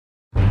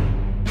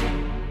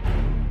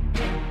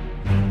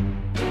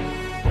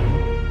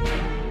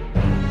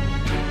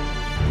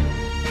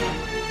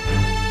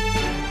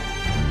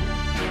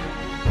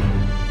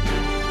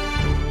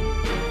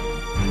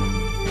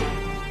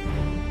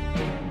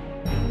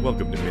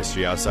Welcome to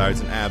Mystery Outsiders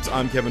and Abs.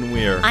 I'm Kevin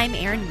Weir. I'm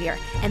Erin Weir,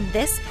 and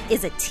this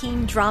is a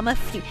teen drama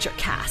future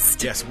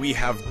cast. Yes, we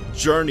have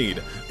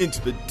journeyed into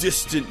the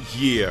distant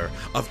year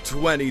of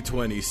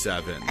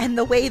 2027. And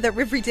the way that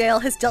Riverdale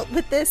has dealt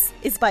with this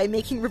is by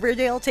making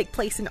Riverdale take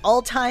place in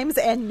all times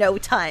and no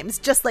times,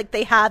 just like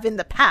they have in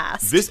the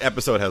past. This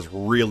episode has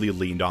really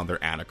leaned on their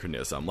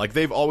anachronism. Like,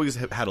 they've always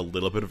had a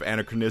little bit of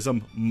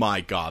anachronism.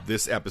 My God,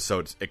 this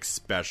episode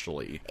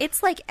especially.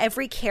 It's like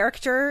every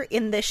character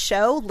in this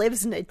show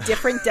lives in a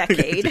different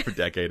decade. Different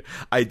decade.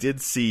 I did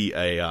see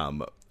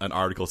an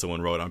article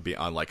someone wrote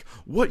on like,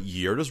 what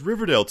year does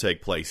Riverdale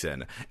take place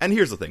in? And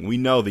here's the thing. We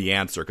know the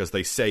answer because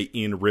they say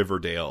in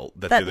Riverdale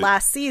that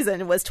last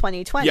season was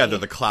 2020. Yeah, they're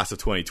the class of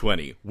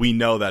 2020. We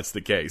know that's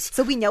the case.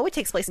 So we know it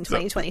takes place in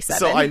 2027.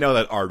 So I know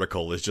that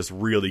article is just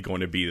really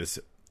going to be this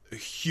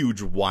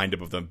huge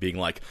wind-up of them being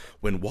like,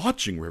 when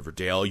watching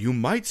Riverdale, you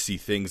might see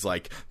things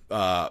like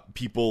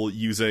people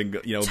using,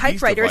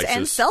 typewriters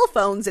and cell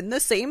phones in the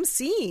same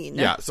scene.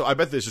 Yeah, so I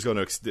bet this is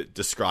going to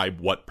describe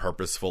what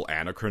purposeful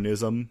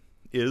anachronism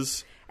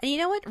is. And you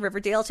know what?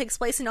 Riverdale takes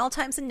place in all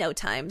times and no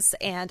times,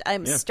 and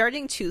I'm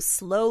starting to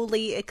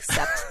slowly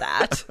accept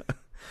that.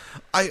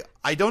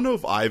 I don't know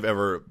if I've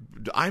ever...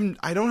 I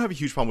don't have a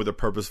huge problem with a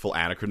purposeful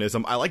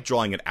anachronism. I like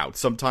drawing it out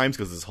sometimes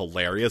because it's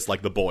hilarious,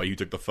 like the boy who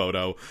took the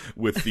photo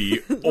with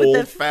the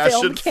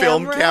old-fashioned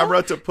film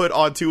camera to put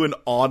onto an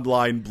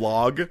online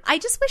blog. I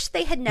just wish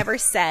they had never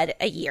said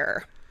a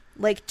year.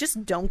 Like,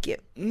 just don't give...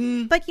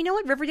 But you know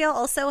what? Riverdale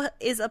also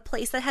is a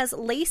place that has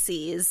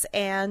Lacey's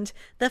and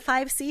the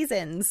 5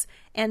 Seasons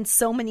and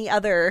so many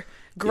other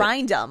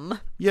grind-em.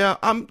 Yeah,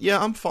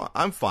 I'm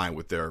fine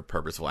with their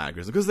purposeful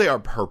anachronism because they are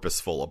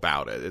purposeful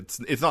about it.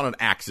 It's not an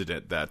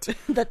accident that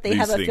that they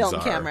have a film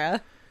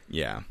camera.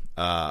 Yeah.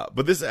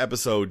 But this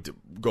episode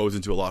goes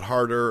into a lot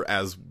harder.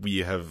 As we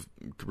have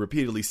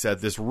repeatedly said,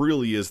 this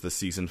really is the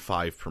season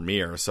 5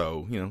 premiere.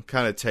 So,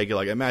 kind of take it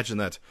like, imagine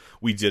that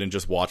we didn't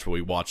just watch what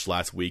we watched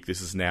last week.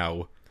 This is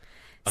now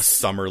a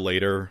summer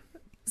later.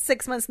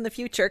 6 months in the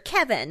future.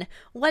 Kevin,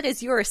 what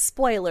is your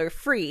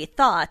spoiler-free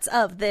thoughts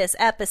of this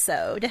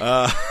episode?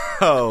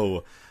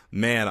 Oh,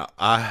 man,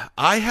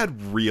 I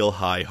had real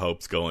high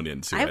hopes going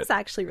into it. I was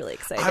actually really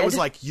excited. I was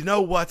like, you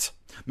know what?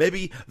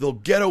 Maybe they'll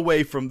get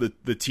away from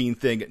the teen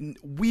thing.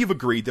 We've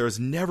agreed there has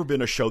never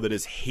been a show that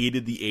has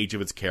hated the age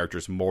of its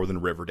characters more than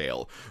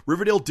Riverdale.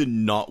 Riverdale did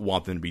not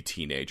want them to be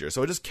teenagers,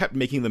 so it just kept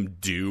making them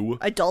do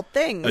adult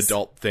things.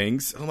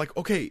 And I'm like,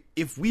 okay,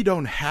 if we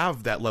don't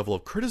have that level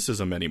of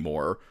criticism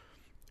anymore,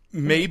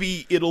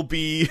 maybe it'll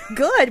be...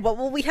 Good. What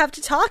will we have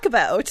to talk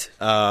about?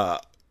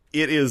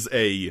 It is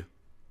a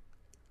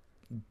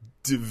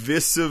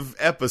divisive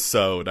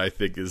episode, I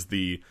think, is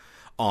the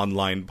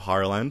online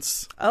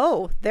parlance.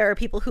 Oh, there are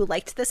people who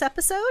liked this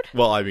episode?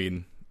 Well, I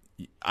mean,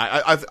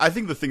 I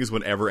think the thing is,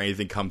 whenever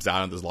anything comes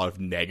out and there's a lot of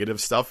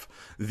negative stuff,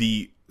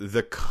 the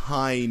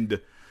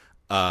kind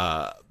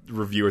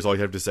reviewers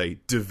always have to say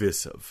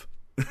divisive.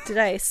 Did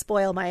I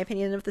spoil my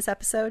opinion of this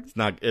episode?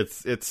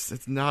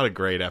 It's not a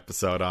great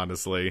episode,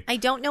 honestly. I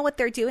don't know what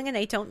they're doing, and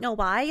I don't know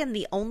why, and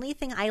the only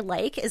thing I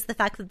like is the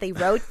fact that they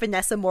wrote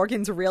Vanessa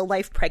Morgan's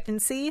real-life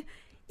pregnancy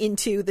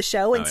into the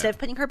show instead of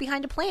putting her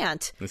behind a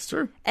plant. That's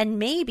true. And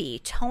maybe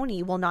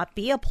Tony will not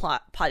be a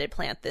potted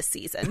plant this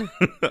season.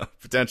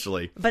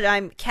 Potentially.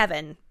 But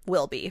Kevin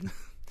will be.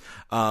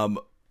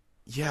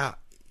 Yeah,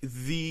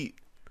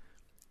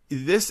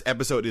 this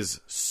episode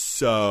is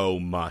so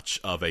much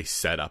of a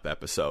setup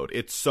episode.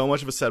 It's so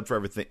much of a setup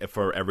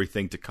for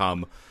everything to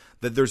come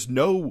that there's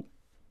no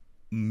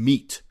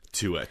meat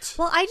to it.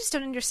 Well, I just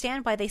don't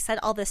understand why they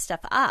set all this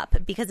stuff up,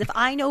 because if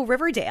I know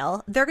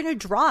Riverdale, they're going to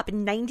drop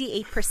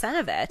 98%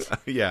 of it.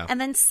 Yeah.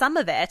 And then some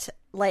of it,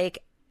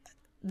 like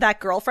that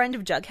girlfriend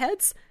of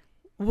Jughead's,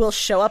 will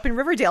show up in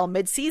Riverdale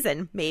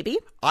mid-season, maybe.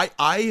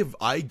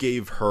 I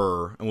gave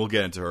her, and we'll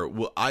get into her,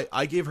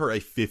 I gave her a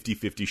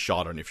 50-50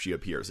 shot on if she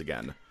appears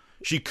again.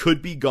 She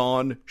could be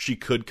gone. She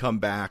could come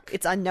back.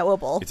 It's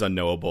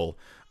unknowable.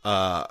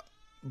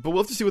 But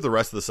we'll have to see what the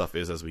rest of the stuff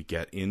is as we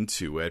get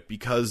into it,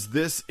 because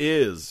this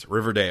is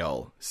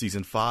Riverdale,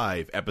 Season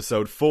 5,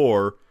 Episode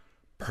 4,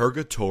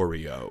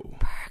 Purgatorio.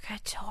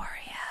 Purgatorio.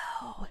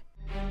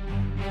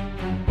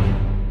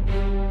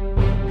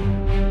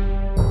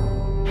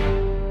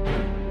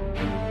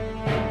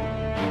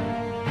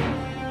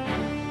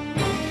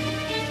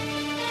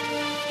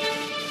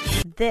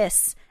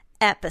 This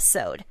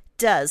episode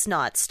does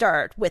not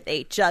start with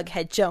a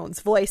Jughead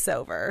Jones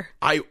voiceover.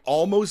 I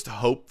almost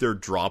hope they're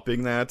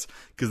dropping that,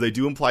 because they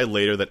do imply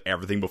later that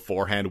everything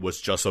beforehand was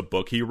just a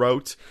book he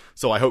wrote.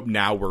 So I hope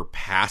now we're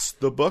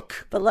past the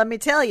book. But let me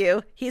tell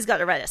you, he's got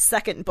to write a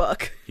second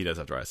book. He does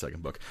have to write a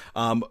second book.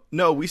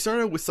 No, we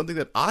started with something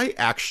that I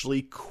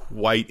actually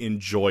quite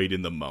enjoyed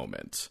in the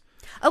moment.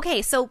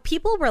 Okay, so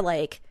people were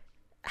like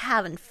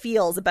having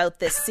feels about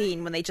this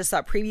scene when they just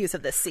saw previews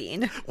of this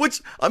scene.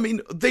 Which, I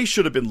mean, they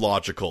should have been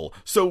logical.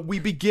 So we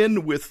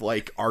begin with,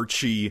 like,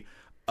 Archie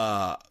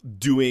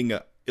doing,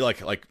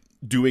 like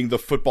doing the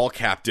football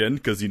captain,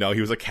 because, he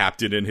was a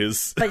captain in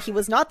his... But he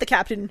was not the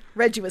captain.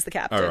 Reggie was the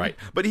captain. All right.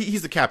 But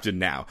he's the captain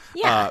now.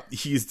 Yeah.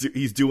 He's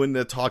doing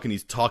the talk, and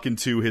he's talking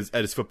to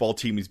his football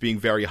team. He's being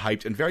very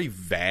hyped and very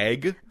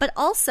vague. But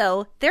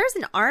also, there's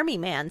an army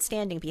man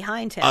standing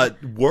behind him.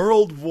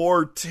 World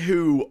War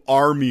II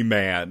army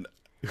man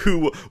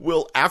who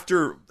will,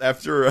 after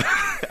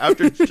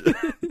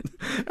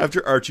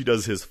Archie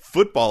does his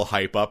football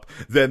hype up,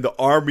 then the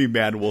army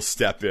man will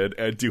step in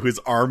and do his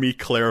army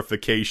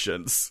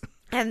clarifications.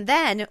 And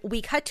then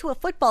we cut to a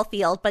football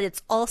field, but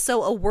it's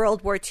also a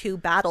World War II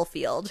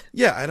battlefield.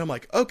 Yeah, and I'm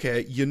like,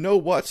 okay, you know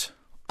what?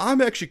 I'm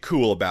actually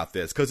cool about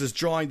this, because it's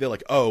drawing, they're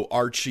like, oh,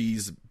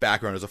 Archie's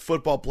background as a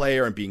football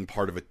player and being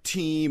part of a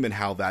team and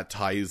how that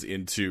ties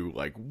into,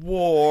 like,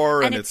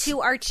 war. And it's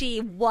who Archie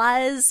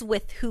was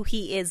with who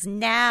he is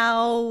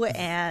now,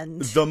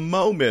 and... The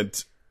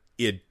moment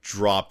it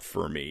dropped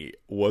for me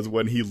was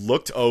when he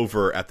looked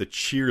over at the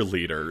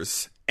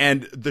cheerleaders,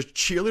 and the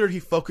cheerleader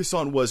he focused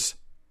on was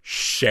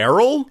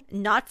Cheryl?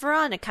 Not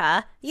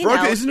Veronica.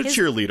 Veronica isn't a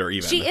cheerleader,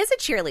 even. She is a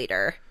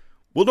cheerleader.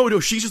 Well, no,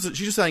 she's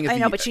just saying... I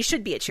know, but she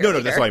should be a cheerleader. No,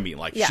 that's what I mean.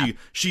 Like,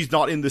 she's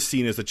not in the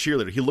scene as a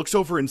cheerleader. He looks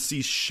over and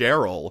sees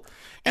Cheryl.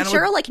 And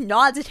Cheryl, like,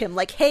 nods at him,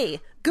 like, hey,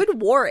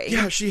 good warring.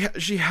 Yeah, she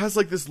has,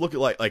 like, this look at,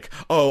 like,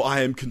 oh,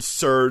 I am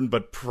concerned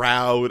but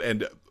proud,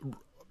 and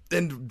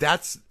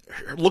that's...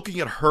 Looking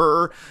at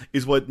her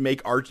is what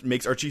makes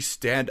Archie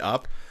stand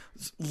up.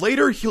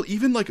 Later, he'll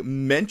even, like,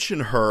 mention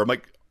her. I'm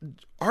like,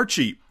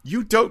 Archie,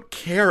 you don't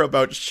care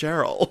about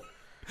Cheryl.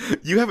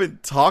 You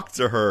haven't talked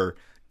to her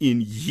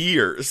in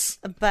years.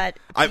 But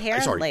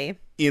apparently,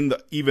 in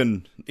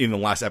the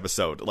last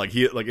episode, like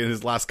in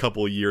his last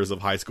couple of years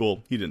of high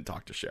school, he didn't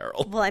talk to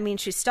Cheryl. Well, I mean,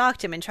 she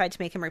stalked him and tried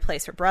to make him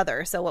replace her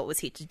brother. So what was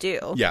he to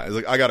do? Yeah, it's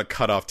like, I got to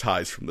cut off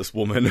ties from this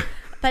woman.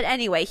 But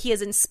anyway, he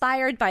is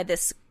inspired by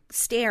this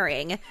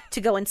staring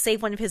to go and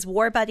save one of his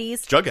war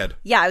buddies. Jughead.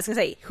 Yeah, I was gonna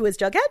say, who is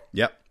Jughead?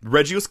 Yep.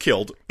 Reggie was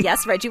killed.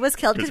 Yes, Reggie was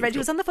killed because Reggie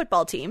was on the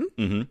football team.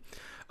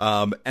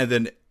 Mm-hmm. And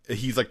then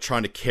he's like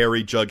trying to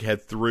carry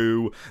Jughead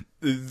through.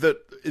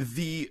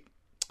 It's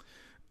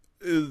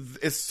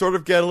sort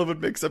of getting a little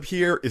bit mixed up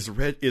here. Is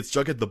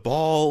Jughead the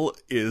ball?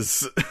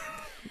 Is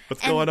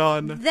what's going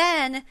on?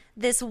 Then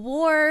this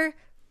war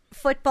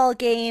football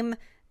game.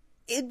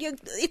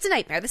 It's a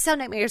nightmare. This is how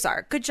nightmares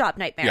are. Good job,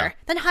 Nightmare. Yeah.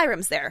 Then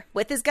Hiram's there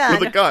with his gun.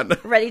 With a gun.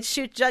 Ready to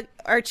shoot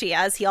Archie,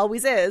 as he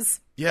always is.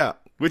 Yeah,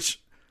 which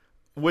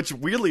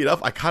weirdly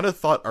enough, I kind of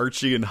thought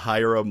Archie and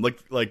Hiram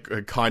like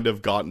had kind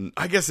of gotten.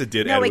 I guess it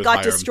did. No, end it with got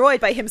Hiram. destroyed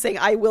by him saying,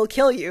 "I will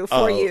kill you,"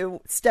 for you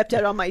stepped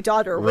out on my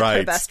daughter with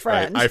her best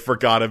friend. Right. I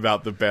forgot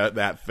about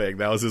that thing.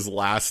 That was his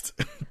last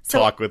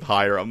talk with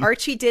Hiram.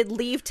 Archie did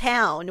leave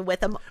town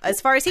with him,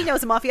 as far as he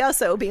knows, a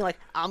mafioso being like,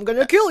 "I'm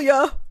gonna kill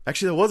you."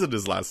 Actually, that wasn't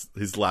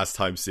his last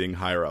time seeing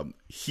Hiram.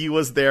 He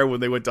was there when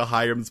they went to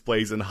Hiram's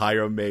place, and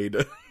Hiram made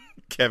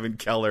Kevin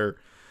Keller.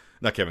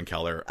 Not Kevin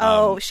Keller.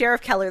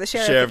 Sheriff Keller, the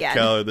sheriff again.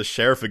 Keller, the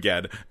sheriff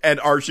again. And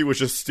Archie was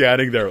just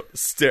standing there,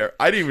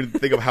 I didn't even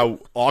think of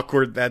how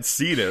awkward that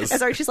scene is.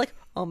 As Archie's like,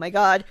 oh my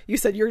god, you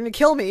said you're going to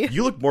kill me.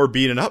 You look more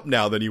beaten up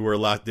now than you were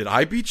last. Did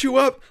I beat you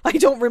up? I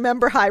don't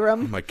remember,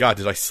 Hiram. Oh my god,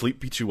 did I sleep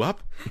beat you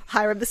up?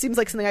 Hiram, this seems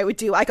like something I would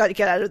do. I got to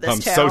get out of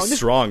this town. I'm so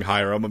strong,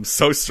 Hiram. I'm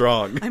so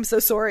strong. I'm so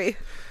sorry.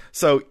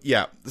 So,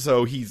 yeah.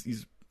 So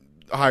he's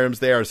Hiram's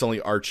there, and suddenly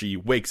Archie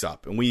wakes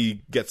up, and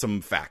we get some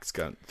facts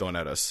thrown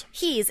at us.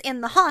 He's in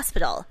the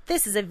hospital.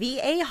 This is a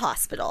VA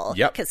hospital.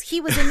 Yep. Because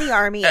he was in the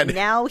army, and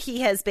now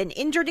he has been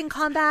injured in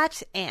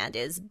combat and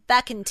is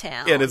back in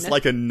town. And it's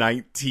like a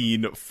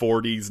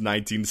 1940s,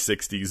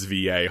 1960s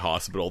VA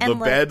hospital. And the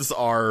beds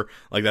are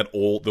like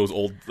those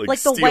old like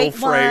steel the white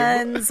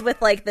frame ones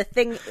with like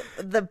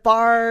the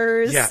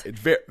bars. Yeah,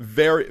 very,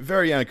 very,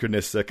 very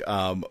anachronistic.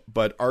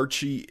 But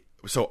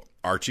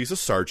Archie's a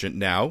sergeant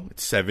now.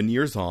 It's 7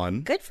 years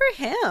on. Good for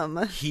him.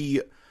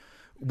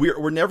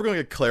 We're never going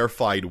to get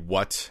clarified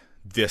what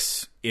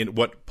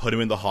put him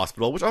in the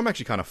hospital, which I'm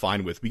actually kind of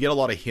fine with. We get a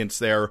lot of hints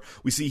there.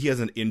 We see he has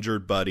an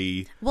injured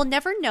buddy. We'll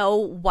never know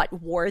what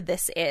war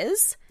this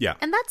is. Yeah.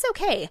 And that's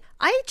okay.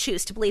 I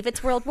choose to believe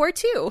it's World War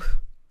II.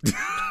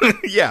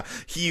 Yeah,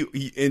 he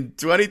in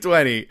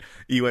 2020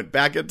 he went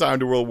back in time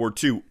to World War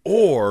II,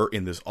 or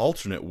in this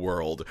alternate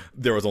world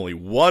there was only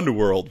one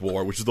World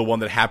War, which is the one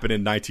that happened in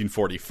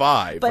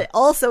 1945. But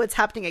also it's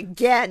happening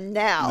again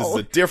now. This is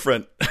a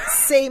different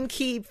same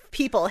key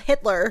people.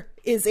 Hitler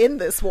is in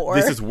this war.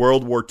 This is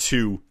World War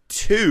II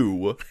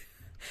 2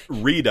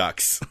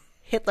 Redux.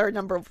 Hitler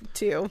number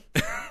 2.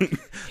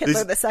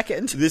 Hitler the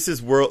second. This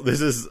is World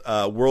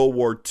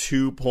War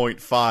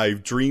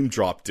 2.5 Dream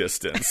Drop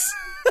Distance.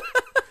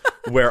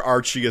 Where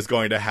Archie is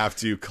going to have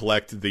to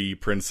collect the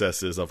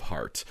princesses of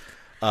Heart.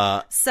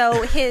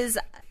 So his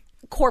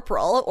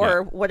corporal,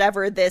 or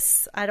whatever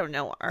this, I don't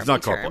know. It's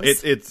not corporal.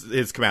 It's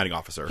his commanding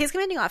officer. His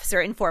commanding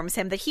officer informs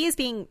him that he is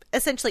being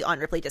essentially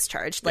honorably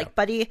discharged. Like,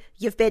 buddy,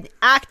 you've been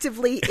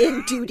actively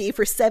in duty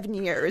for 7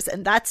 years,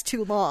 and that's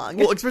too long.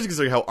 Well, especially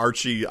considering how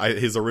Archie,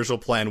 his original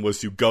plan was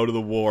to go to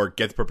the war,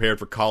 get prepared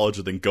for college,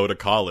 and then go to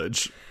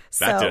college.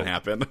 That didn't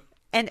happen.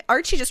 And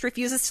Archie just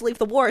refuses to leave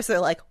the war, so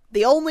they're like,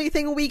 the only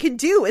thing we can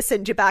do is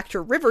send you back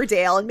to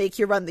Riverdale and make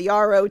you run the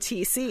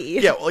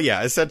ROTC. Yeah, well,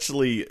 yeah,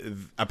 essentially,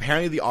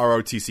 apparently the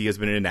ROTC has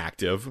been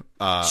inactive.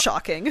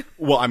 Shocking.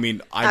 Well, I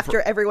mean, After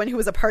everyone who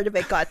was a part of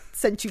it got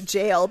sent to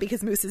jail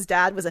because Moose's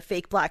dad was a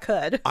fake Black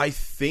Hood. I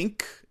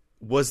think,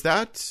 was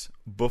that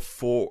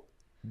before?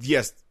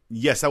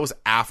 Yes, that was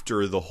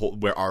after the whole,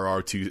 where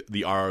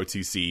the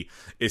ROTC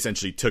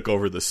essentially took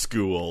over the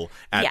school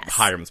at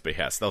Hiram's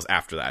behest. That was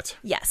after that.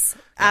 Yes,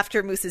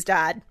 after Moose's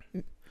dad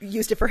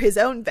used it for his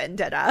own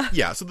vendetta.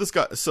 Yeah, so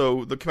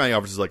the commanding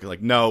officer's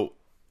like, no,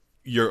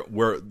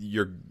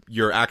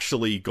 you're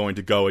actually going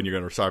to go and you're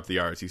going to start up the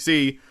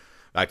ROTC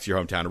back to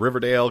your hometown of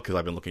Riverdale because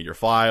I've been looking at your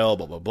file,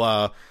 blah blah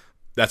blah.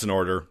 That's an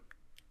order.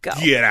 Go.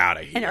 Get out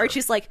of here. And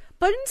Archie's like,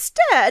 but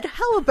instead,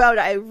 how about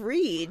I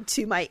read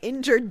to my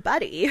injured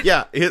buddy?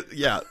 Yeah,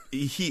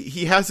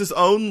 he has his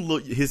own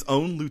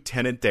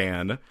Lieutenant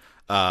Dan,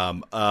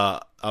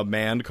 a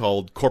man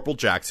called Corporal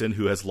Jackson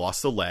who has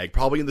lost a leg,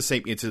 probably in the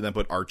same incident that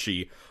put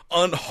Archie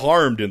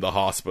unharmed in the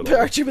hospital. But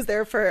Archie was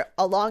there for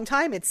a long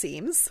time, it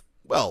seems.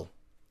 Well,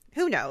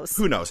 who knows?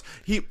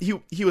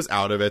 He was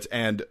out of it,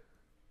 and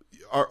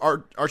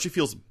Archie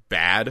feels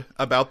bad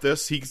about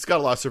this. He's got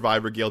a lot of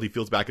survivor guilt. He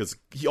feels bad because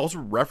he also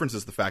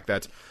references the fact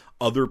that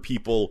other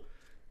people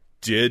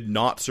did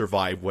not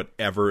survive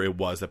whatever it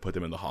was that put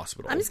them in the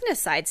hospital. I'm just going to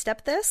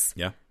sidestep this.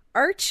 Yeah.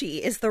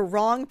 Archie is the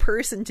wrong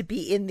person to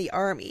be in the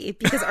army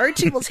because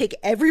Archie will take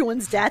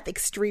everyone's death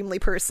extremely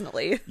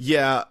personally.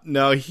 Yeah,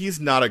 no,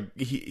 he's not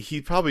he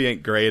probably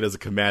ain't great as a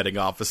commanding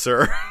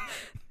officer.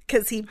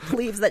 Because he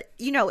believes that,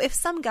 if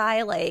some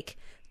guy,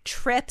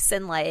 trips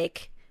and,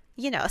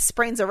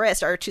 sprains a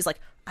wrist, Archie's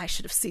like, I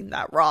should have seen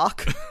that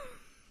rock.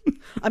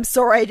 I'm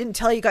sorry I didn't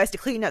tell you guys to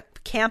clean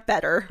up camp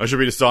better. I should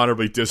be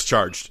dishonorably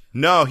discharged.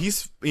 No,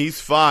 he's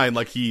fine.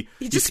 He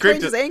just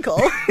scraped his ankle.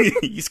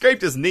 He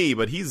scraped his knee,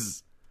 but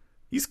he's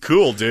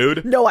cool,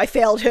 dude. No, I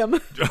failed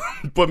him.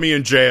 Put me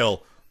in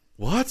jail.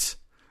 What?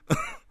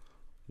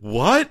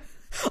 What?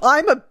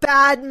 I'm a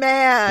bad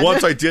man.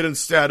 Once I didn't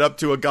stand up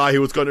to a guy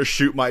who was going to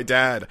shoot my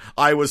dad.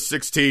 I was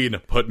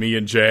 16. Put me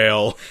in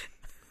jail.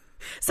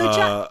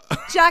 So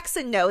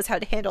Jackson knows how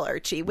to handle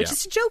Archie, which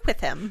is to joke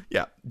with him.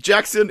 Yeah.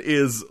 Jackson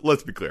is,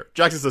 let's be clear,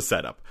 Jackson's a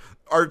setup.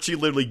 Archie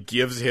literally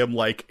gives him,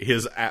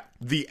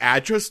 the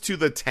address to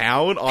the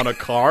town on a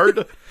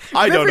card.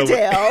 I don't know.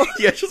 Riverdale.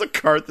 Yeah, it's just a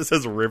card that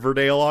says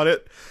Riverdale on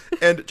it.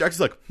 And Jackson's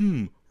like,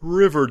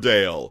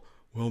 Riverdale.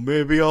 Well,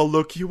 maybe I'll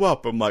look you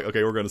up. I'm like,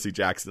 okay, we're going to see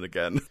Jackson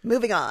again.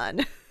 Moving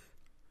on.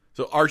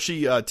 So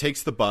Archie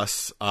takes the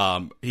bus.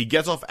 He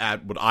gets off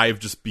at what I've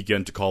just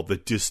begun to call the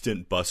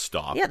distant bus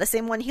stop. Yeah, the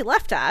same one he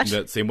left at.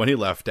 The same one he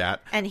left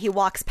at. And he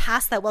walks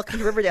past that Welcome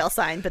to Riverdale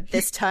sign, but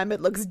this time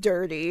it looks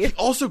dirty. He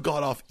also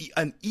got off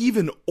an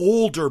even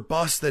older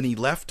bus than he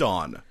left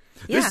on.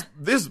 Yeah.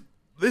 This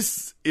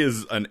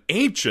is an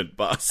ancient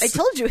bus. I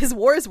told you, his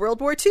war is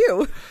World War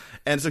II.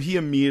 And so he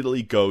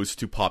immediately goes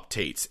to Pop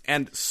Tate's.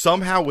 And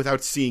somehow,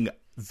 without seeing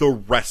the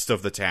rest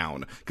of the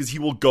town, because he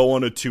will go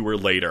on a tour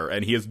later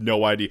and he has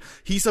no idea,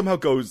 he somehow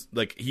goes,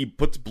 he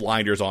puts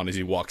blinders on as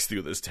he walks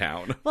through this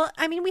town. Well,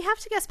 I mean, we have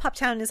to guess Pop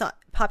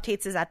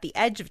Tate's is at the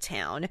edge of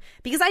town,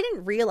 because I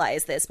didn't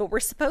realize this, but we're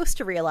supposed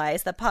to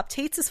realize that Pop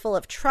Tate's is full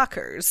of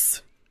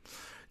truckers.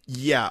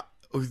 Yeah,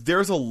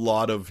 there's a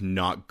lot of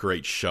not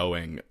great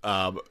showing.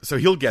 So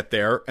he'll get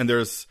there, and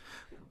there's,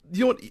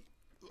 what,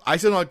 I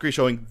said not great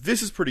showing.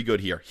 This is pretty good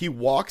here. He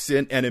walks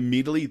in, and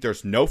immediately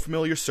there's no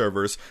familiar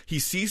servers. He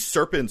sees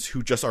serpents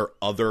who just are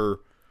other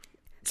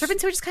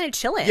serpents who are just kind of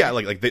chilling. Yeah,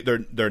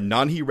 they're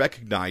none he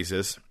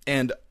recognizes,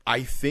 and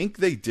I think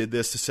they did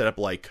this to set up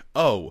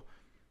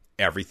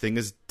everything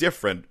is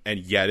different,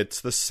 and yet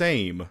it's the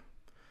same.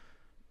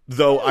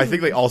 Though I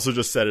think they also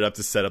just set it up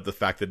to set up the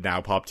fact that now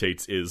Pop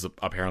Tate's is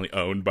apparently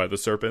owned by the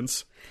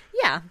serpents.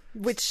 Yeah,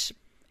 which.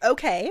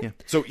 Okay. Yeah.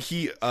 So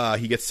he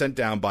gets sent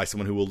down by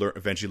someone who will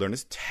eventually learn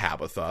as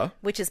Tabitha.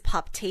 Which is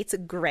Pop Tate's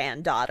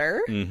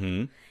granddaughter.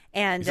 Mm-hmm.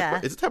 And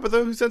is it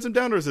Tabitha who sends him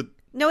down, or is it...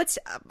 No,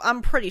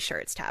 I'm pretty sure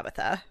it's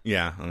Tabitha.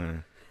 Yeah.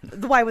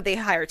 Why would they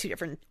hire two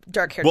different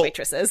dark-haired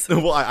waitresses?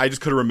 Well, I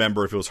just couldn't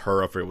remember if it was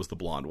her or if it was the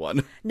blonde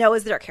one. No, it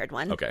was the dark-haired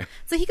one. Okay.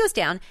 So he goes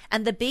down,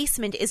 and the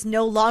basement is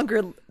no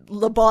longer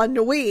Le Bon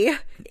Nuit.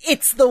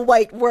 It's the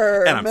White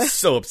Worm. And I'm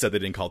so upset they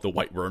didn't call it the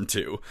White Worm,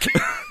 too.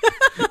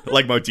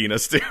 Like Modena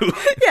Stew.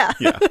 Yeah.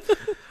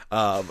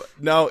 Yeah.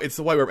 No, it's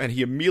the White Worm, and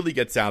he immediately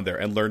gets down there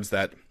and learns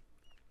that,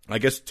 I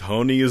guess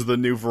Tony is the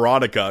new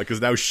Veronica, because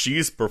now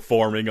she's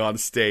performing on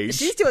stage.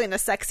 She's doing a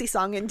sexy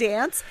song and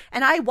dance,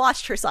 and I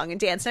watched her song and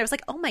dance, and I was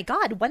like, oh my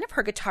god, one of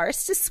her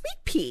guitarists is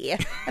Sweet Pea.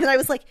 And then I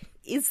was like,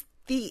 is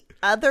the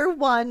other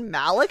one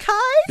Malachi?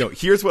 No,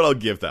 here's what I'll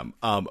give them.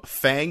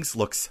 Fangs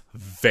looks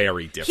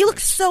very different. He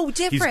looks so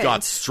different. He's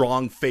got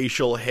strong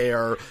facial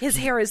hair. His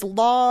hair is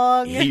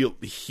long.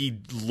 He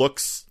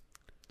looks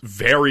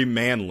very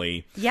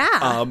manly.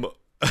 Yeah.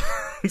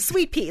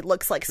 Sweet Pea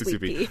looks like Sweet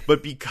Pea.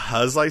 But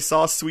because I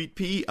saw Sweet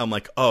Pea, I'm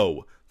like,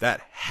 oh,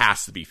 that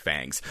has to be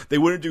Fangs. They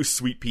wouldn't do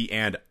Sweet Pea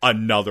and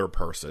another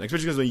person,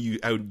 especially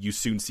because when you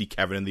soon see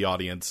Kevin in the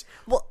audience.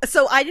 Well,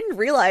 so I didn't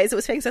realize it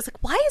was Fangs. I was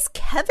like, why is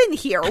Kevin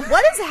here?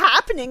 What is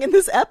happening in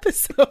this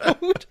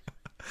episode?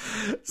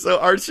 So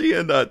Archie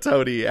and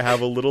Tony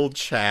have a little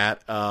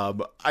chat.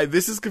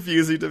 This is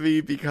confusing to me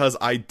because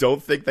I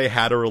don't think they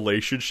had a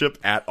relationship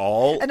at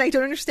all. And I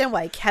don't understand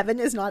why Kevin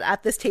is not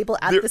at this table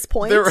at this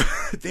point.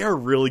 They're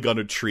really going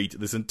to treat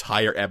this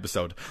entire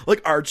episode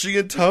like Archie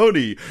and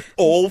Tony,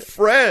 old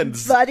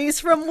friends. Buddies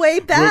from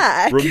way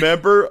back.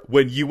 Remember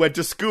when you went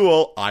to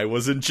school, I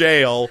was in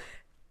jail.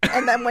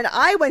 And then when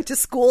I went to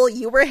school,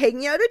 you were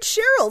hanging out at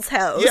Cheryl's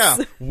house. Yeah,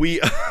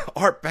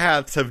 our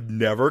paths have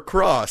never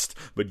crossed,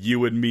 but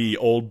you and me,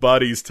 old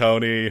buddies,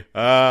 Tony.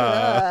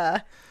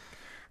 Tony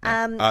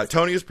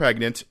is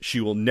pregnant.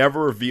 She will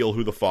never reveal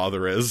who the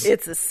father is.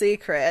 It's a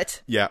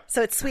secret. Yeah.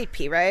 So it's Sweet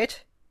Pea,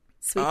 right?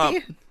 Sweet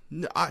Pea?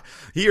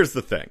 Here's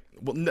the thing.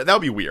 Well, that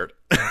would be weird.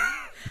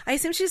 I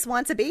assume she just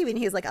wants a baby, and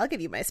he's like, I'll give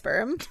you my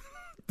sperm.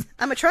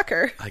 I'm a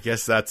trucker. I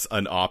guess that's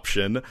an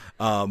option.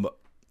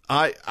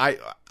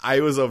 I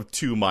was of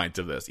two minds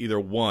of this. Either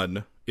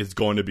one is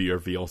going to be a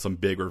reveal, some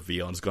big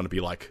reveal, and it's going to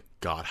be like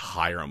God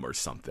Hiram or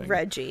something.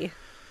 Reggie.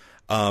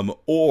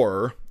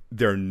 Or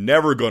they're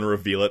never going to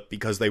reveal it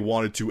because they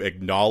wanted to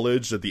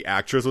acknowledge that the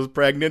actress was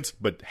pregnant,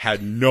 but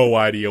had no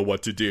idea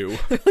what to do.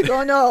 Like,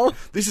 oh no.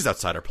 This is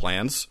outside our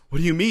plans. What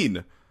do you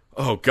mean?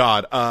 Oh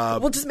God.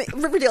 We'll just make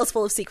Riverdale's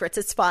full of secrets.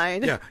 It's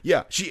fine.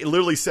 Yeah. She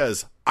literally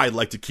says, I'd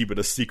like to keep it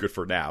a secret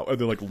for now. And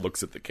then like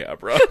looks at the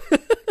camera.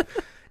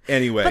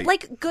 Anyway. But,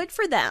 like, good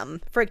for them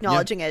for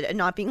acknowledging it and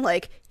not being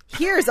like,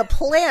 here's a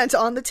plant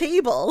on the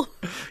table.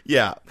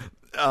 Yeah.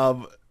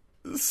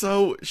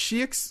 So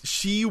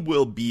she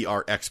will be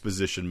our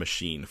exposition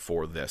machine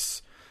for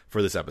this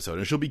episode.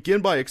 And she'll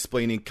begin by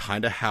explaining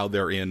kind of how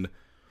they're in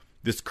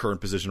this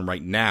current position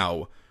right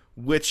now,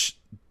 which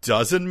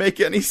doesn't make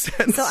any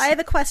sense. So I have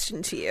a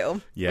question to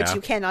you, yeah, which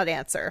you cannot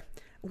answer.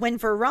 When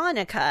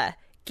Veronica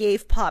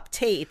gave Pop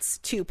Tates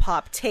to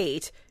Pop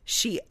Tate,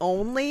 she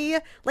only,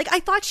 like, I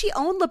thought she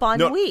owned Le Bon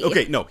Nuit.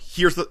 Okay, no,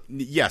 here's the,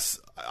 yes,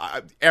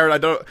 Aaron, I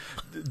don't,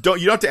 you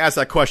don't have to ask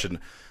that question.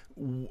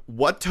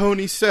 What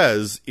Tony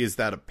says is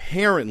that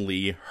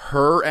apparently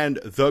her and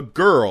the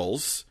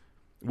girls,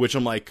 which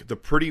I'm like,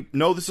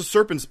 this is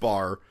Serpent's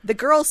Bar. The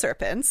girl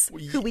serpents,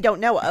 who we don't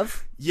know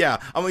of. Yeah,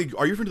 I'm like,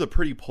 are you referring to the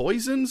Pretty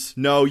Poisons?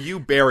 No, you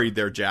buried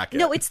their jacket.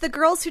 No, it's the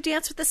girls who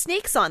dance with the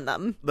snakes on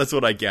them. That's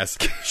what I guess.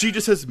 She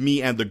just says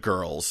me and the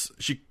girls.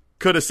 She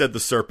could have said the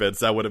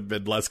serpents. That would have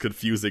been less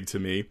confusing to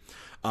me.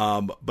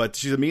 But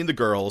she said me and the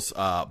girls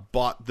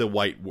bought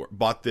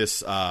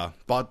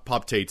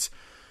Pop Tates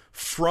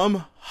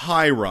from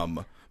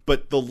Hiram.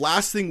 But the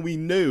last thing we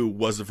knew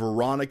was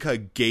Veronica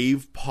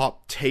gave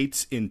Pop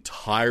Tates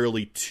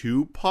entirely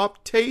to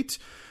Pop Tate.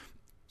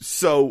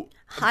 So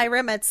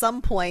Hiram at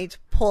some point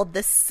pulled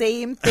the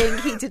same thing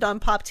he did on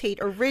Pop Tate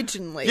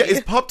originally. Yeah,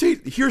 is Pop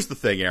Tate... Here's the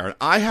thing, Aaron.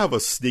 I have a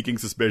sneaking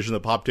suspicion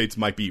that Pop Tates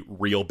might be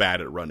real bad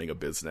at running a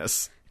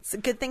business. It's a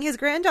good thing his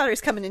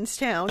granddaughter's coming into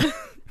town.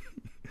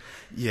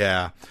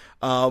 Yeah.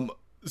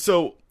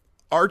 So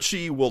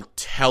Archie will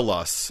tell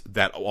us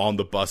that on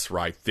the bus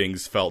ride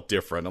things felt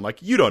different. I'm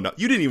like, you don't know.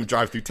 You didn't even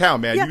drive through town,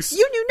 man. Yeah,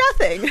 you knew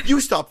nothing.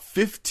 You stopped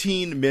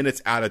 15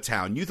 minutes out of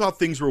town. You thought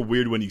things were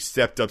weird when you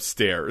stepped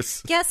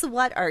upstairs. Guess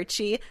what,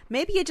 Archie?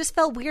 Maybe it just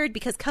felt weird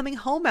because coming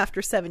home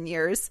after 7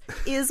 years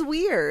is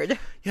weird.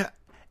 Yeah.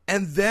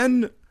 And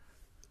then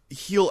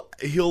he'll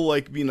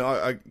like,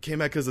 I came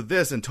back because of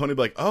this, and Tony will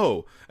be like,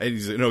 oh, and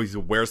he's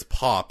where's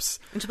Pops?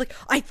 And she's like,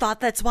 I thought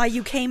that's why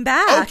you came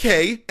back.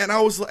 Okay, and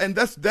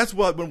that's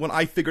what when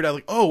I figured out,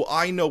 like, oh,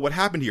 I know what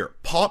happened here.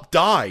 Pop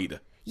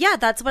died. Yeah,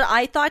 that's what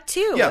I thought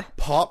too. Yeah,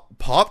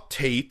 Pop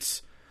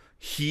Tate,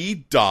 he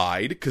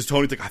died because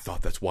Tony's like, I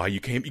thought that's why you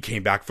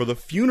came back for the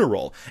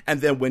funeral,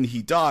 and then when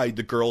he died,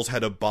 the girls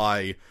had to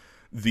buy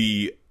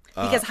the.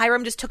 Because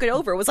Hiram just took it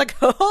over. It was like,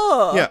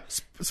 oh. Yeah,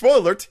 spoiler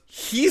alert,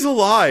 he's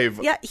alive.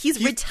 Yeah,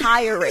 he's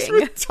retiring. He's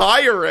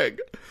retiring.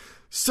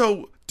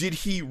 So, did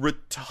he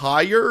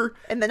retire?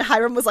 And then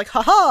Hiram was like,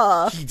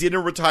 haha. He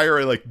didn't retire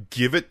and, like,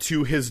 give it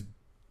to his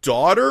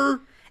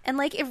daughter? And,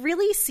 like, it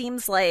really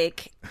seems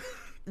like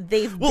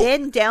they've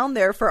been down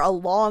there for a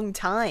long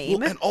time.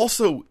 Well, and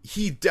also,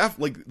 he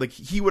definitely, like,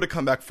 he would have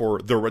come back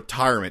for the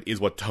retirement is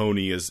what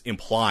Tony is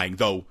implying,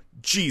 though.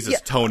 Jesus, yeah.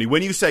 Tony,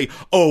 when you say,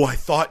 oh, I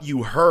thought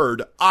you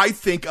heard, I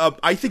think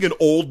an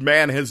old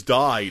man has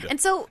died.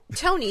 And so,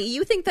 Tony,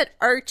 you think that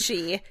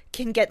Archie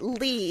can get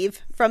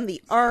leave from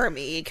the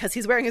army because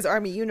he's wearing his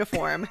army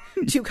uniform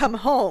to come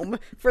home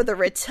for the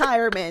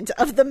retirement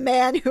of the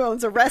man who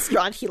owns a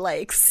restaurant he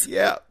likes.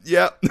 Yeah.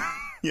 Yeah,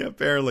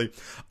 apparently.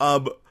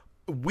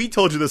 We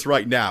told you this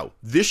right now.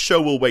 This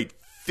show will wait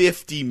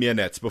 50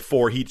 minutes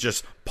before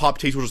Pop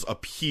Taste will just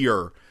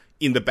appear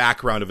in the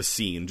background of a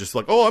scene, just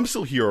like, oh, I'm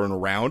still here and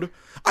around.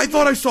 I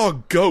thought I saw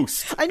a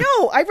ghost. I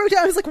know. I wrote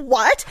down, I was like,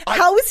 what?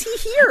 How is he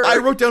here? I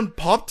wrote down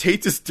Pop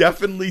Tate is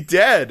definitely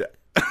dead.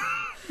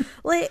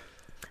 Like,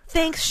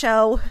 thanks,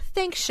 show.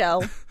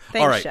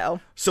 All right. show.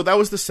 So that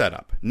was the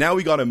setup. Now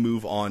we got to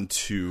move on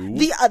to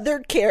The other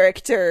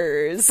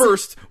characters.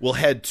 First, we'll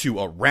head to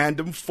a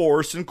random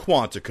forest in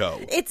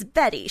Quantico. It's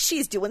Betty.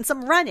 She's doing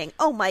some running.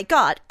 Oh my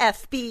god,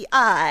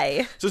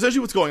 FBI. So essentially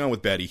what's going on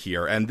with Betty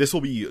here, and this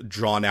will be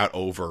drawn out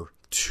over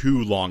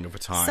too long of a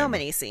time. So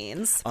many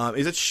scenes.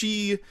 Is that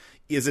she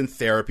is in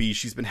therapy.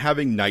 She's been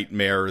having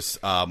nightmares.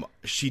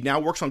 She now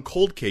works on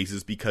cold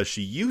cases because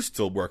she used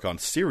to work on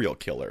serial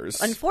killers.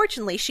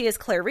 Unfortunately, she is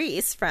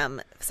Clarice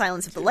from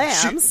Silence of the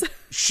Lambs.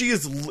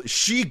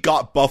 She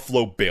got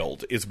Buffalo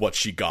Billed is what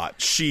she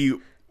got.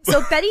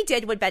 So Betty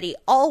did what Betty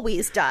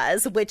always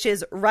does, which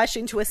is rush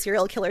into a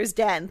serial killer's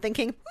den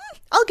thinking,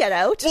 I'll get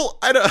out. Well,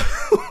 I don't...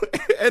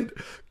 And,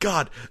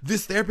 God,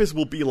 this therapist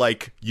will be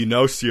like,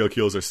 serial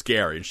killers are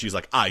scary. And she's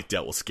like, I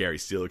dealt with scary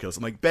serial killers.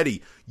 I'm like,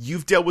 Betty,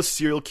 you've dealt with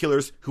serial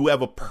killers who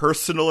have a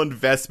personal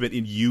investment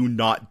in you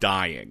not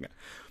dying.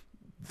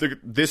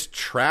 This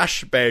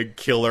trash bag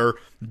killer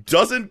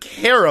doesn't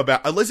care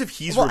about... Unless if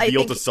he's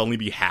revealed to suddenly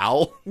be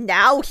Hal.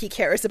 Now he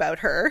cares about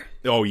her.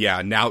 Oh,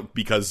 yeah. Now,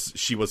 because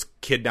she was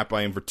kidnapped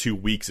by him for 2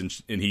 weeks and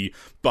he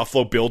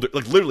Buffalo Billed her,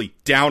 like, literally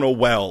down a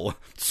well,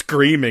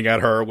 screaming at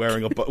her,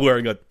 wearing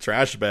a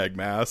trash bag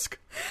mask.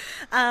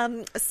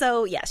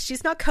 So yes,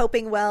 she's not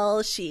coping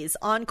well. She's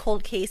on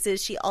cold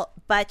cases.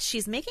 But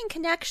she's making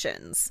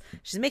connections.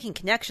 She's making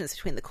connections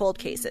between the cold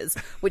cases,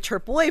 which her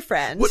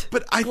boyfriend,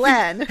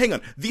 Glenn. Hang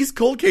on, these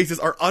cold cases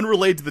are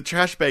unrelated to the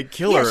trash bag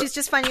killer. Yeah, she's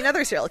just finding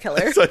another serial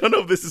killer. So I don't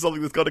know if this is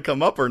something that's going to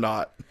come up or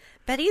not.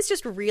 Betty's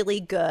just really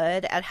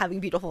good at having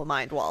beautiful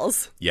mind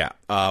walls. Yeah.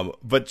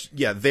 But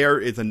yeah, there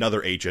is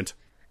another agent,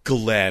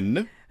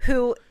 Glenn,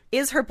 who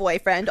is her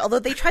boyfriend, although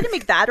they try to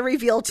make that a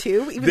reveal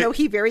too, even though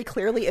he very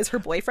clearly is her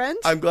boyfriend.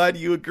 I'm glad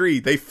you agree.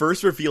 They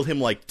first reveal him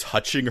like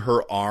touching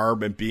her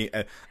arm and being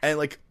and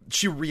like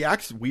she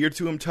reacts weird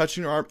to him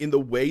touching her arm in the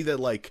way that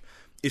like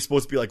is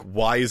supposed to be like,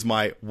 why is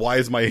my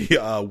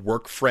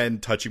work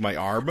friend touching my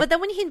arm? But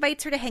then when he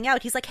invites her to hang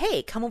out, he's like,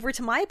 hey, come over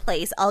to my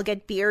place. I'll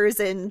get beers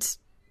and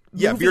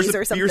beers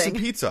or something. Beers and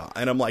pizza.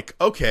 And I'm like,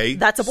 okay.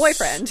 That's a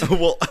boyfriend.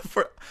 Well,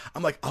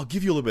 I'm like, I'll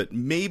give you a little bit.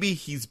 Maybe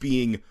he's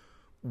being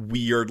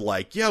weird,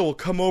 like, yeah, we'll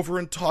come over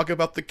and talk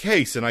about the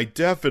case, and I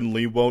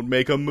definitely won't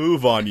make a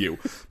move on you.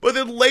 But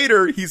then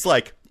later, he's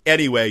like,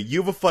 anyway,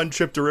 you have a fun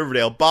trip to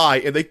Riverdale, bye,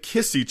 and they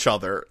kiss each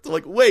other. It's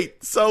like,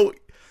 wait, so...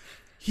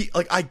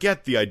 I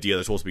get the idea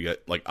there's supposed to be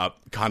a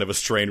kind of a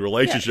strained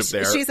relationship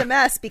there. She's a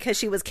mess because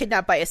she was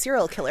kidnapped by a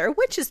serial killer,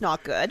 which is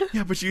not good.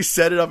 Yeah, but you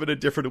set it up in a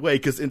different way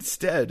because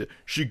instead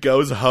she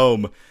goes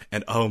home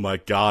and, oh my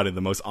God, in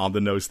the most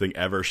on-the-nose thing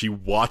ever, she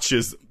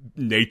watches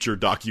nature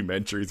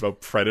documentaries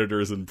about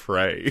predators and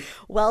prey.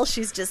 Well,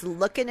 she's just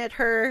looking at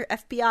her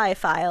FBI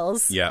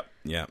files. Yep.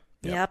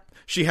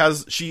 She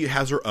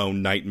has her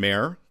own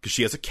nightmare because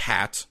she has a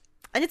cat.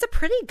 And it's a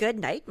pretty good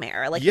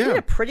nightmare. Like, she did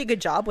a pretty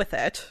good job with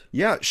it.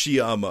 Yeah,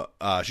 she's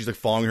like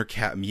following her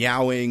cat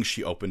meowing.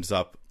 She opens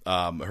up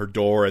her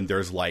door and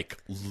there's like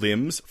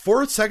limbs.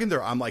 For a second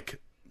there, I'm like,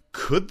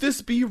 could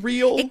this be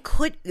real? It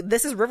could.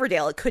 This is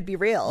Riverdale. It could be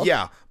real.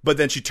 Yeah, but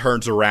then she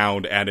turns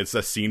around and it's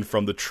a scene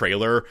from the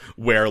trailer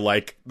where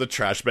like the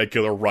trash bag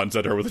killer runs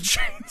at her with a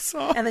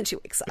chainsaw. And then she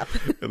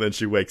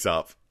wakes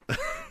up.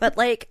 But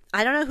like,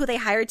 I don't know who they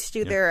hired to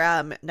do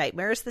their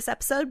nightmares this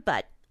episode,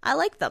 but I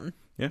like them.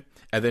 Yeah,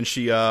 and then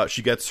she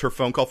gets her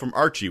phone call from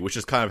Archie, which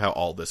is kind of how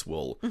all this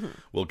will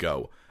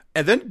go.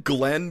 And then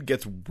Glenn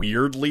gets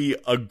weirdly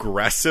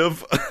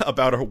aggressive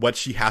about what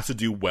she has to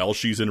do while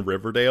she's in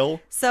Riverdale.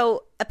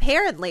 So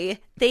apparently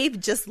they've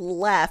just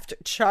left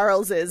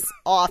Charles's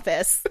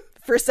office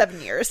for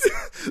 7 years.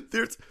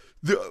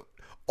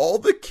 All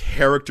the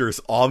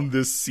characters on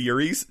this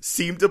series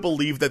seem to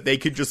believe that they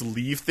can just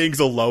leave things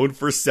alone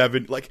for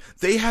 7. Like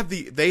they have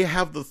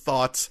the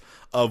thoughts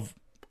of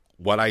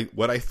what I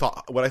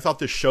thought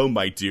this show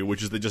might do,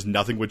 which is that just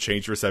nothing would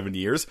change for 7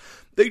 years.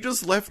 They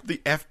just left the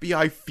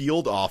FBI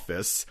field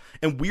office,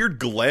 and weird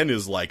Glenn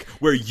is like,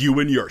 where you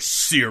and your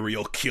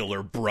serial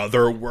killer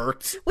brother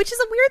worked. Which is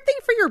a weird thing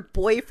for your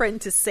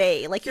boyfriend to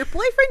say. Like, your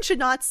boyfriend should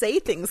not say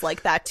things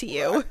like that to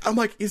you. I'm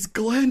like, is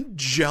Glenn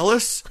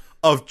jealous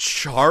of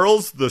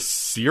Charles the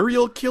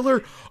serial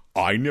killer?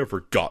 I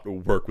never got to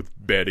work with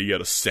Betty at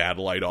a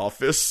satellite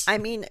office. I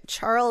mean,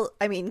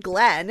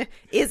 Glenn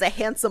is a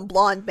handsome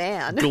blonde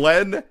man.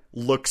 Glenn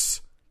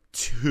looks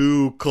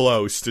too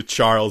close to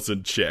Charles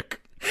and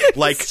Chick.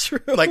 Like, it's true.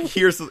 Like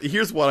here's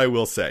what I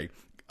will say.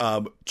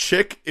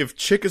 If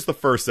Chick is the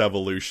first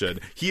evolution,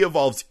 he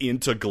evolves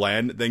into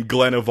Glenn, then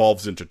Glenn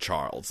evolves into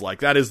Charles.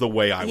 Like, that is the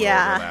way I would order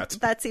that.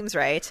 That seems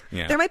right.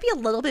 Yeah. There might be a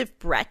little bit of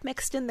Brett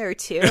mixed in there,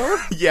 too.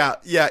 Yeah.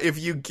 If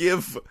you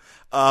give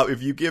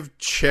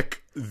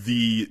Chick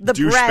the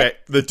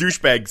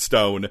douchebag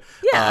stone,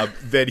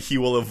 then he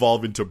will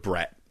evolve into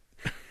Brett.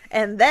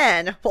 And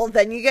then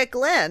you get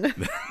Glenn.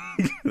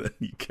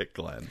 You get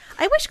Glenn.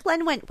 I wish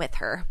Glenn went with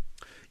her.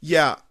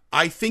 Yeah,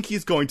 I think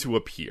he's going to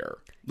appear.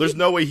 There's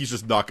no way he's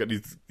just not going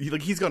to...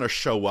 He's going to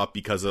show up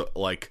because of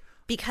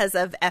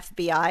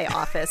FBI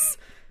office.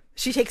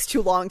 She takes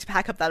too long to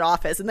pack up that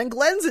office, and then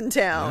Glenn's in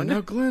town. And now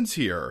Glenn's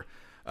here.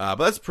 But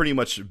that's pretty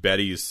much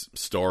Betty's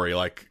story.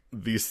 Like,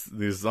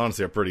 these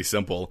honestly are pretty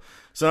simple.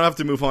 So now I have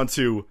to move on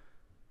to,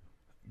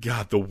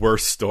 God, the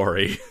worst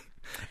story.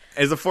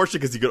 It's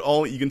unfortunate because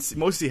you can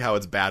mostly see how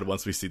it's bad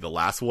once we see the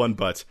last one,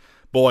 but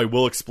boy,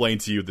 we'll explain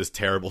to you this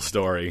terrible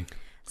story.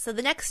 So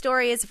the next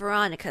story is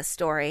Veronica's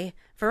story.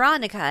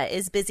 Veronica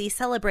is busy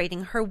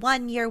celebrating her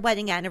 1-year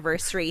wedding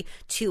anniversary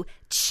to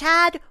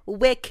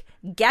Chadwick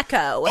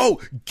Gecko.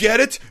 Oh, get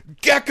it?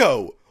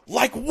 Gecko!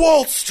 Like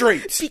Wall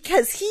Street!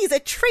 Because he's a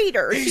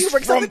trader. He He's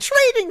works on the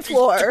trading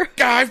floor. He's the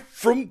guy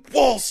from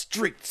Wall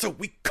Street, so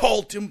we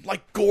called him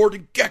like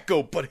Gordon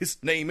Gecko, but his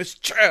name is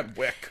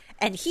Chadwick.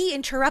 And he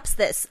interrupts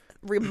this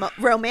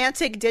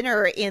romantic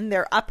dinner in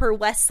their Upper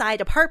West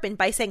Side apartment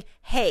by saying,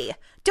 "Hey,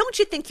 don't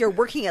you think you're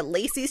working at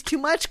Lacey's too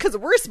much? Because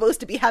we're supposed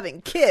to be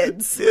having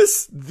kids."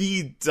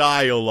 The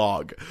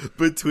dialogue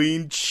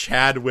between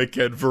Chadwick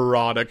and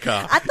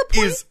Veronica At the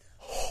point, is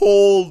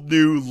whole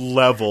new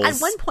levels. at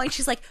one point,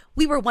 she's like,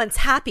 "We were once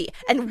happy.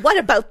 And what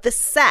about the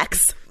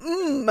sex?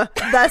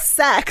 The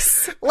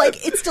sex."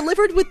 Like, it's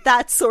delivered with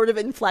that sort of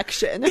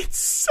inflection. It's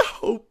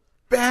so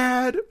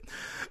bad.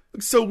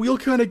 So we'll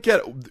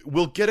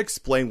get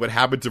explained what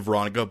happened to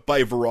Veronica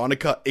by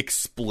Veronica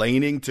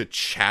explaining to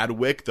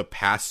Chadwick the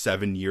past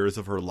 7 years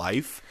of her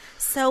life.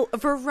 So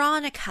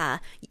Veronica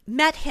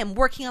met him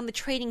working on the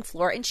trading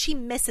floor, and she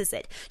misses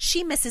it.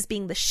 She misses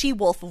being the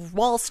she-wolf of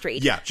Wall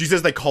Street. Yeah, she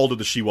says they called her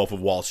the she-wolf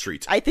of Wall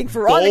Street. I think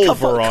Veronica called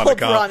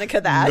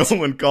Veronica that. No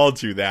one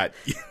called you that.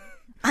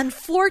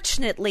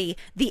 Unfortunately,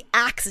 the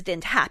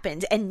accident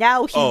happened, and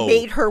now he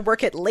made her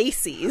work at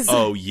Lacey's.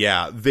 Oh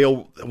yeah, they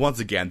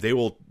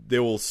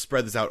will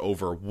spread this out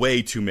over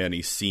way too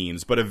many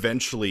scenes, but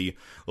eventually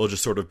they'll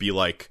just sort of be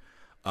like,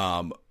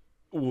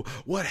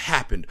 what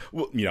happened?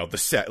 Well,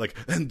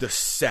 and the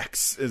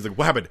sex is like,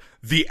 what happened?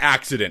 The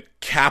accident,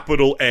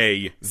 capital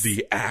A,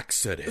 the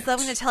accident. So I'm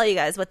going to tell you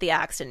guys what the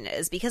accident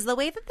is, because the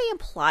way that they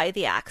imply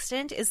the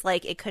accident is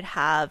like it could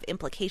have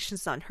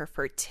implications on her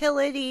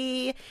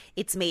fertility.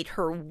 It's made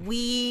her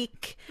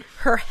weak.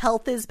 Her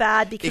health is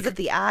bad because of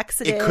the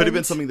accident. It could have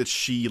been something that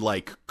she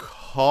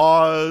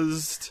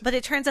caused. But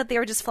it turns out they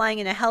were just flying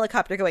in a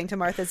helicopter going to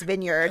Martha's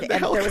Vineyard,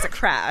 and there was a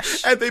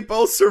crash. And they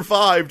both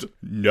survived.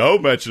 No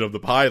mention of the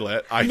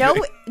pilot.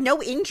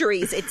 No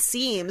injuries, it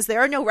seems.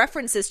 There are no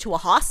references to a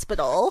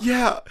hospital.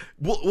 Yeah.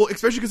 Well,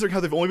 especially considering how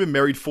they've only been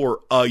married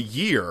for a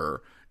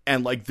year.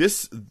 And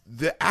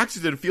the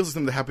accident feels like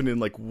something that happened in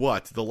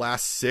the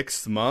last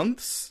 6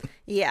 months?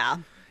 Yeah.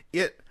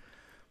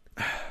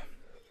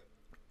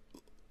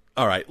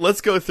 All right,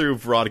 let's go through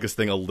Veronica's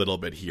thing a little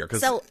bit here.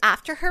 So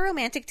after her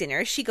romantic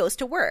dinner, she goes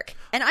to work.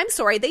 And I'm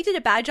sorry, they did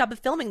a bad job of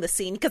filming the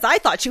scene because I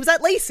thought she was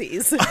at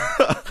Lacey's.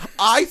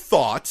 I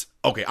thought,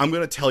 okay, I'm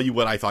going to tell you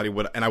what I thought it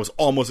would, and I was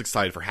almost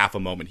excited for half a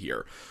moment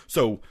here.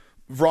 So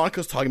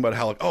Veronica's talking about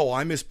how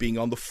I miss being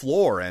on the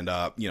floor and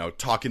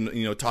talking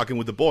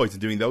with the boys and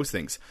doing those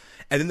things.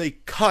 And then they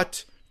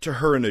cut to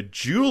her in a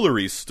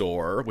jewelry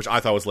store, which I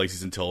thought was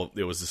Lacey's until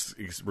it was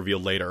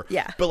revealed later.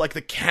 Yeah. But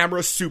the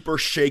camera's super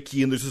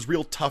shaky and there's this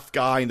real tough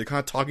guy and they're kind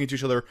of talking to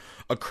each other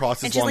across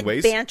his long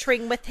ways. And she's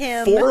bantering with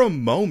him. For a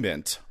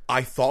moment,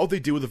 I thought what they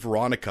did with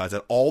Veronica is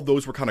that all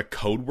those were kind of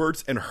code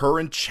words and her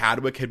and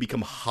Chadwick had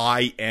become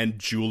high-end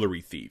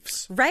jewelry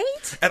thieves.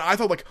 Right? And I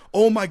thought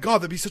oh my God,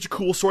 that'd be such a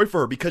cool story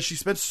for her because she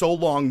spent so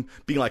long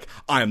being like,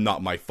 I am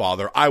not my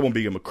father. I won't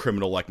become a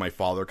criminal like my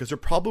father. Because her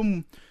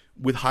problem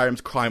with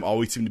Hiram's crime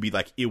always seemed to be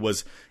it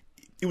was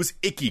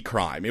icky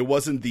crime. It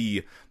wasn't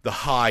the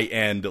high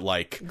end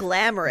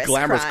glamorous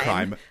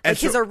crime. And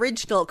his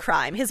original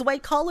crime, his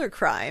white collar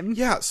crime.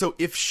 Yeah. So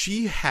if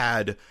she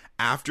had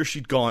after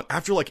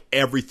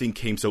everything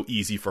came so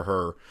easy for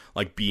her,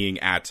 being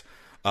at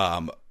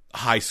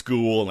high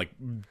school and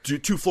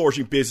two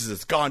flourishing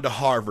businesses, gone to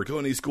Harvard,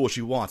 going to any school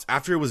she wants.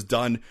 After it was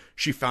done,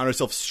 she found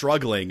herself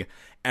struggling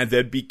and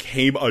then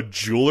became a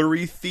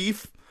jewelry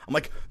thief. I'm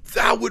like,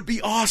 that would be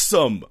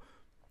awesome.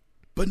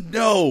 But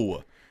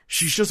no,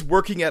 she's just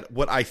working at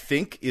what I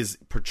think is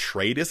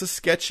portrayed as a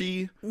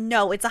sketchy.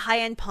 No, it's a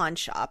high-end pawn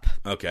shop.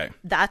 Okay.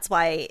 That's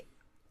why,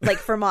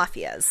 for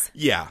mafias.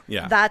 Yeah.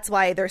 That's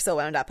why they're so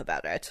wound up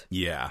about it.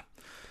 Yeah.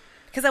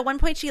 Because at one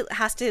point she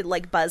has to,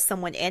 buzz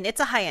someone in.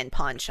 It's a high-end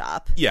pawn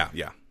shop. Yeah.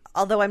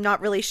 Although I'm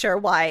not really sure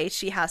why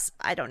she has,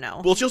 I don't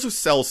know. Well, she also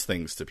sells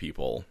things to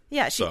people.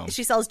 Yeah,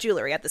 she sells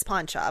jewelry at this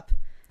pawn shop.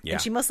 Yeah.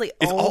 And she mostly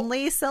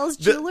only sells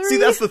jewelry. See,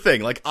 that's the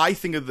thing. I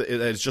think of it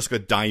as just a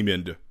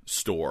diamond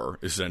store,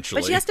 essentially.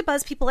 But she has to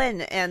buzz people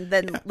in, and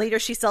then later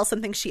she sells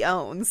something she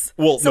owns.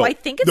 Well, so I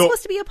think it's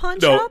supposed to be a pawn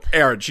shop. No,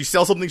 Aaron, she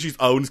sells something she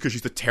owns because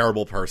she's a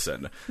terrible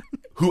person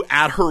who,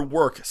 at her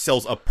work,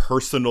 sells a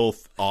personal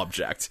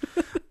object.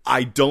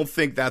 I don't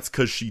think that's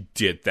because she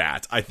did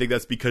that. I think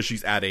that's because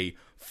she's at a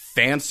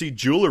fancy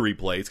jewelry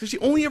place because she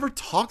only ever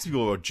talks to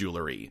people about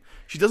jewelry.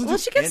 She doesn't. Well,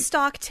 she gets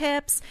stock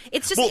tips.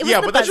 It's just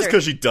but that's just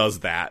because she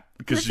does that.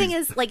 The thing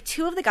is,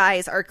 two of the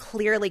guys are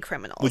clearly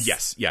criminals. Well,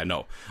 yes, yeah,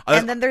 no,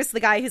 and then there's the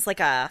guy who's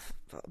a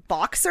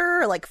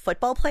boxer, or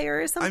football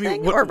player or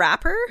something, or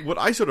rapper. What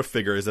I sort of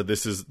figure is that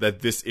this is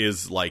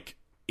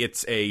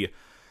it's a.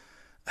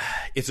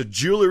 it's a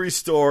jewelry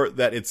store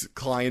that its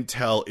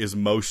clientele is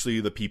mostly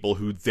the people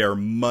who their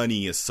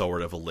money is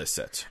sort of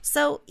illicit.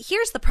 So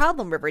here's the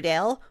problem,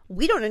 Riverdale.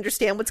 We don't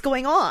understand what's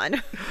going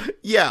on.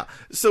 Yeah.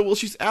 So while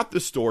she's at the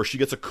store, she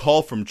gets a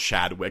call from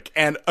Chadwick.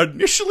 And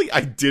initially,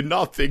 I did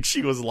not think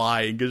she was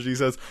lying because she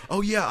says,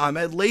 "Oh, yeah, I'm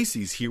at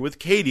Lacey's here with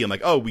Katie." I'm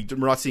like, oh, we're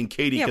not seeing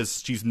Katie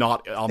because she's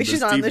not on this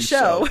she's not TV on the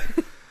show.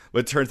 But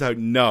it turns out,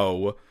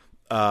 no.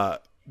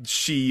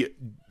 She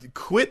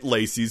quit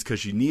Lacey's because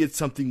she needed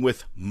something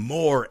with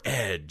more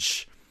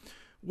edge.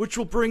 Which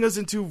will bring us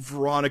into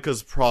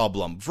Veronica's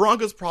problem.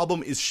 Veronica's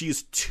problem is she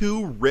is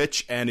too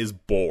rich and is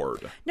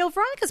bored. No,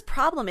 Veronica's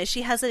problem is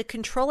she has a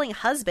controlling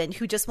husband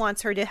who just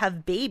wants her to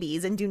have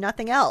babies and do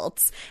nothing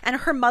else. And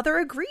her mother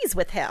agrees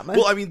with him.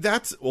 Well, I mean,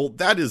 that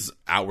is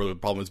outwardly the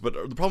problem is, but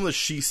the problem is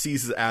she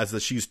sees it as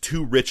that she's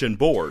too rich and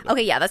bored.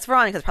 Okay, yeah, that's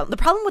Veronica's problem. The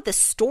problem with the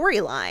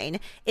storyline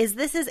is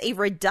this is a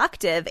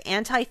reductive,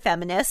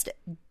 anti-feminist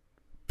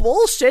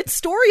bullshit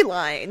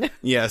storyline.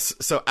 Yes,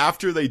 so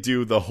after they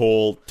do the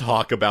whole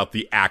talk about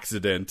the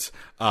accident,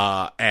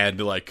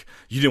 and like,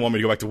 you didn't want me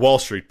to go back to Wall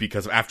Street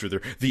because after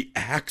the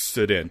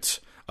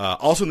accident.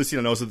 Also in the scene,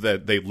 I noticed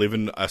that they live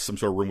in some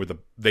sort of room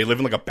they live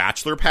in like a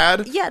bachelor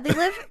pad. Yeah, they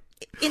live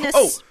in a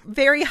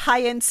very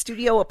high-end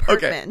studio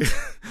apartment. Okay.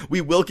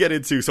 We will get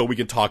into, so we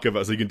can talk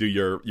about, so you can do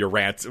your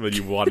rant that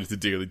you wanted to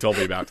do, that you told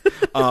me about.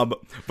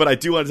 But I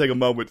do want to take a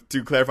moment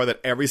to clarify that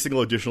every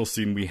single additional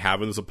scene we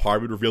have in this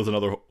apartment reveals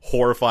another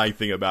horrifying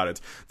thing about it.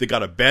 They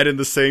got a bed in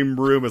the same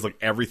room as like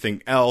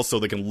everything else, so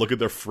they can look at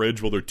their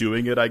fridge while they're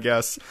doing it, I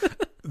guess.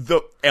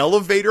 The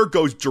elevator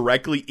goes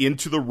directly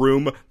into the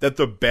room that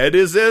the bed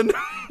is in.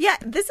 Yeah,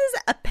 this is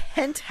a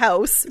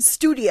penthouse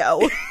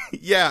studio.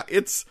 Yeah,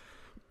 it's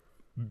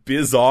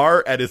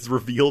bizarre, and it's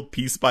revealed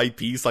piece by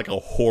piece like a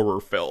horror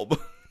film.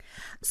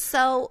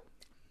 So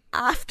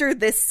after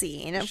this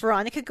scene,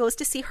 Veronica goes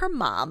to see her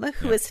mom,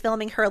 who is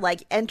filming her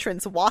like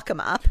entrance walk 'em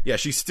up. Yeah,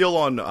 she's still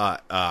on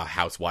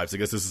Housewives. I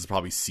guess this is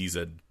probably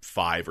season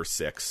 5 or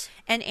 6.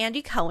 And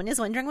Andy Cohen is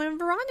wondering when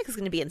Veronica's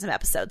going to be in some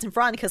episodes. And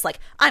Veronica's like,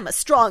 "I'm a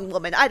strong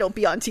woman. I don't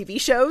be on TV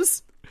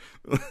shows."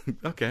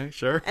 Okay,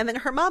 sure. And then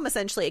her mom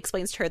essentially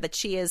explains to her that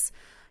she is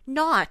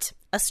not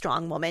a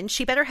strong woman.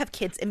 She better have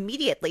kids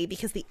immediately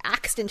because the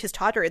accident has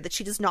taught her that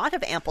she does not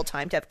have ample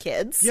time to have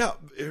kids. Yeah,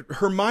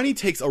 Hermione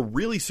takes a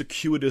really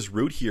circuitous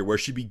route here where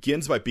she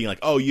begins by being like,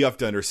 "Oh, you have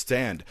to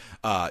understand."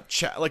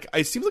 Like,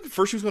 it seems like at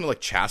first she was going to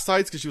like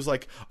chastise because she was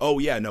like, "Oh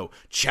yeah, no,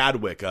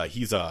 Chadwick,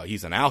 he's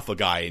an alpha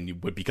guy,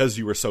 and but because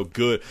you were so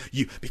good,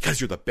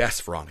 because you're the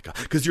best, Veronica,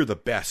 because you're the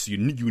best, you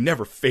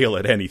never fail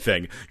at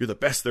anything. You're the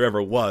best there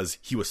ever was.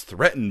 He was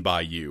threatened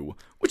by you."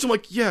 Which I'm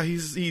like, yeah,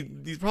 he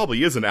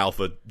probably is an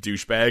alpha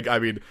douchebag. I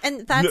mean,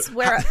 and that's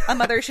where a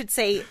mother should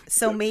say,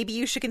 so maybe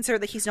you should consider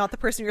that he's not the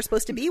person you're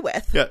supposed to be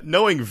with. Yeah,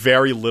 knowing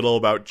very little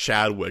about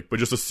Chadwick, but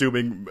just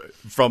assuming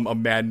from a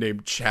man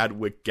named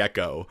Chadwick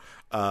Gecko,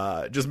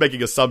 just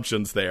making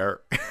assumptions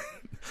there.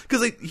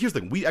 Because here's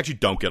the thing, we actually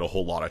don't get a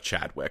whole lot of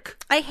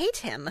Chadwick. I hate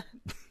him.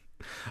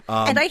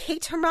 And I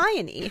hate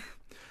Hermione.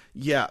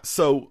 Yeah,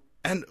 so,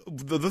 and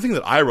the thing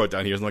that I wrote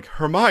down here is like,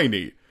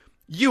 Hermione,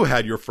 you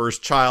had your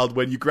first child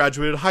when you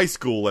graduated high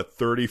school at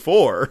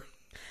 34.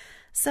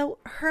 So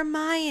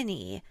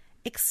Hermione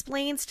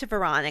explains to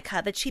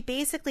Veronica that she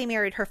basically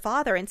married her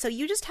father, and so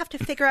you just have to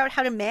figure out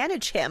how to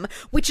manage him,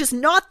 which is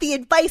not the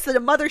advice that a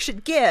mother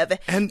should give.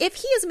 And if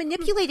he is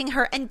manipulating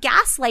her and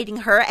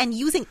gaslighting her and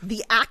using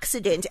the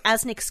accident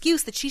as an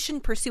excuse that she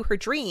shouldn't pursue her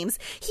dreams,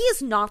 he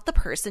is not the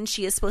person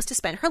she is supposed to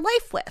spend her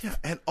life with. Yeah,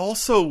 and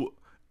also,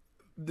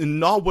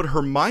 not what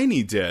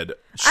Hermione did.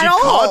 She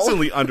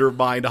constantly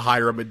undermined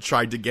Hiram and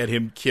tried to get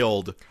him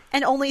killed.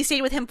 And only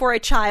stayed with him for a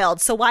child.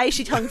 So why is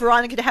she telling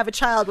Veronica to have a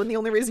child when the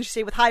only reason she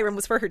stayed with Hiram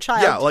was for her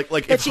child? Yeah,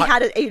 like that she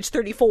had at age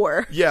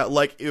 34. Yeah,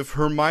 like if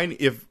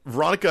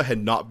Veronica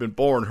had not been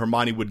born,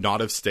 Hermione would not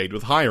have stayed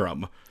with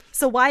Hiram.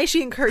 So why is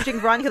she encouraging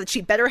Veronica that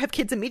she better have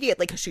kids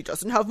immediately because she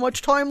doesn't have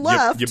much time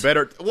left? You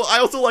better. Well, I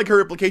also like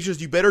her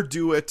implications. You better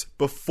do it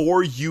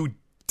before you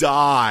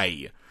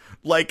die.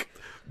 Like,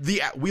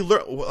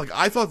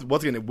 I thought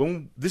once again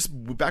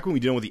back when we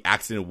didn't know what the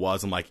accident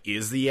was, I'm like,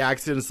 is the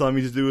accident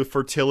something to do with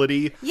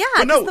fertility? Yeah,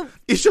 but no,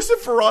 it's just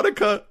that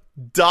Veronica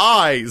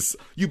dies.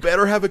 You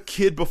better have a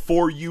kid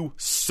before you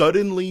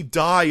suddenly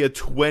die at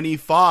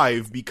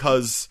 25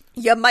 because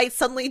you might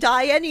suddenly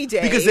die any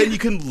day. Because then you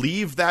can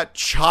leave that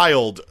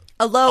child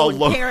alone.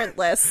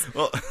 Parentless,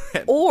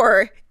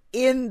 or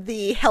in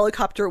the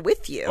helicopter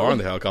with you. Or on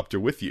the helicopter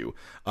with you.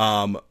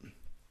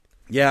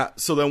 Yeah,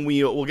 so then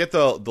we'll get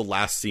the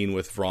last scene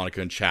with Veronica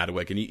and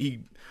Chadwick, and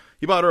he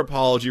bought her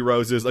apology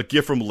roses, a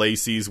gift from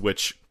Lacey's,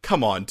 which,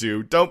 come on,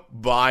 dude, don't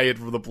buy it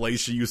from the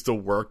place she used to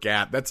work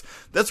at.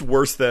 That's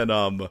worse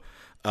than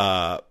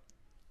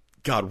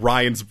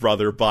Ryan's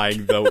brother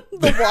buying the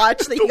watch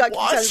that he got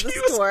kicked out of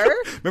the store.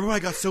 Remember when I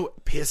got so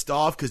pissed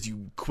off because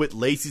you quit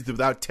Lacey's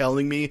without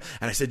telling me,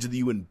 and I said to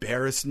you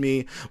embarrassed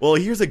me? Well,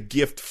 here's a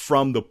gift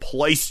from the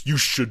place you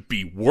should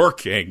be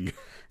working.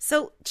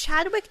 So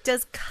Chadwick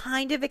does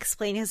kind of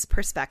explain his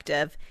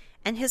perspective,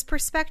 and his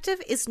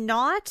perspective is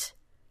not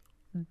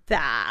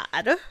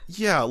bad.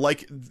 Yeah,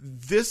 like,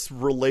 this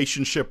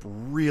relationship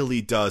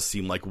really does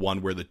seem like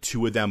one where the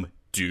two of them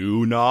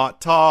do not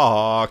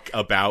talk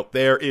about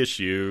their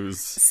issues.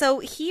 So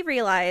he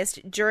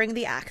realized during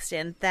the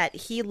accident that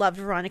he loved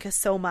Veronica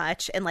so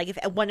much, and like if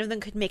one of them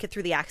could make it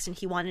through the accident,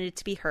 he wanted it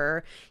to be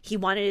her. He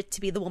wanted it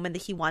to be the woman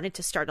that he wanted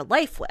to start a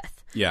life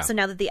with. Yeah. So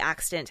now that the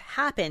accident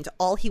happened,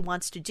 all he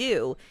wants to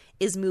do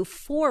is move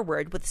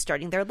forward with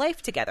starting their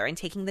life together and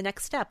taking the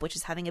next step, which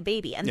is having a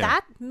baby. And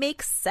that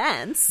makes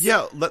sense.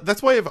 Yeah,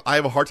 that's why I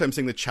have a hard time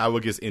saying that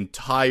Chadwick is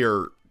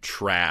entire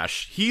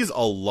trash. He's a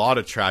lot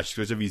of trash,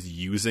 especially if he's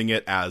using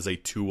it as a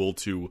tool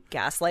to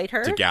gaslight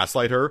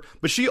her.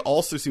 But she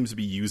also seems to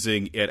be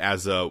using it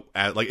as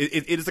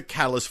it is a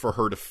catalyst for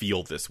her to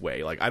feel this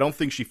way. Like, I don't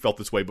think she felt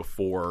this way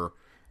before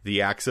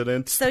the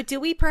accident. So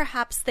do we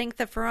perhaps think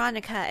that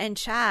Veronica and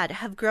Chad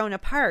have grown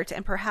apart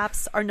and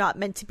perhaps are not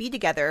meant to be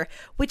together,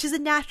 which is a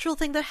natural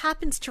thing that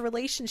happens to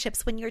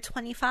relationships when you're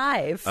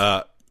 25?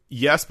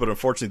 Yes, but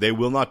unfortunately they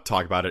will not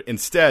talk about it.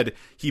 Instead,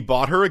 he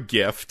bought her a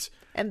gift.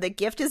 And the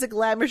gift is a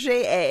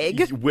Glamourget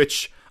egg.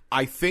 Which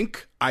I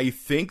think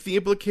the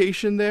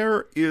implication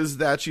there is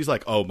that she's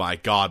like, oh my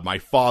god, my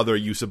father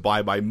used to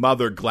buy my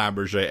mother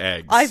Glamourget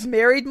eggs. I've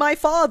married my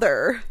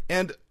father.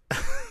 And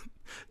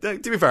to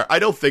be fair, I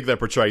don't think they're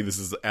portraying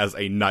this as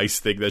a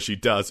nice thing that she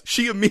does.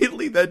 She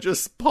immediately then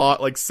just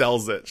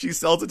sells it. She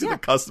sells it to the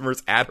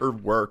customers at her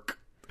work.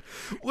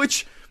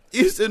 Which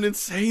is an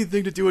insane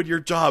thing to do in your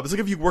job. It's like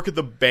if you work at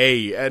the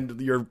Bay and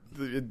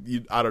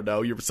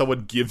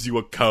someone gives you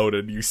a coat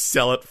and you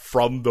sell it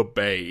from the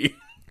Bay.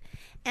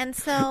 And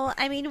so,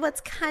 I mean, what's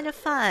kind of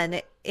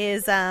fun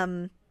is,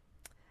 not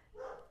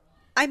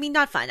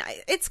fun.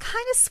 It's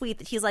kind of sweet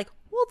that he's like,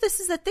 well,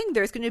 this is the thing.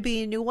 There's going to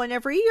be a new one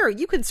every year.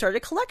 You can start a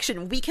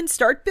collection. We can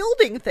start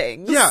building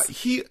things. Yeah,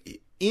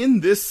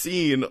 in this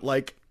scene,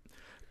 like,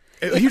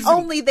 if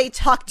only they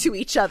talk to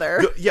each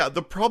other.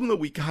 The problem that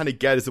we kind of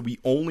get is that we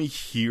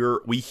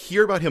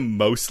hear about him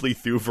mostly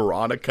through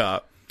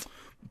Veronica,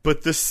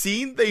 but the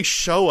scene they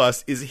show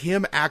us is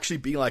him actually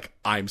being like,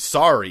 I'm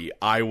sorry,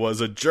 I was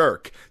a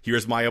jerk.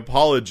 Here's my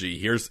apology.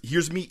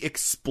 Here's me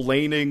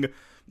explaining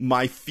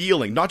my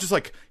feeling. Not just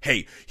like,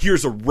 hey,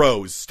 here's a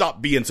rose.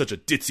 Stop being such a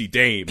ditzy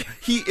dame.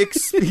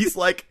 He's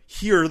like,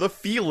 here are the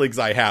feelings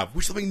I have,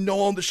 which is something no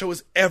one on the show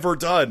has ever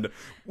done.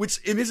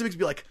 Which makes me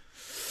be like,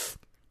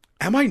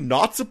 am I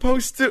not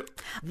supposed to?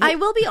 I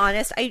will be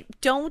honest. I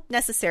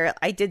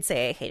did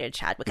say I hated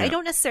Chadwick. Yeah. I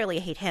don't necessarily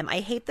hate him. I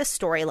hate the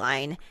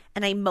storyline,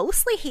 and I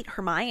mostly hate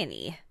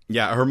Hermione.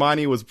 Yeah,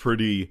 Hermione was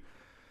pretty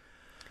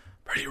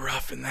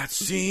rough in that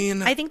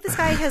scene. I think this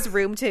guy has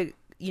room to,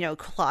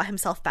 claw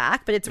himself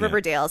back, but it's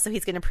Riverdale, so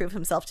he's going to prove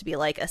himself to be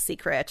like a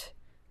secret.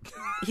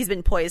 He's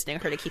been poisoning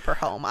her to keep her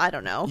home. I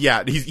don't know.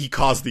 Yeah, he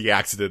caused the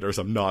accident or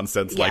some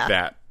nonsense like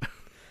that.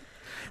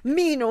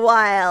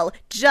 Meanwhile,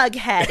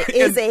 Jughead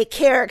is a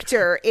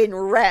character in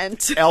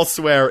Rent.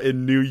 Elsewhere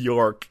in New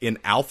York, in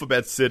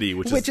Alphabet City,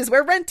 which is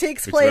where Rent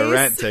takes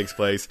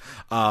place.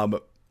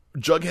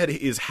 Jughead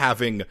is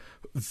having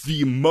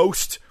the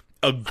most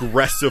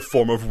aggressive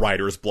form of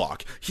writer's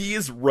block. He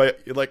is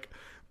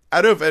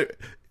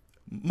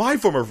my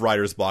form of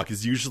writer's block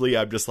is usually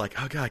I'm just like,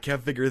 oh god, I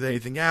can't figure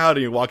anything out,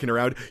 and you're walking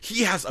around.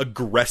 He has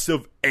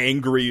aggressive,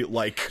 angry,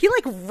 he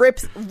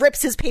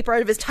rips his paper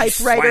out of his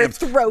typewriter,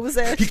 throws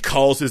it. He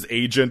calls his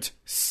agent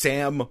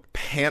Sam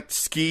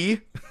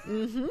Pantsky.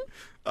 Mm-hmm.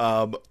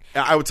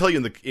 I would tell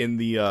you in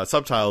the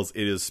subtitles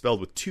it is spelled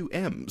with 2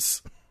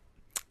 M's.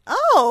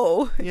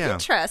 Oh, yeah.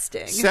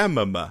 Interesting.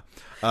 Samama.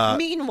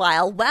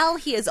 Meanwhile, while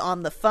he is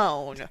on the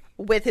phone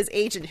with his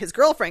agent, his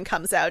girlfriend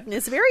comes out and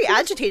is very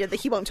agitated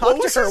that he won't talk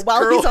to her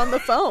while he's on the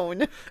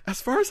phone.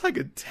 As far as I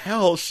could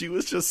tell, she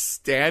was just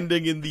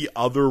standing in the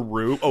other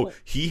room. Oh,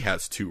 he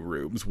has 2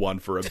 rooms, one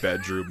for a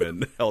bedroom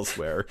and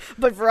elsewhere.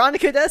 But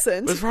Veronica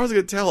doesn't. But as far as I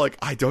could tell,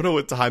 I don't know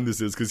what time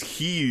this is because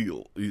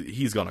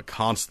he's gonna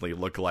constantly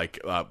look like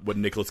what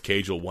Nicolas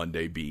Cage will one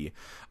day be.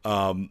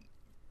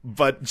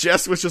 But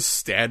Jess was just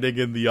standing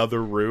in the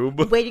other room,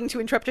 waiting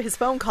to interrupt his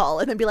phone call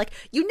and then be like,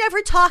 you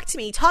never talk to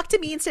me. Talk to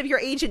me instead of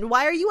your agent.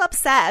 Why are you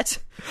upset?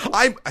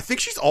 I think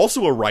she's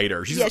also a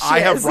writer.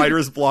 I have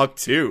writer's block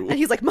too. And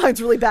he's like,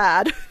 mine's really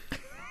bad.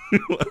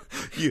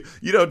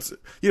 you don't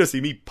see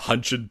me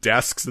punching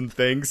desks and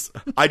things.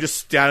 I just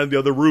stand in the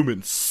other room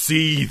and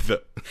seethe.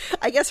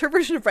 I guess her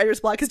version of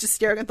writer's block is just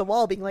staring at the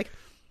wall being like,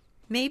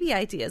 maybe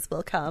ideas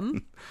will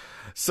come.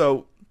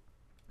 So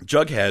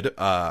Jughead,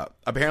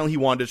 apparently he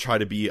wanted to try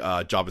to be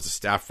a job as a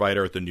staff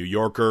writer at the New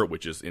Yorker,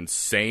 which is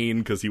insane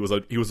because he was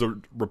a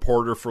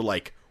reporter for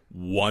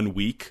 1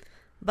 week.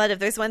 But if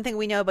there's one thing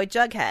we know about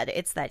Jughead,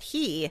 it's that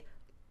he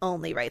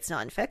only writes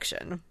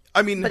nonfiction.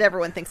 I mean, but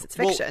everyone thinks it's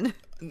fiction.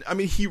 Well, I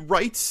mean, he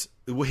writes.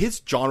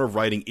 His genre of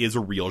writing is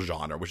a real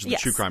genre, which is the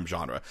true crime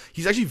genre.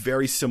 He's actually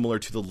very similar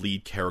to the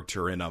lead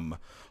character in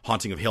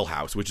Haunting of Hill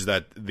House, which is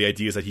that the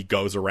idea is that he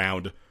goes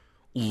around,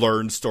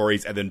 learns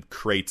stories, and then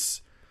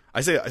creates. I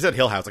said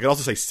Hill House. I can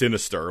also say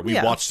Sinister. We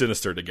watched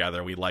Sinister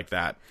together. We like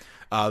that.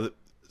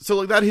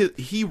 So that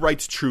he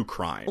writes true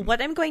crime.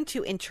 What I'm going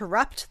to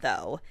interrupt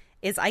though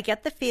is I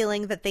get the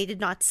feeling that they did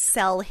not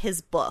sell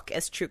his book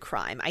as true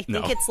crime. I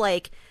think it's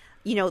like,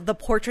 the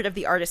portrait of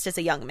the artist as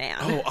a young man.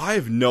 Oh, I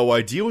have no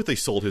idea what they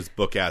sold his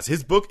book as.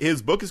 His book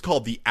is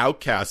called The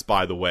Outcast,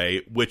 by the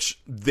way,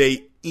 which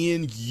they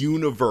in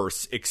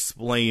universe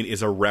explain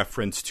is a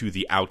reference to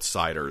The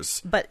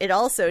Outsiders. But it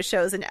also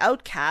shows an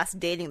outcast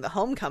dating the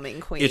homecoming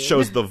queen. It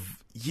shows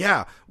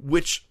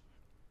which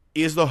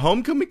is the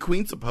homecoming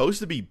queen supposed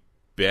to be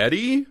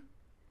Betty?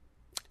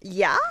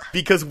 Yeah?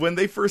 Because when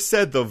they first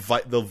said the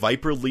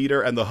Viper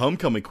leader and the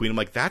homecoming queen, I'm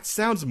like, that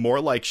sounds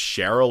more like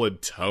Cheryl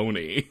and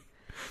Tony.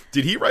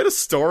 Did he write a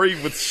story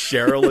with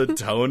Cheryl and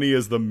Tony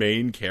as the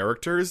main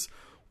characters?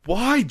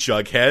 Why,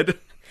 Jughead?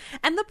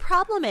 And the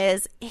problem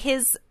is,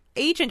 his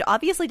agent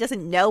obviously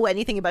doesn't know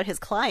anything about his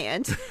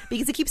client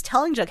because he keeps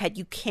telling Jughead,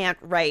 you can't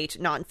write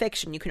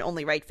nonfiction, you can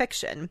only write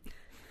fiction.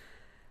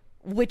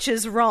 Which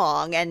is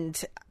wrong.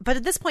 But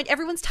at this point,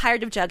 everyone's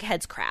tired of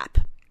Jughead's crap.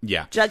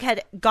 Yeah.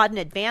 Jughead got an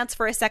advance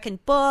for a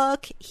second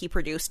book. He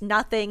produced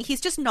nothing. He's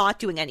just not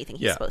doing anything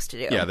he's supposed to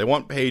do. Yeah, they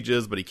want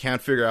pages, but he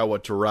can't figure out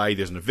what to write.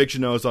 There's an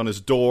eviction notice on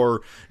his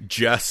door.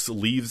 Jess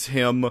leaves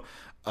him.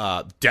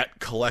 Debt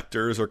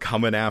collectors are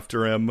coming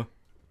after him.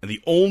 And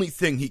the only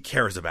thing he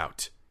cares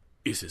about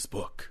is his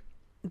book.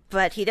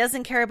 But he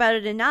doesn't care about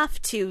it enough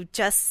to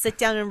just sit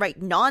down and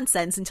write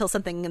nonsense until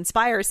something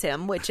inspires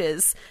him, which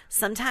is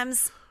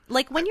sometimes...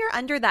 Like, when you're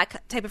under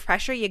that type of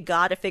pressure, you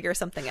gotta figure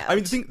something out. I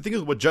mean, the thing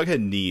is, what Jughead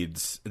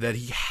needs, that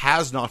he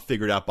has not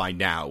figured out by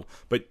now,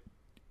 but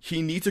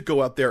he needs to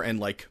go out there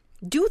and, like...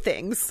 do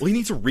things. Well, he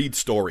needs to read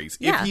stories.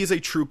 Yeah. If he is a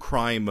true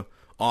crime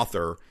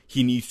author,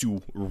 he needs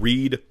to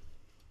read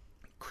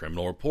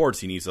criminal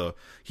reports. He needs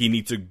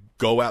to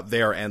go out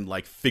there and,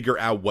 like, figure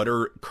out what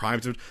are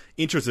crimes he's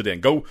interested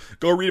in. Go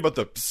read about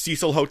the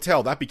Cecil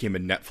Hotel. That became a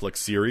Netflix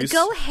series.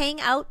 Go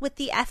hang out with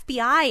the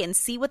FBI and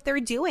see what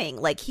they're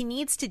doing. Like, he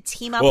needs to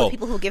team up with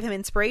people who give him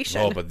inspiration.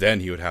 Oh, but then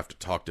he would have to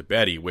talk to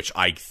Betty, which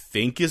I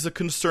think is a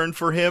concern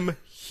for him.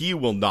 He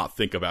will not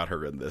think about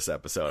her in this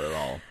episode at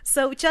all.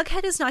 So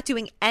Jughead is not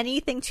doing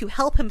anything to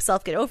help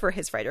himself get over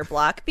his writer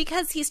block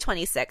because he's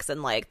 26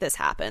 and, like, this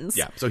happens.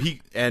 Yeah, so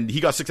he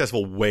got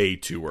successful way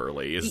too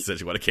early is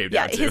essentially what it came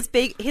down to.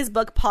 Yeah, his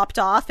book popped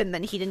off and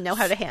then he didn't know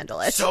how to handle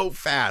it. So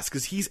fast,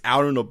 because he's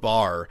out in a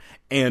bar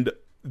and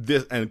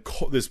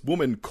this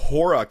woman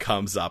Cora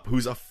comes up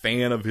who's a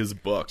fan of his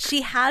book.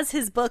 She has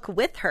his book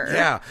with her.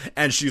 Yeah,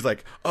 and she's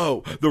like,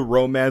 oh, the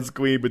romance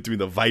queen between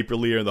the Viper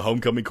leader and the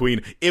homecoming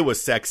queen, it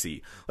was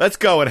sexy. Let's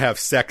go and have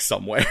sex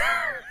somewhere.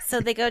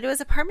 So they go to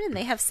his apartment and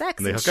they have sex.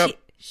 And they hook up.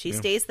 She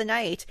stays the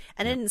night,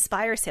 and it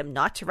inspires him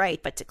not to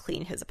write, but to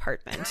clean his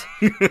apartment.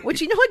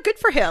 Which, you know what? Good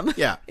for him.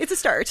 Yeah. It's a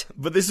start.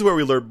 But this is where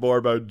we learn more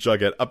about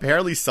Jughead.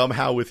 Apparently,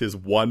 somehow, with his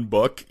one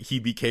book, he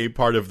became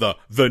part of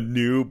the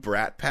new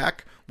Brat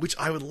Pack, which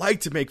I would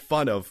like to make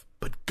fun of,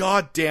 but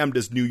goddamn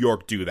does New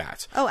York do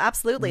that. Oh,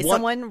 absolutely.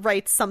 Someone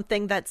writes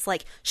something that's,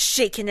 like,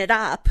 shaking it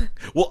up.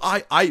 Well,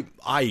 I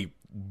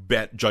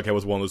bet Jughead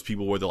was one of those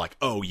people where they're like,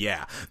 oh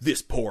yeah,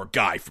 this poor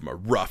guy from a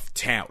rough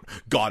town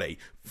got a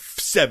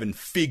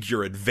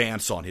 7-figure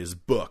advance on his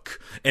book,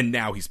 and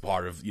now he's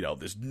part of,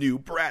 this new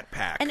Brat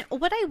Pack. And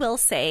what I will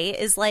say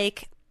is,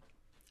 like,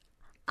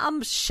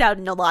 I'm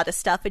shouting a lot of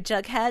stuff at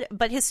Jughead,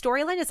 but his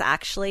storyline is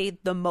actually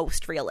the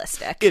most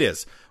realistic. It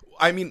is.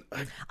 I mean,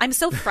 I'm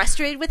so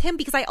frustrated with him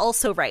because I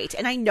also write,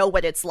 and I know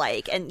what it's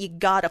like, and you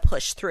gotta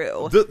push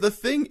through. The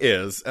thing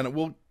is, and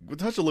we'll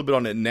touch a little bit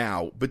on it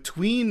now,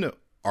 between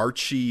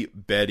Archie,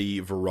 Betty,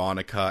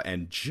 Veronica,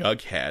 and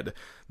Jughead,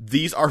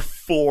 these are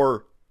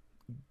 4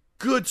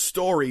 good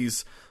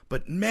stories,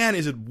 but man,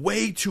 is it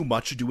way too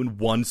much to do in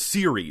one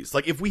series.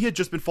 Like, if we had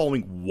just been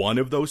following one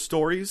of those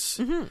stories,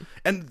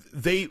 and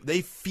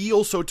they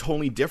feel so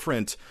totally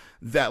different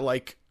that,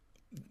 like,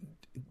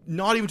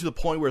 not even to the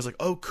point where it's like,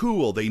 oh,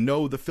 cool, they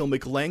know the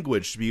filmic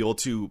language to be able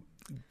to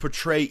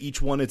portray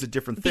each one as a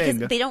different thing.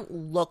 Because they don't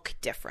look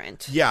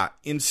different. Yeah,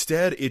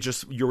 instead,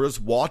 you're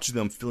just watching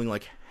them feeling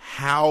like,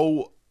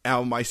 how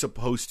am I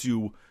supposed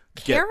to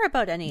care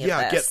about any of this?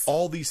 Yeah, get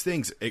all these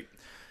things.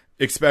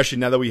 Especially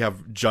now that we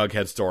have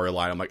Jughead's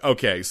storyline, I'm like,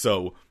 okay,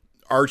 so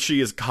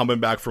Archie is coming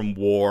back from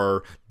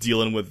war,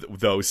 dealing with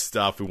those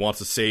stuff. He wants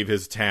to save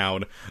his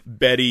town.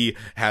 Betty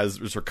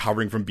is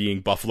recovering from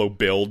being Buffalo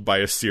Billed by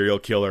a serial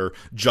killer.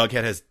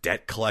 Jughead has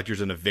debt collectors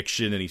and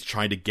eviction, and he's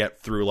trying to get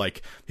through,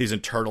 like, his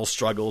internal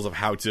struggles of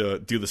how to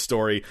do the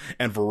story.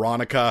 And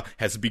Veronica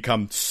has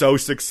become so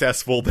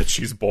successful that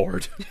she's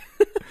bored.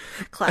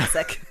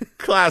 Classic.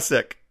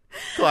 Classic.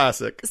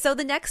 So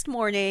the next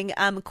morning,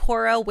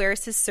 Cora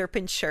wears his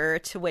serpent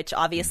shirt, which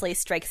obviously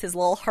strikes his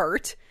little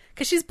heart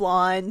because she's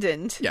blonde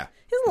and his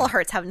little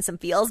heart's having some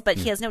feels, but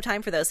he has no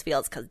time for those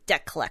feels because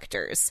debt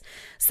collectors.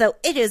 So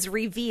it is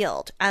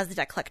revealed as the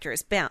debt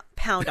collectors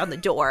pound on the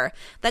door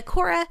that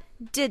Cora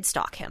did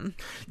stalk him.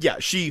 Yeah,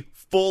 she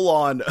full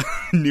on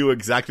knew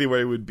exactly where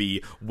he would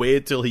be,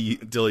 waited till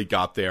he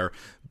got there,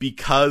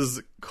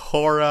 because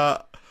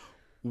Cora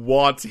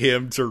wants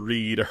him to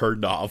read her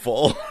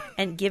novel.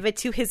 And give it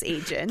to his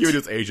agent.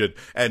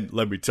 And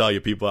let me tell you,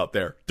 people out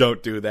there,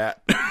 don't do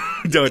that.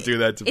 Don't do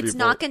that to people. It's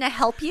not going to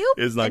help you.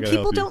 It's not and going to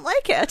people help you. don't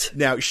like it.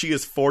 Now, she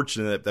is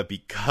fortunate that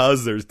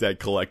because there's debt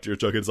collectors,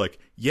 Joken's like,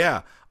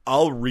 yeah,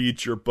 I'll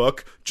read your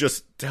book.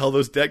 Just tell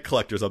those debt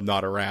collectors I'm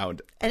not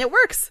around. And it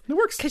works. It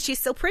works. Because she's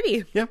so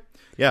pretty. Yeah.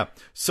 Yeah.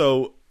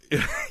 So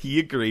he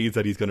agrees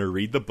that he's going to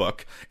read the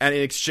book. And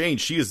in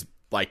exchange, she is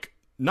like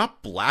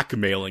not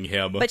blackmailing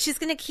him. But she's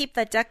going to keep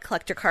that debt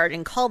collector card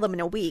and call them in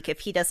a week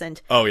if he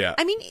doesn't. Oh, yeah.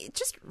 I mean,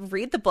 just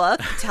read the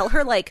book, tell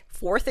her like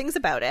 4 things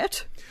about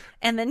it,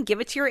 and then give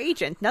it to your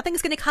agent.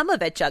 Nothing's going to come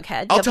of it,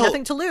 Jughead. You have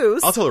nothing to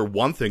lose. I'll tell her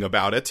one thing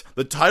about it.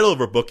 The title of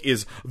her book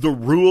is The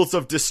Rules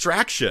of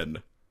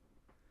Distraction.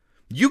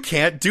 You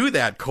can't do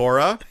that,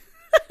 Cora.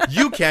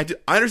 You can't do...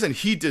 I understand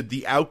he did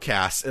The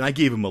Outcast, and I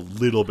gave him a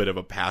little bit of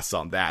a pass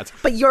on that.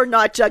 But you're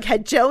not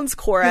Jughead Jones,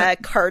 Cora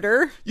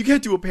Carter. You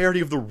can't do a parody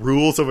of The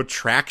Rules of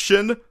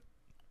Attraction?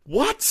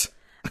 What?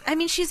 I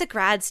mean, she's a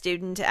grad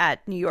student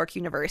at New York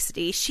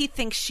University. She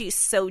thinks she's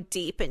so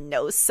deep and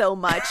knows so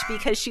much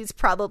because she's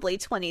probably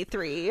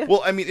 23.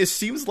 Well, I mean, it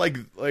seems like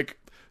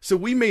so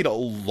we made a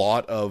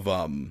lot of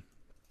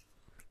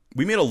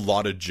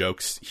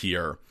jokes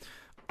here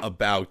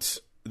about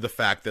the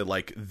fact that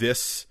like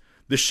this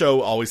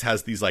show always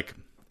has these like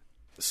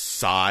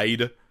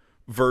side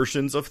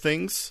versions of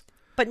things.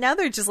 But now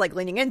they're just like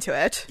leaning into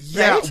it.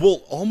 Yeah, right?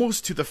 well,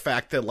 almost to the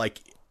fact that like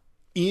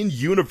in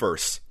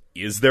universe,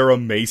 is there a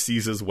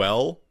Macy's as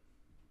well?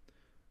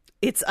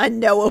 It's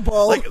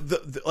unknowable.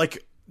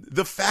 Like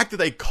the fact that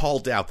they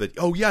called out that,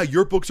 oh yeah,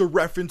 your book's a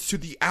reference to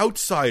The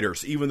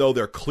Outsiders, even though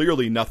they're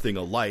clearly nothing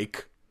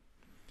alike.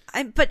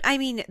 But I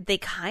mean, they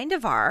kind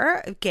of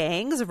are.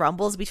 Gangs,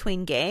 rumbles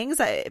between gangs.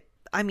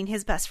 I mean,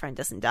 his best friend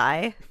doesn't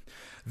die.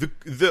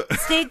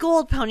 Stay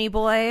gold, pony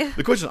boy.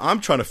 The question I'm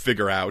trying to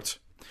figure out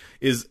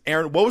is,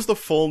 Aaron, what was the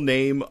full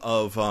name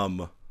of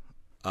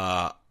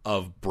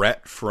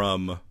Brett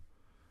from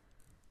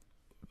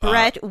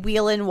Brett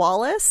Whelan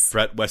Wallace?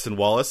 Brett Weston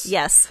Wallace?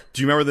 Yes.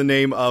 Do you remember the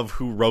name of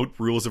who wrote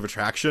Rules of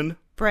Attraction?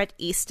 Brett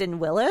Easton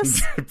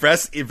Willis.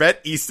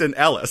 Brett Easton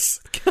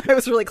Ellis. I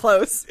was really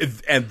close.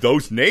 And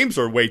those names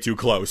are way too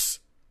close.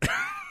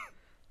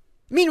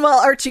 Meanwhile,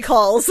 Archie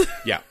calls.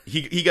 Yeah,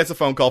 he gets a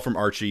phone call from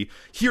Archie.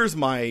 Here's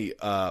my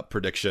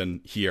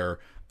prediction here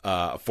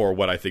for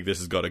what I think this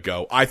is going to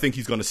go. I think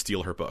he's going to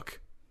steal her book.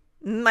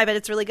 I bet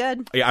it's really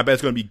good. Yeah, I bet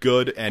it's going to be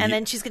good. And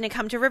then she's going to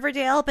come to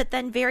Riverdale, but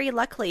then very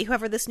luckily,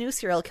 whoever this new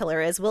serial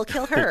killer is will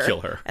kill her. He'll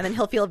kill her. And then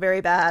he'll feel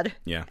very bad.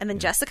 Yeah. And then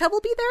Jessica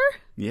will be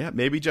there? Yeah,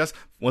 maybe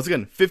once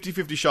again,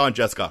 50-50 Shaw and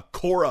Jessica.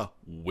 Cora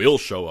will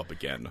show up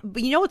again.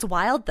 But you know what's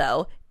wild,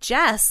 though?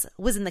 Jess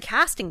was in the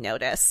casting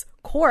notice.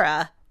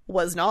 Cora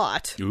was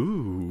not.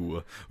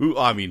 Ooh.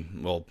 I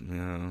mean, well, I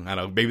don't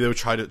know. Maybe they would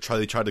try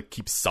to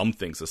keep some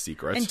things a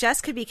secret. And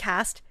Jess could be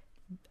cast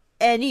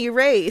any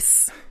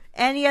race,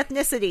 any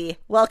ethnicity.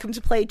 Welcome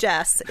to play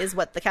Jess is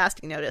what the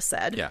casting notice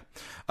said.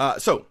 Yeah.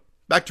 So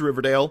back to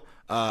Riverdale.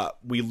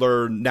 We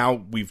learn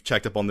now we've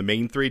checked up on the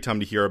main 3. Time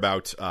to hear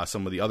about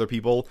some of the other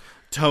people.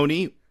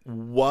 Tony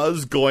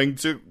was going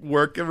to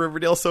work at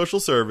Riverdale Social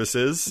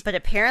Services, but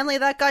apparently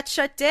that got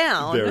shut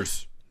down.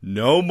 There's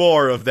no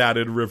more of that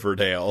in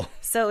Riverdale.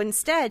 So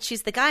instead,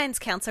 she's the guidance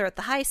counselor at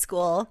the high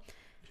school,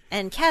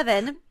 and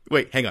Kevin...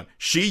 Wait, hang on.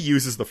 She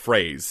uses the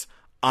phrase,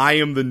 I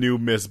am the new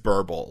Miss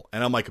Burble.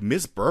 And I'm like,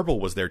 Miss Burble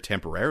was there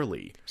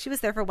temporarily. She was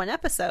there for 1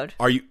 episode.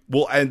 Are you...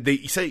 Well, and they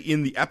say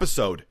in the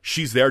episode,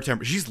 she's there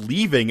she's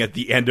leaving at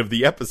the end of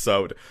the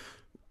episode.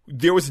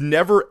 There was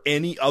never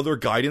any other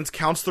guidance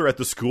counselor at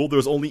the school. There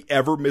was only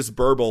ever Miss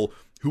Burble,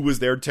 who was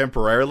there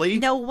temporarily.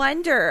 No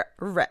wonder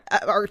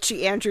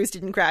Archie Andrews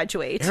didn't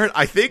graduate. Aaron,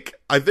 I think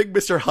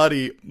Mr.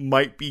 Huddy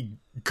might be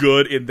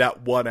good in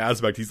that one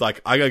aspect. He's like,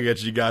 I gotta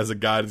get you guys a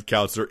guidance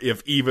counselor,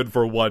 if even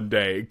for one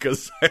day,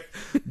 because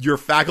your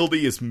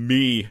faculty is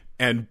me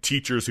and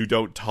teachers who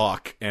don't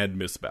talk and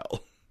Miss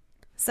Bell.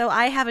 So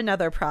I have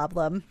another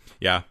problem.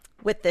 Yeah.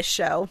 With this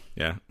show.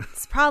 Yeah.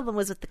 This problem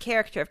was with the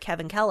character of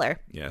Kevin Keller.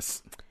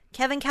 Yes.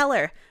 Kevin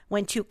Keller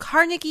went to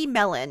Carnegie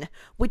Mellon,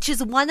 which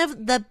is one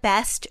of the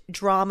best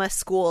drama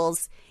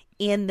schools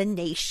in the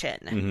nation.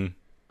 Mm-hmm.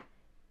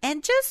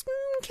 And just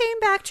came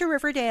back to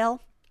Riverdale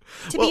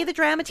to be the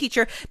drama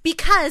teacher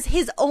because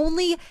his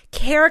only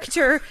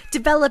character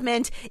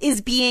development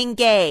is being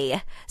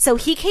gay. So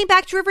he came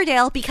back to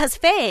Riverdale because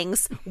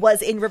Fangs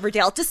was in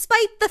Riverdale,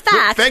 despite the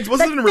fact Fangs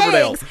wasn't that in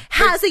Riverdale. Fangs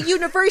has a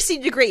university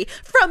degree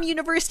from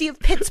University of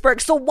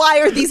Pittsburgh. So why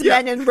are these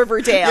men in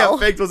Riverdale? Yeah,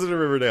 Fangs wasn't in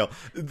Riverdale.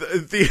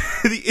 The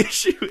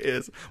issue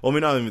is, well, I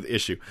mean, not even the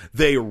issue.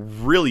 They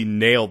really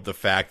nailed the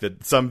fact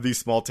that some of these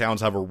small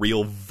towns have a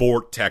real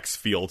vortex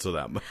feel to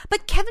them.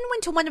 But Kevin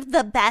went to one of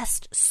the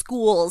best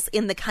schools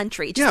in the country.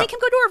 Just make him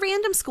go to a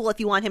random school if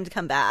you want him to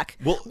come back.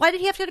 Well, why did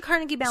he have to go to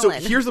Carnegie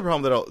Mellon? So here's the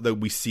problem that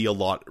we see a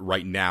lot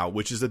right now,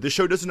 which is that this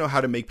show doesn't know how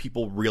to make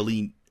people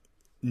really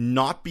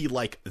not be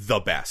like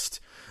the best.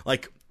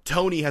 Like,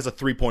 Tony has a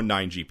 3.9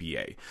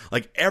 GPA.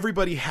 Like,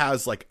 everybody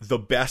has like the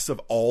best of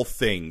all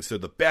things. So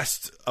the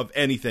best of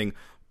anything.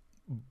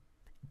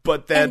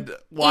 But then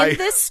why? In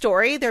this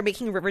story, they're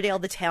making Riverdale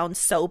the town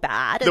so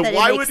bad Then that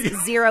why it makes would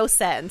you- zero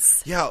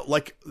sense. Yeah,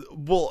 like,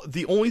 well,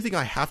 the only thing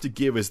I have to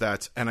give is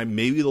that, and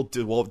maybe they'll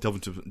delve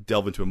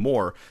into it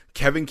more.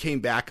 Kevin came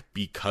back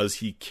because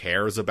he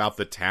cares about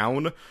the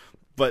town,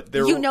 but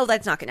You know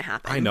that's not going to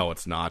happen. I know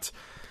it's not.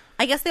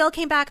 I guess they all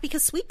came back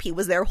because Sweet Pea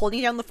was there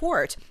holding down the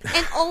fort.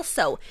 And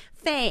also,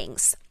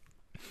 Fangs,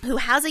 who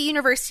has a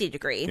university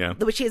degree, Yeah.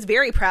 which he is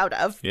very proud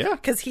of. Yeah.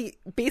 Because he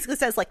basically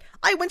says, like,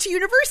 I went to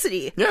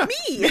university. Yeah,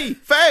 Me.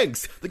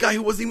 Fangs, the guy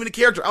who wasn't even a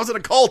character. I was in a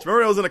cult.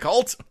 Remember, I was in a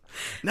cult.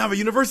 Now I have a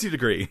university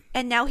degree.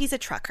 And now he's a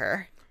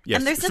trucker. Yes,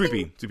 and there's Sweet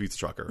Pea's a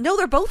trucker. No,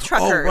 they're both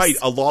truckers. Oh, right.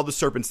 A lot of the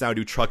serpents now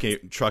do truck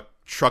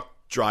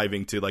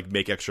driving to like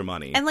make extra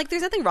money. And like,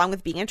 there's nothing wrong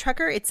with being a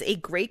trucker. It's a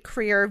great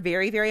career,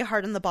 very, very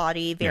hard on the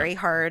body, very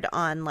hard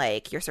on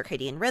like your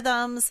circadian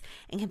rhythms,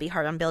 and can be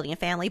hard on building a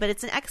family. But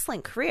it's an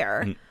excellent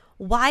career.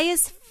 Why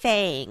is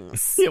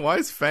Fangs Yeah, why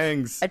is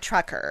Fangs? a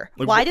trucker?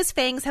 Like, Why what- does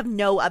Fangs have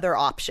no other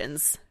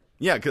options?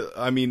 Yeah,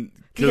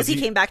 Because he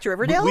came back to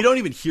Riverdale? We don't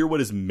even hear what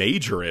his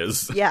major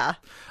is. Yeah.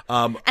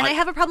 Um, And I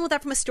have a problem with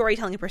that from a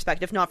storytelling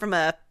perspective, not from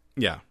a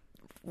yeah.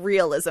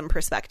 realism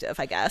perspective,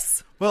 I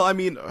guess. Well, I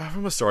mean,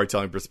 from a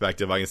storytelling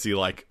perspective, I can see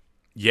like,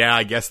 yeah,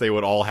 I guess they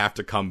would all have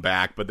to come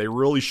back, but they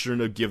really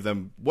shouldn't have give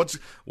them what's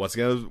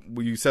gonna.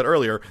 You said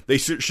earlier they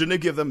shouldn't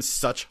have give them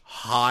such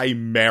high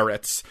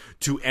merits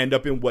to end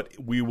up in what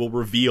we will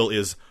reveal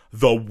is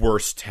the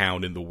worst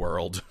town in the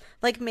world.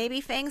 Like, maybe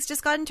Fangs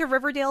just got into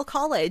Riverdale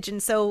College,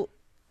 and so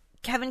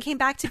Kevin came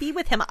back to be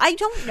with him. I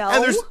don't know.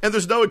 And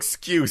there's no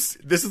excuse.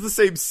 This is the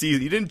same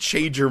season. You didn't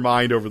change your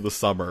mind over the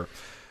summer.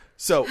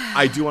 So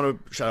I do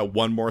want to shout out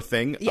one more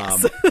thing.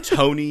 Yes.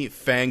 Tony,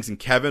 Fangs, and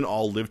Kevin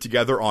all live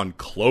together on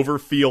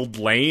Cloverfield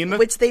Lane.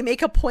 Which they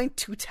make a point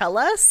to tell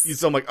us.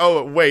 So I'm like,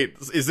 oh, wait,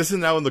 is this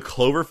now in the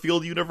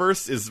Cloverfield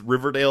universe? Is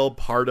Riverdale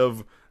part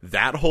of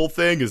that whole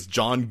thing? Is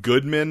John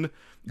Goodman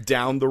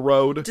down the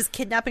road? Just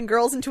kidnapping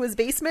girls into his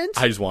basement?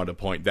 I just wanted to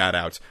point that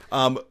out.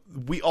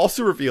 We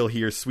also reveal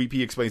here, Sweet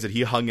Pea explains that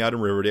he hung out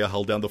in Riverdale,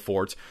 held down the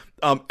fort.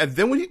 And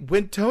then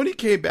when Tony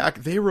came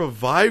back, they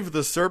revived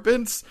the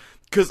serpents.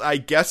 Because I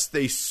guess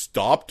they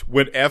stopped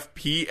when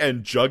FP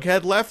and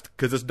Jughead left.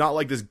 Because it's not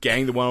like this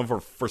gang that went on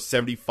for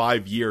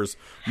 75 years.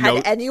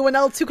 Had anyone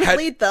else who could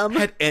lead them?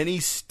 Had any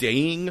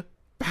staying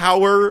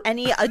power?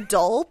 Any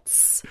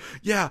adults?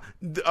 Yeah,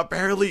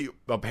 apparently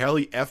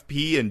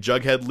FP and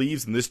Jughead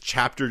leaves, and this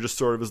chapter just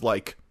sort of is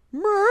like,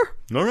 Meh.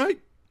 all right,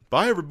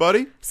 bye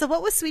everybody. So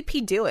what was Sweet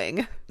Pea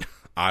doing?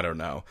 I don't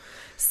know.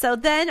 So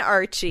then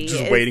Archie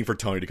Just is- waiting for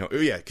Tony to come. Oh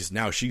yeah, because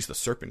now she's the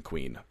Serpent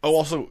Queen. Oh,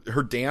 also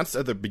her dance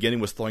at the beginning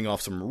was throwing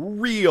off some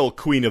real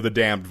Queen of the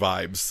Damned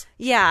vibes.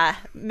 Yeah,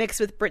 mixed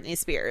with Britney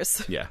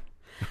Spears. Yeah.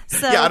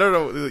 So, Yeah, I don't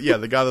know. Yeah,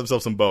 they got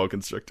themselves some boa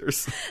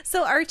constrictors.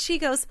 So Archie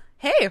goes,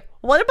 hey,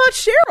 what about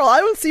Cheryl? I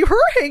don't see her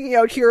hanging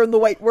out here in the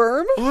White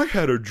Worm. I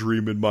had a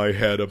dream in my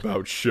head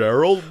about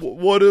Cheryl.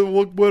 What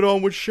went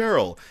on with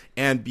Cheryl?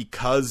 And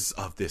because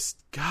of this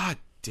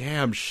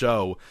goddamn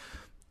show,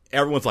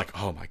 everyone's like,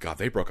 "Oh my god,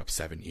 they broke up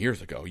 7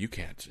 years ago. You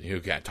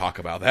can't talk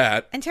about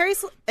that." And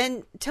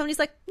Tony's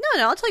like,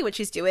 no, I'll tell you what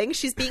she's doing.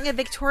 She's being a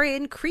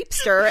Victorian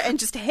creepster and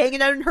just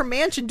hanging out in her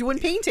mansion doing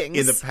paintings.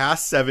 In the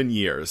past 7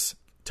 years,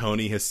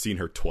 Tony has seen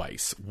her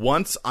twice.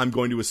 Once, I'm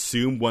going to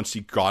assume, once she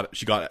got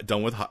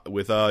done with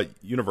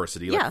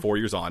university, like 4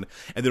 years on,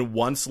 and then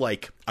once,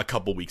 like a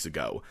couple weeks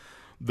ago.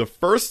 The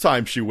first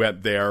time she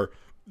went there,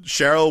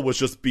 Cheryl was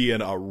just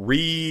being a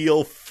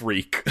real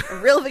freak. A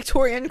real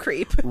Victorian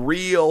creep.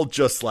 Real,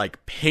 just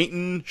like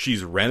painting.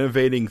 She's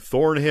renovating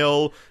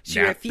Thornhill. She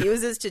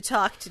refuses to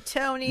talk to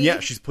Tony. Yeah,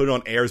 she's putting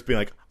on airs being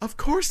like, of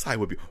course I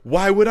would be.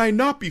 Why would I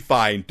not be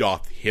fine?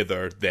 Doth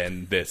hither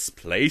than this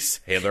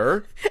place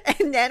hither.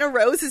 And Nana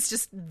Rose is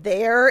just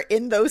there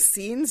in those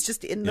scenes,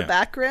 just in the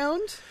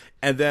background.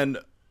 And then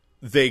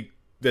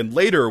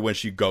later when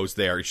she goes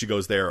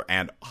there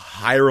and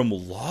Hiram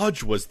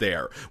Lodge was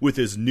there with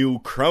his new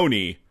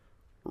crony,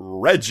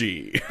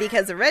 Reggie.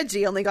 Because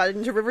Reggie only got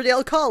into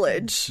Riverdale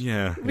College.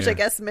 Yeah. Which I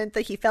guess meant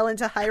that he fell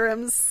into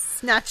Hiram's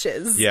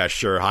snatches. Yeah,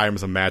 sure.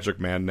 Hiram's a magic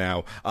man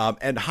now.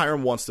 And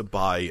Hiram wants to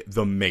buy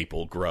the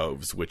Maple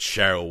Groves, which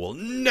Cheryl will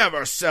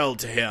never sell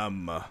to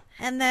him.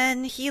 And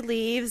then he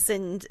leaves,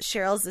 and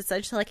Cheryl's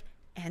essentially like,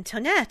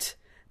 Antoinette,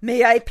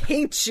 may I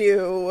paint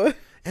you?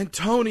 And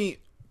Tony,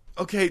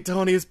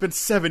 it's been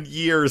 7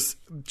 years.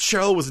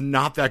 Cheryl was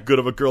not that good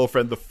of a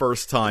girlfriend the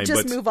first time.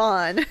 Just move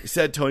on.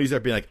 Said Tony's there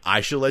being like, I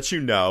should let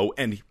you know.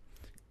 And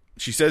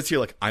she says here,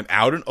 like, I'm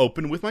out and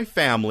open with my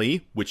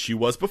family, which she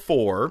was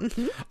before.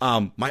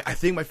 Mm-hmm. I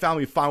think my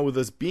family fine with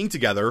us being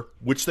together,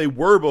 which they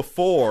were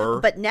before.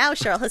 But now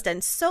Cheryl has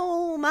done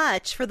so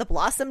much for the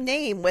Blossom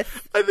name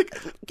with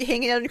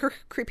hanging out in her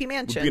creepy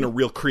mansion. Being a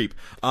real creep.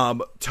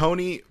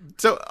 Tony,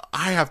 so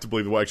I have to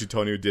believe what actually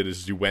Tony did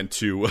is she went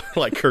to,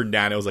 like, her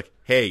Nana was like,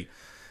 hey,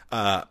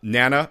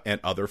 Nana and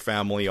other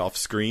family off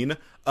screen,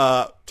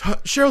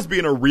 Cheryl's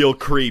being a real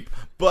creep,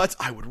 but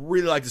I would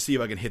really like to see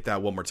if I can hit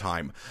that one more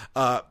time.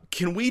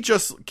 We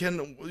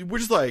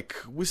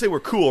say we're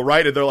cool,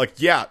 right? And they're like,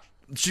 yeah,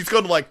 she's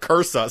going to like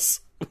curse us.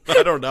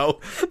 I don't know.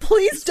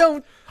 Please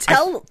don't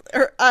tell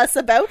us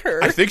about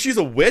her. I think she's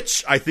a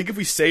witch. I think if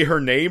we say her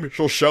name,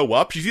 she'll show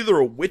up. She's either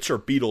a witch or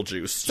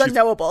Beetlejuice. It's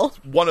unknowable.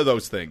 One of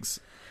those things.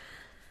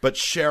 But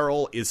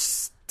Cheryl is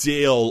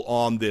still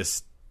on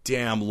this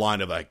damn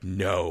line of like,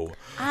 no.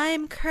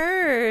 I'm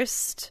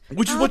cursed.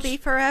 Which is I'll be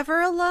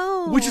forever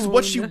alone. Which is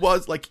what she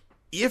was. Like,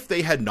 if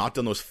they had not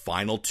done those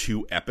final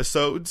 2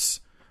 episodes,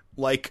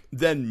 like,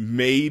 then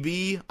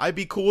maybe I'd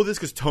be cool with this,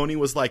 because Tony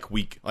was like,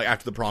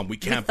 after the prom, we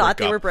can't break up. Thought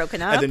they were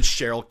broken up. And then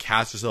Cheryl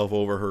cast herself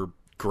over her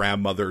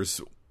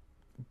grandmother's,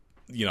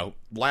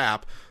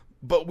 lap.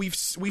 But we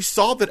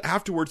saw that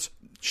afterwards,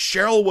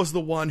 Cheryl was the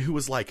one who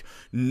was like,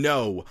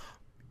 no,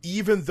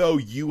 even though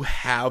you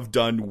have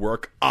done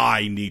work,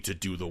 I need to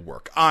do the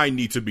work. I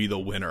need to be the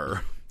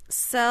winner.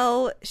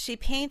 So she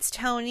paints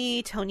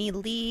Tony. Tony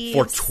leaves.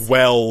 For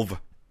 12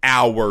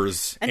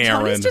 hours, and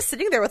Aaron. Tony's just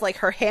sitting there with like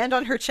her hand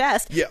on her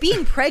chest, Yeah.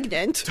 being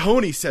pregnant.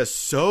 Tony says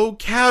so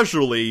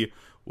casually,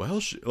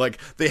 well,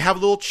 they have a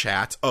little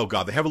chat. Oh,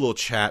 God, they have a little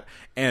chat.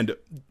 And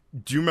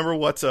do you remember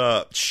what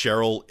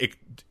Cheryl...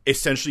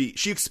 Essentially,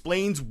 she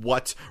explains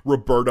what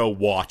Roberto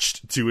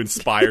watched to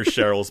inspire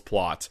Cheryl's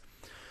plot.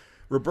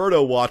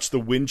 Roberto watched the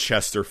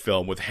Winchester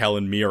film with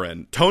Helen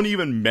Mirren. Tony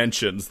even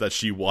mentions that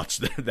she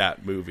watched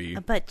that movie.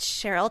 But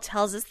Cheryl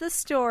tells us the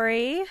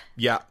story.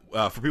 Yeah,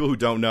 for people who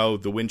don't know,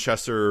 the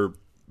Winchester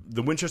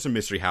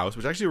Mystery House,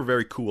 which is actually a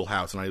very cool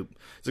house, and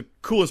it's a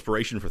cool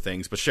inspiration for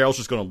things, but Cheryl's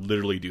just going to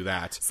literally do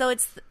that. So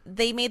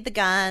they made the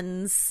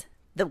guns,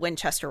 the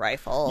Winchester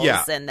rifles,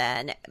 Yeah. and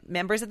then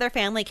members of their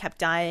family kept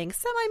dying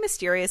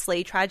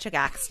semi-mysteriously, tragic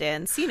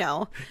accidents,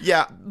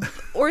 Yeah.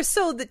 Or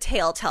so the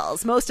tale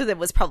tells. Most of them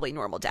was probably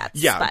normal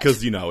deaths. Yeah, but-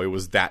 because, it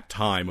was that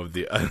time of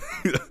the...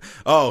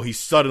 he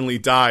suddenly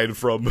died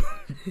from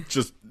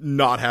just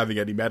not having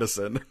any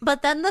medicine.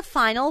 But then the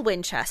final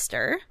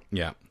Winchester,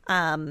 Yeah.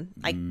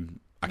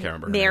 I can't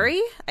remember her name.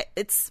 Mary,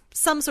 it's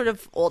some sort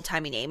of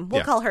old-timey name. We'll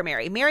Yeah. call her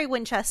Mary. Mary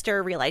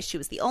Winchester realized she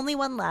was the only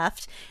one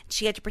left.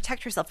 She had to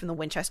protect herself from the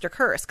Winchester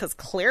curse, because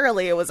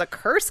clearly it was a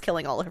curse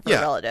killing all of her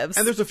relatives.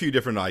 And there's a few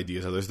different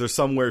ideas. There's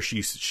somewhere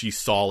she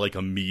saw like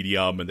a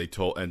medium, and they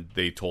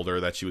told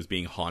her that she was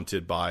being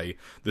haunted by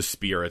the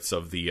spirits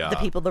of the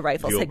people the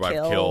rifles had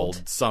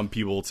killed. Some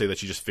people would say that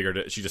she just figured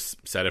it. She just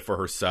said it for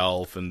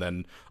herself, and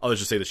then others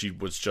just say that she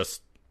was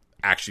just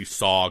actually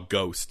saw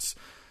ghosts.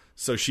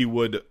 So she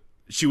would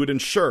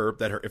ensure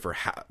that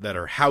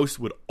her house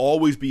would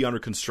always be under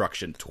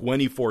construction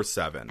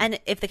 24/7. And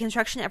if the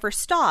construction ever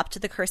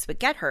stopped, the curse would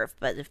get her.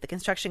 But if the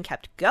construction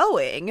kept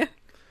going,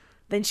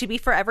 then she'd be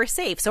forever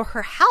safe. So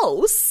her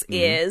house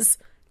is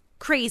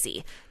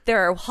crazy.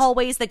 There are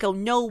hallways that go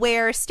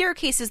nowhere,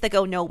 staircases that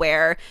go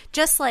nowhere,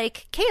 just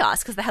like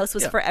chaos, because the house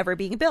was forever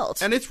being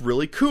built. And it's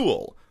really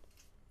cool.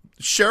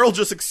 Cheryl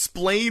just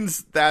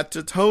explains that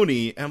to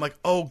Tony, and I'm like,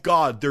 oh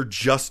God, they're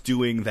just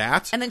doing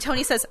that? And then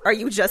Tony says, "Are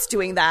you just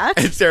doing that?"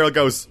 And Cheryl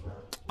goes,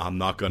 I'm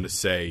not going to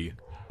say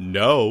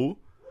no.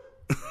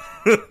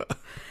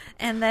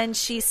 And then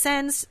she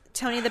sends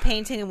Tony the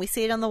painting, and we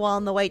see it on the wall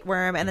in the White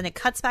Worm, and then it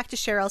cuts back to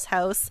Cheryl's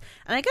house.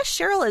 And I guess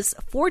Cheryl is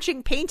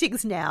forging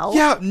paintings now.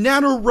 Yeah,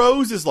 Nana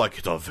Rose is like,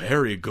 it's a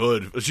very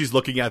good... She's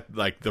looking at,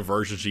 like, the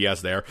version she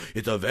has there.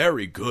 It's a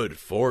very good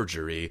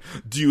forgery.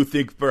 Do you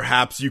think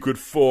perhaps you could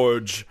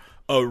forge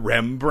a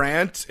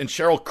Rembrandt? And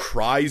Cheryl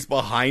cries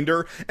behind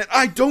her. And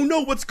I don't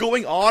know what's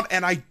going on,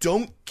 and I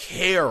don't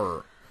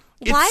care.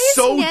 Why It's is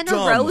so Nana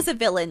dumb. Rose a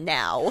villain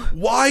now?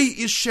 Why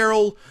is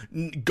Cheryl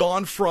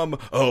gone from,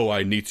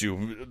 I need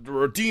to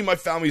redeem my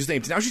family's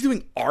name, to now she's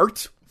doing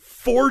art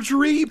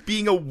forgery,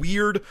 being a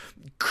weird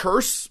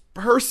curse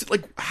person?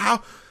 Like,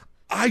 how?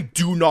 I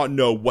do not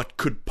know what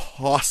could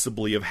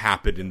possibly have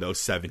happened in those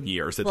 7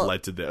 years that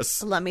led to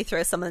this. Let me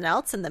throw something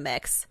else in the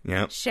mix.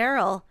 Yeah.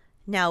 Cheryl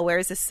now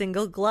wears a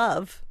single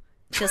glove,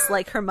 just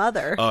like her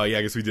mother. Oh, yeah,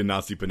 I guess we did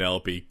not see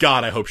Penelope.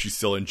 God, I hope she's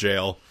still in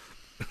jail.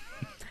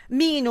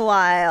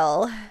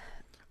 Meanwhile,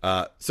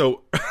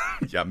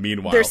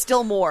 meanwhile. there's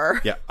still more.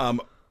 Yeah,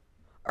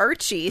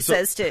 Archie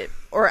says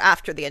or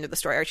after the end of the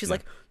story, Archie's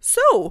like,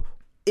 "So,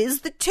 is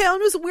the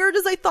town as weird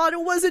as I thought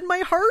it was in my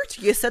heart?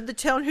 You said the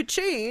town had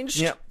changed."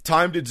 Yeah,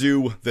 time to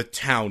do the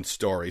town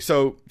story.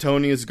 So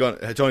Tony's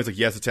like,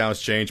 yes, the town's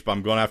changed, but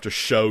I'm going to have to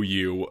show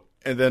you.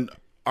 And then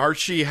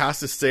Archie has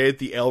to stay at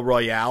the El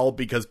Royale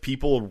because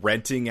people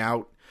renting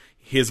out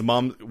his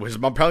mom,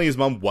 apparently his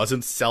mom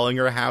wasn't selling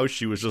her house.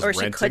 She was just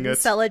renting it. Or she couldn't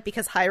sell it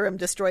because Hiram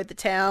destroyed the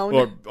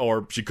town.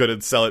 Or she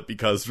couldn't sell it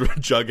because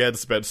Jughead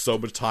spent so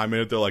much time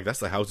in it. They're like, that's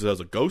the house that has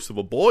a ghost of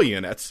a boy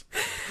in it.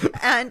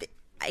 And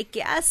I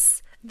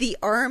guess the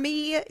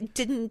army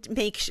didn't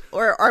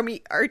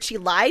Archie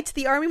lied to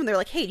the army when they're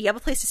like, "Hey, do you have a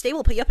place to stay?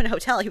 We'll put you up in a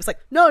hotel." He was like,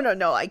 No,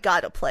 I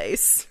got a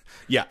place.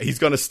 Yeah, he's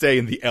going to stay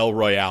in the El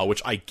Royale,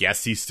 which I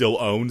guess he still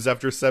owns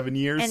after 7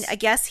 years. And I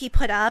guess he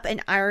put up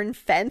an iron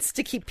fence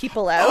to keep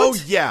people out. Oh,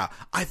 yeah.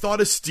 I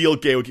thought a steel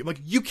gate would keep...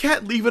 Like, you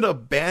can't leave an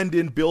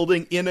abandoned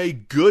building in a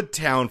good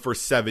town for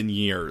 7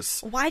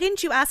 years. Why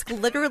didn't you ask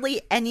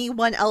literally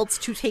anyone else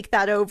to take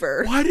that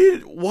over?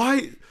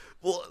 Why...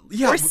 Well,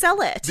 yeah. Or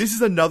sell it. This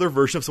is another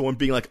version of someone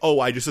being like, oh,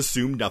 I just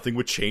assumed nothing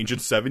would change in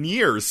 7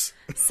 years.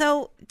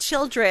 So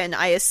children,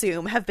 I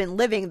assume, have been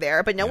living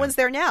there, but no one's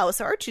there now.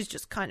 So Archie's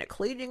just kind of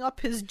cleaning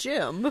up his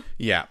gym.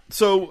 Yeah.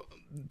 So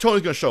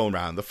Tony's going to show him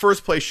around. The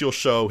first place she'll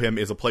show him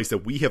is a place that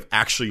we have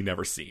actually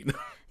never seen.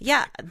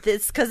 Yeah,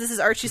 because this is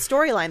Archie's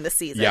storyline this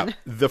season. Yeah.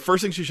 The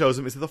first thing she shows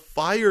him is that the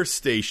fire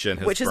station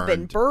which has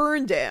been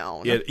burned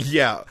down.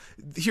 Yeah.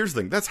 Here's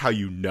the thing. That's how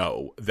you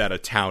know that a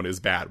town is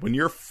bad. When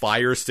your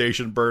fire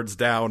station burns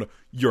down,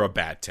 you're a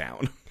bad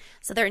town.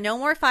 So there are no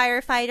more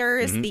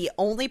firefighters. Mm-hmm. The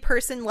only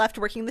person left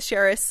working the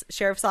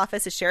sheriff's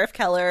office is Sheriff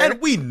Keller.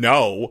 And we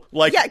know.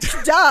 Like, yeah,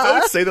 duh.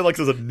 Don't say that like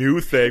there's a new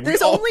thing.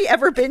 There's only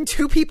ever been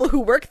 2 people who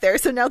work there,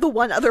 so now the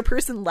one other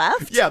person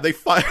left? Yeah, they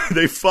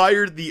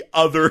fired the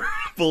other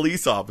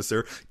police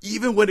officer.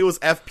 Even when it was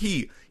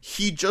FP,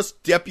 he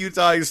just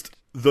deputized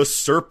the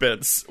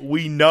Serpents.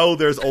 We know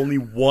there's only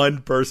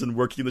one person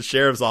working in the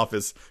sheriff's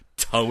office,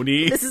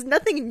 Tony. This is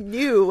nothing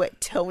new,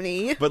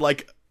 Tony. But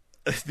like,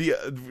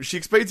 she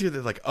explains here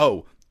that like,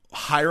 oh,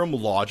 Hiram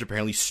Lodge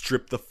apparently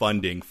stripped the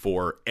funding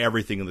for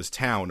everything in this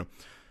town.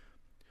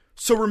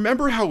 So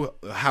remember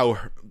how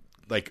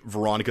like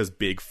Veronica's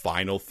big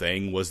final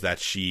thing was that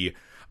she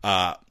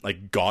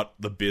like got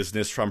the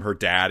business from her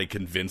dad and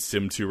convinced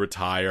him to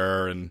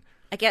retire, and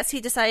I guess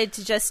he decided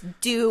to just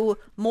do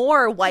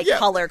more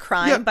white-collar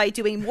crime by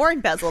doing more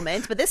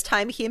embezzlement, but this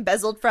time he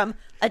embezzled from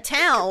a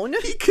town.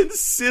 He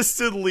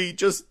consistently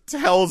just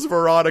tells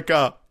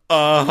Veronica,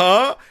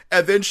 and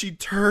then she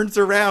turns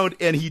around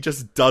and he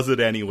just does it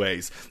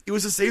anyways. It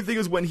was the same thing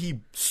as when he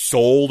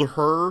sold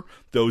her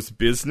those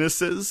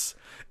businesses,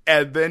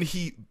 and then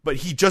he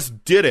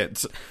just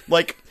didn't.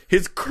 Like,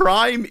 his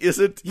crime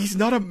isn't, he's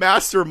not a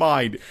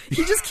mastermind.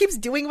 He just keeps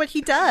doing what he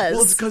does.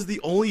 Well, it's because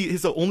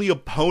his only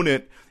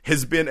opponent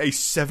has been a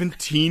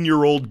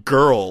 17-year-old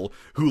girl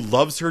who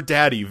loves her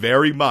daddy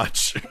very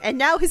much. And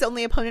now his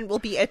only opponent will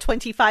be a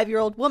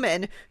 25-year-old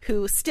woman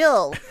who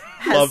still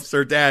loves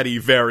her daddy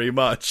very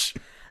much.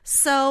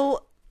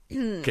 So,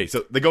 okay,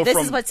 so they go this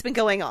from... is what's been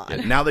going on.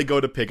 Yeah, now they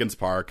go to Pickens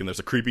Park, and there's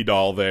a creepy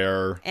doll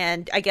there.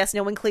 And I guess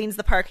no one cleans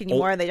the park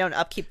anymore, and they don't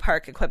upkeep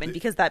park equipment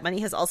because that money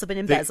has also been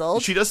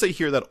embezzled. She does say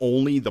here that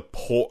only the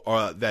poor,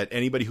 that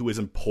anybody who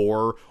isn't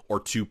poor or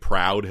too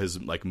proud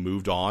has like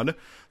moved on.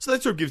 So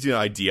that sort of gives you an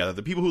idea that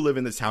the people who live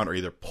in this town are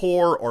either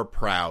poor or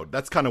proud.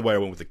 That's kind of where I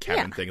went with the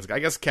Kevin thing. It's like, I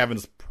guess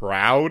Kevin's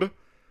proud.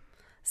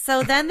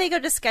 So then they go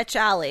to Sketch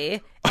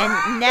Alley,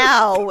 and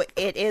now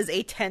it is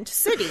a tent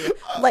city,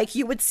 like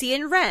you would see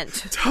in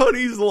Rent.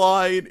 Tony's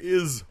line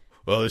is,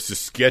 well, this is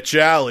Sketch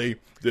Alley.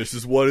 This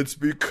is what it's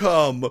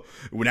become.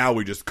 Now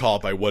we just call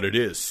it by what it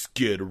is,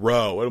 Skid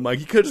Row. And I'm like,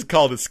 you could just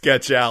call it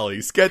Sketch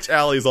Alley. Sketch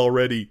Alley is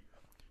already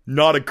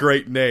not a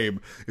great name.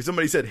 If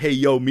somebody said, hey,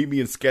 yo, meet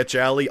me in Sketch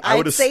Alley, I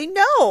would say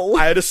no.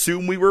 I'd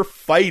assume we were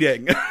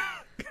fighting.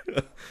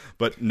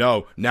 But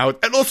no, now,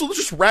 and also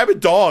just rabid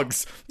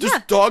dogs.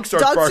 Just dogs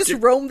start barking. Dogs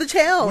just roam the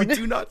town. We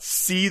do not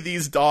see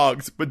these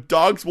dogs, but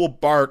dogs will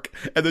bark.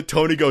 And then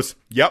Tony goes,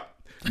 yep,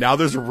 now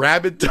there's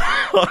rabid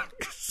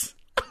dogs.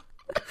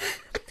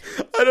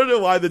 I don't know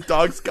why the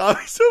dogs got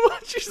me so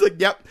much. She's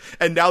like, yep,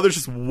 and now there's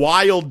just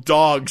wild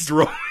dogs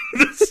roaming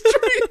the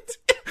street.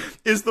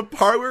 Is the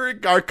part where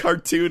it got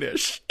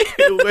cartoonish.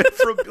 It went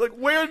from, like,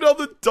 where did all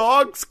the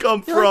dogs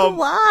come from?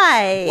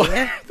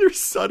 Why?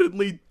 There's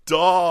suddenly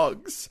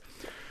dogs.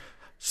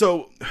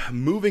 So,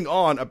 moving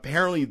on,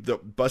 apparently the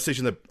bus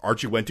station that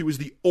Archie went to is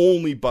the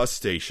only bus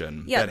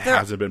station that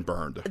hasn't been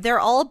burned. They're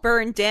all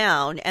burned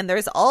down, and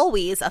there's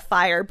always a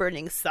fire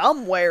burning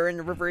somewhere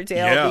in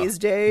Riverdale these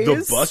days.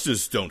 The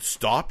buses don't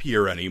stop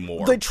here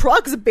anymore. The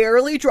trucks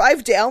barely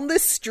drive down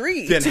this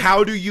street. Then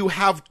how do you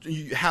have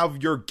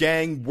your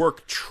gang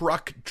work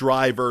truck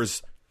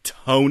drivers,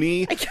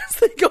 Tony? I guess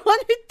they go on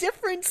a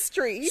different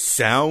street.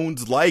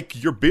 Sounds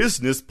like your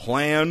business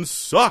plan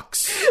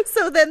sucks.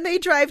 So then they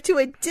drive to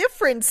a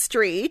different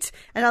street,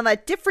 and on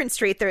that different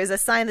street there is a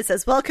sign that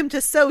says, welcome to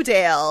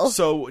Sodale.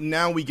 So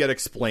now we get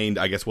explained,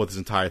 I guess, what this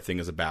entire thing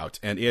is about,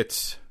 and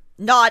it's...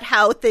 not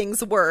how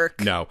things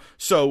work. No.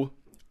 So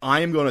I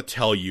am going to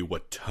tell you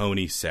what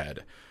Tony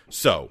said.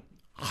 So,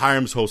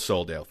 Hiram's whole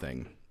Sodale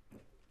thing.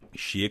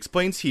 She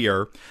explains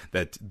here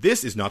that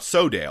this is not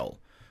Sodale.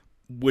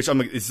 Which I'm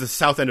like, it's the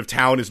south end of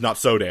town is not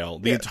Sodale.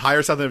 The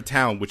entire south end of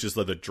town, which is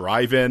the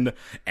drive-in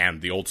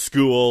and the old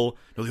school.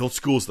 No, the old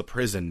school is the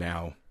prison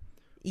now.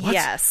 What?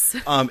 Yes.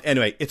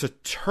 Anyway, it's a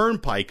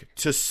turnpike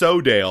to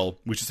Sodale,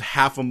 which is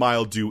half a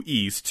mile due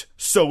east.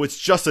 So it's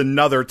just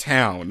another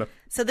town.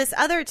 So this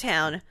other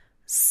town,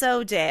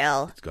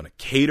 Sodale, it's going to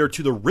cater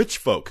to the rich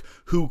folk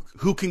who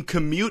can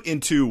commute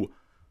into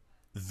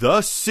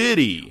the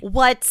city.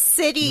 What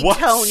city, what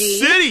Tony?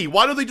 City?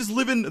 Why don't they just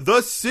live in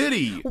the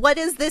city? What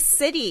is this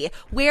city?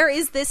 Where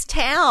is this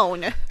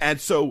town?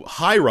 And so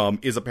Hiram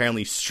is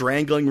apparently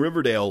strangling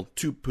Riverdale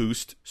to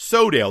boost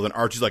Sodale. Then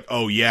Archie's like,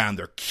 oh yeah, and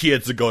their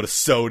kids will go to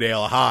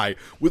Sodale High.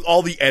 With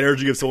all the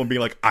energy of someone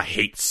being like, I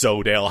hate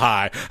Sodale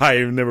High. I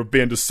have never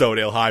been to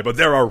Sodale High, but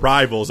they're our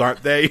rivals,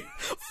 aren't they?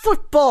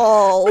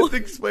 Football. I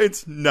think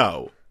explains,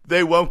 no.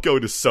 they won't go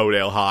to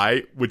Sodale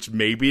High, which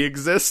maybe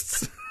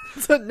exists.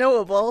 It's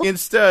unknowable.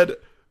 Instead,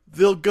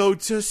 they'll go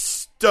to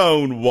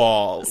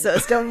Stonewall. So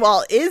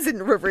Stonewall is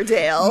in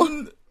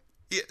Riverdale.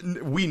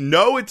 We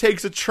know it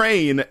takes a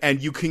train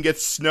and you can get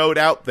snowed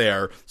out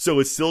there, so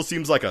it still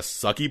seems like a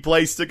sucky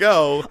place to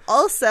go.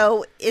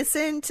 Also,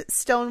 isn't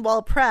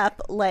Stonewall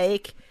Prep,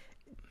 like,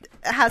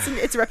 hasn't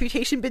its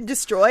reputation been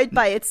destroyed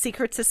by its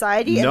secret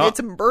society and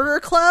its murder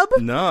club?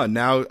 No,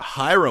 now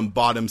Hiram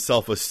bought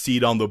himself a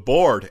seat on the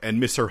board, and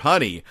Miss Her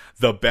Honey,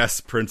 the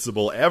best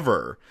principal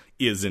ever,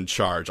 is in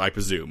charge, I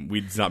presume.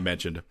 It's not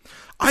mentioned.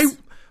 I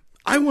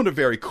want to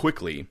very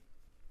quickly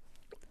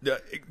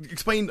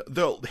explain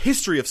the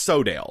history of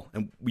Sodale,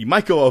 and we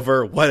might go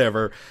over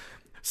whatever.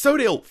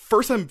 Sodale,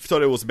 first time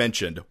Sodale was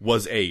mentioned,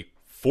 was a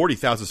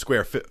 40,000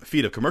 square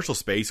feet of commercial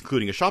space,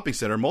 including a shopping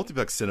center,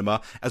 multiplex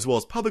cinema, as well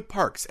as public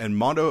parks and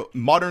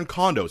modern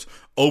condos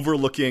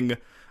overlooking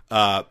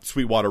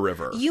Sweetwater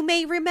River. You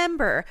may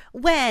remember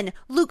when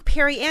Luke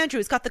Perry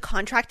Andrews got the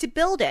contract to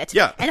build it.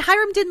 Yeah. And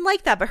Hiram didn't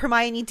like that, but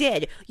Hermione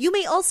did. You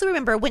may also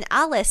remember when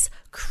Alice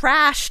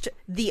crashed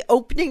the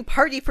opening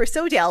party for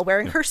Sodale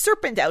wearing her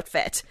serpent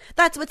outfit.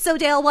 That's what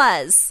Sodale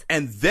was.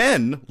 And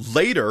then,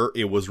 later,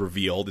 it was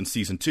revealed in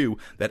Season 2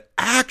 that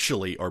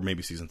actually, or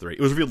maybe Season 3,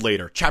 it was revealed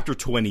later, Chapter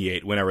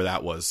 28, whenever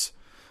that was.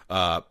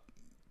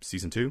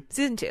 Season 2?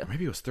 Season 2.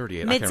 Maybe it was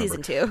 38.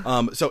 Mid-season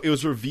 2. So it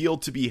was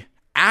revealed to be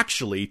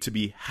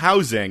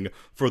housing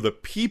for the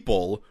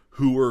people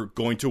who were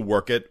going to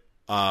work at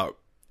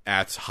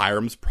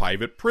Hiram's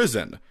private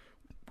prison,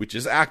 which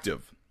is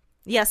active.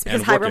 Yes,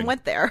 because Hiram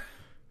went there.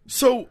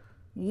 So,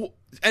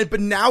 but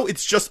now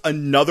it's just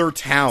another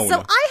town.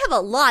 So I have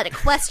a lot of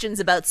questions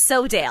about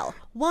Sodale.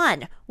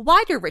 1,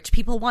 why do rich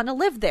people want to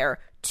live there?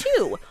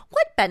 2,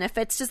 what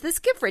benefits does this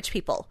give rich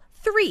people?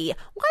 3,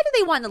 why do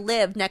they want to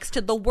live next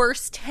to the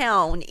worst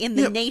town in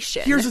the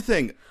nation? Here's the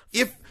thing.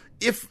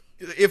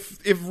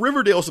 If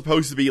Riverdale's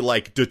supposed to be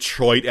like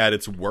Detroit at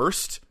its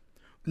worst,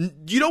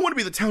 you don't want to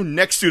be the town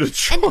next to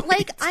Detroit. And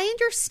like, I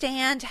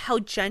understand how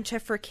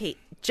gentrification.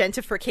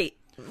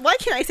 Why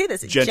can't I say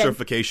this?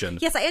 Gentrification.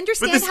 Yes, I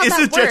understand but this how that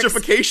isn't works.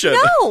 gentrification.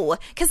 No,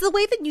 because the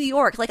way that New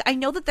York, like, I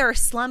know that there are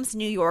slums in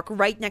New York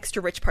right next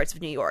to rich parts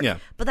of New York. Yeah.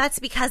 But that's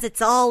because it's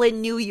all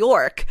in New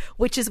York,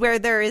 which is where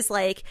there is,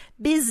 like,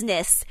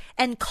 business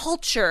and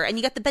culture, and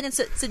you got the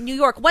benefits in New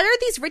York. What are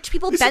these rich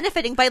people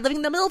benefiting by living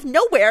in the middle of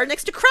nowhere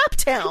next to Crap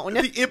Town?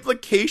 The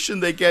implication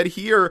they get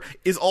here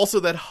is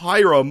also that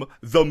Hiram,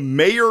 the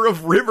mayor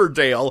of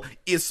Riverdale,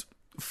 is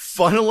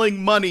funneling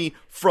money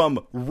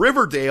from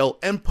Riverdale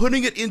and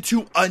putting it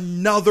into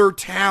another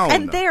town.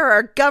 And there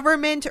are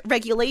government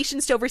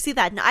regulations to oversee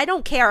that. And I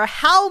don't care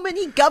how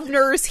many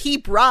governors he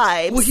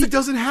bribes. Well, he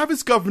doesn't have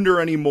his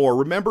governor anymore.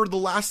 Remember the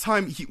last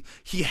time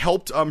he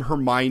helped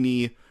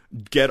Hermione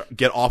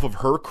get off of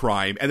her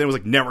crime, and then was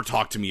like, never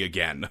talk to me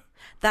again.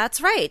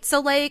 That's right. So,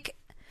 like...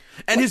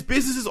 And his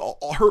businesses,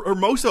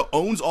 Hermosa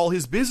owns all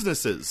his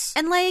businesses.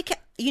 And, like,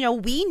 you know,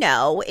 we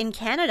know in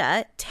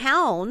Canada,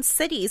 towns,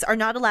 cities are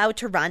not allowed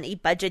to run a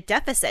budget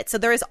deficit. So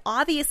there is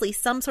obviously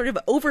some sort of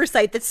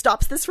oversight that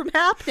stops this from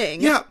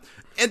happening. Yeah.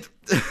 And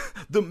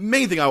the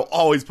main thing I'll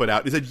always put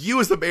out is that you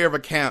as the mayor of a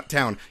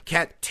town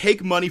can't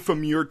take money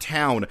from your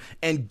town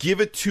and give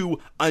it to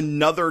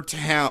another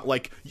town.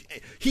 Like,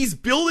 he's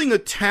building a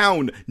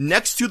town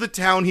next to the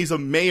town he's a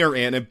mayor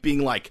in and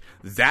being like,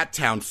 that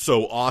town's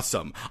so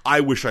awesome.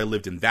 I wish I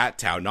lived in that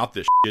town, not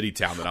this shitty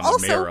town that I'm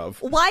the mayor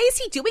of. Why is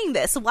he doing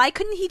this? Why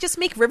couldn't he just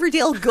make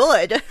Riverdale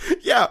good?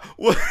 Yeah,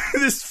 well,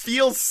 this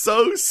feels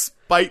so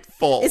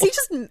spiteful. Is he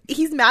just,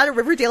 he's mad at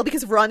Riverdale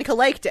because Veronica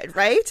liked it,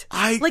 right?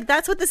 Like,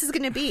 that's what this is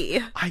going to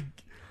be.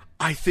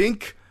 I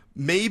think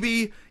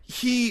maybe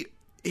he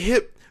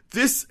hit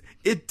this.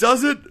 It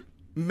doesn't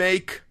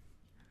make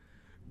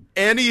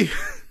any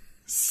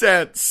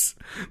sense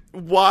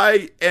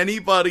why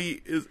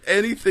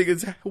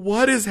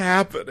what is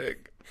happening.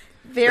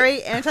 Very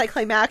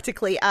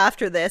anticlimactically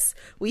after this,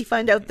 we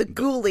find out the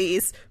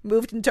Ghoulies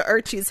moved into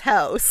Archie's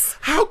house.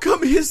 How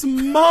come his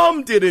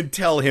mom didn't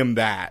tell him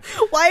that?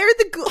 Why are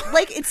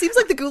it seems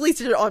like the Ghoulies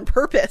did it on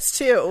purpose,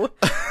 too.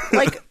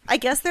 Like, I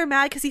guess they're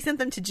mad because he sent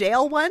them to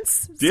jail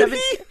once. Did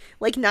he?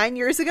 Like 9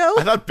 years ago?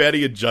 I thought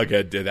Betty and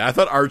Jughead did that. I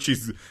thought Archie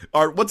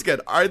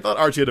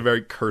had a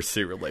very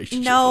cursy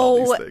relationship with all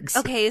these things.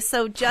 Okay,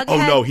 so Jughead Oh,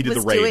 no, he did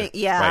the raid.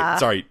 Yeah. Right,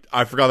 sorry.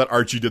 I forgot that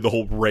Archie did the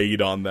whole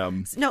raid on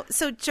them. No,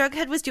 so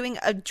Jughead was doing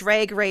a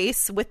drag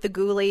race with the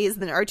Ghoulies,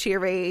 and then Archie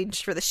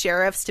arranged for the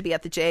sheriffs to be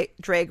at the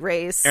drag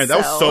race. And that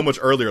was so much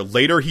earlier.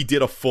 Later, he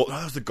did a full... Oh,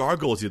 that was the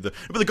Gargoyles. But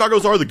the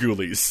Gargoyles are the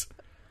Ghoulies.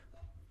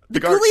 The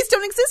Ghoulies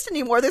don't exist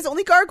anymore. There's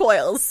only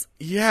gargoyles.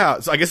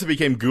 Yeah, so I guess it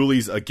became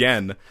Ghoulies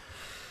again.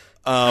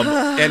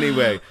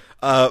 Anyway,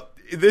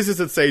 this is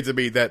insane to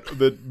me that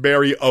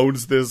Mary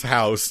owns this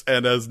house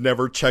and has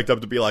never checked up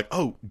to be like,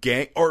 oh,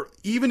 gang, or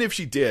even if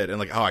she did, and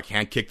like, oh, I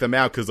can't kick them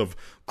out because of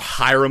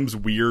Hiram's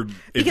weird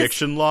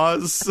eviction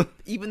laws.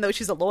 Even though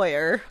she's a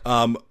lawyer.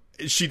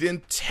 she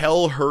didn't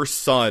tell her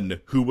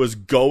son, who was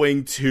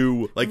going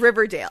to, like,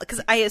 Riverdale,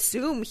 because I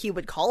assume he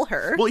would call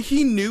her. well,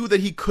 he knew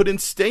that he couldn't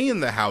stay in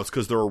the house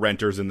because there were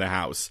renters in the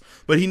house,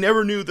 but he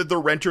never knew that the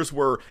renters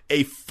were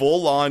a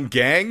full-on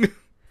gang.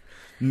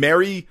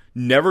 Mary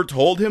never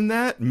told him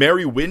that.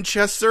 Mary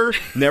Winchester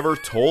never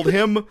told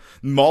him.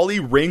 Molly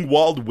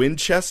Ringwald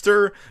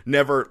Winchester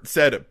never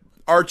said,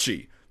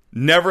 Archie,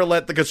 never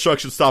let the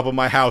construction stop on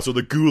my house or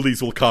the ghoulies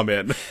will come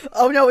in.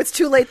 Oh no, it's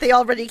too late. They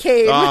already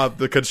came.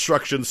 The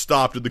construction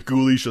stopped and the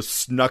ghoulies just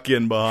snuck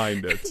in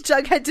behind it.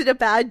 Jughead did a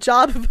bad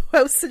job of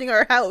house sitting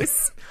our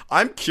house.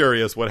 I'm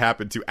curious what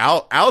happened to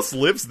Alice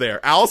lives there.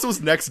 Alice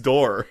was next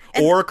door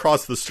or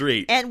across the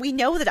street. And we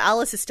know that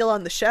Alice is still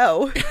on the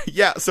show.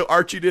 Yeah, so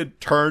Archie did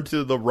turn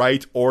to the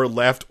right or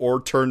left or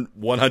turn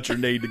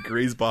 180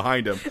 degrees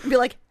behind him. And be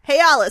like, hey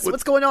Alice,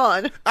 what's going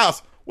on?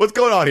 Alice, what's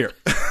going on here?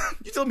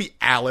 You tell me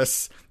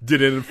Alice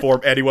didn't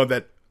inform anyone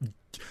that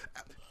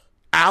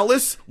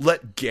Alice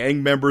let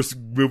gang members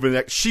move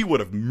in. She would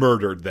have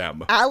murdered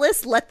them.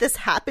 Alice let this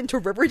happen to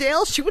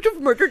Riverdale? She would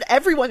have murdered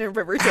everyone in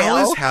Riverdale.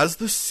 Alice has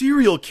the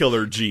serial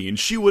killer gene.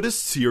 She would have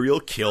serial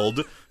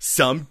killed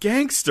some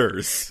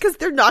gangsters. Because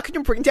they're not going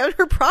to bring down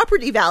her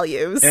property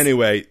values.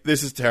 Anyway,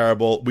 this is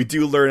terrible. We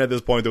do learn at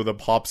this point, though, that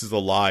Pops is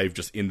alive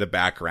just in the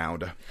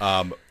background.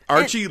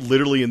 Archie,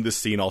 literally in this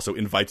scene, also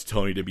invites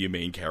Tony to be a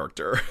main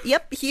character.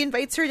 Yep, he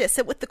invites her to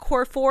sit with the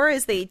Core Four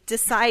as they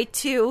decide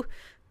to...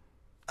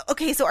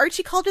 Okay, so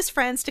Archie called his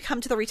friends to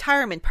come to the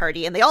retirement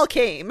party, and they all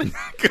came.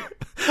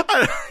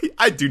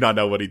 I do not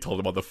know what he told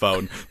them on the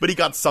phone, but he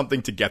got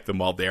something to get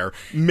them all there.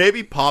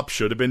 Maybe Pop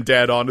should have been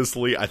dead,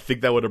 honestly. I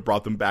think that would have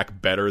brought them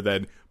back better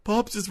than,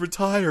 Pops is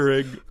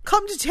retiring.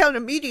 Come to town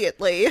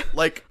immediately.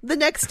 Like... the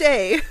next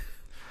day.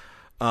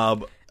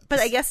 But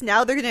I guess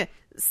now they're going to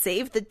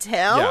save the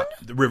town?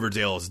 Yeah,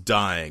 Riverdale is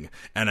dying,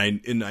 and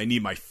I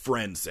need my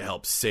friends to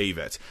help save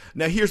it.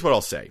 Now, here's what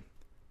I'll say.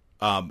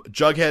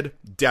 Jughead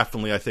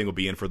definitely, I think, will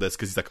be in for this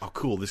because he's like, oh,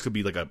 cool, this could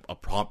be like a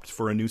prompt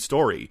for a new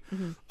story.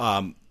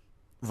 Mm-hmm.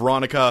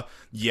 Veronica,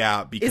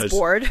 yeah, because is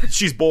bored.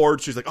 She's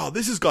bored. She's like, oh,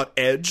 this has got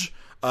edge.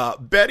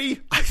 Betty,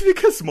 I think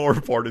has more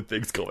important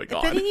things going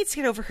on. Betty needs to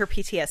get over her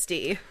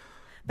PTSD,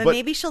 but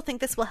maybe she'll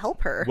think this will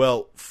help her.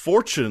 Well,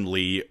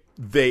 fortunately,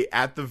 they,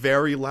 at the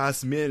very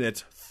last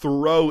minute,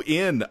 throw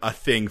in a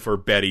thing for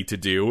Betty to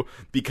do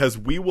because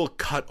we will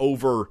cut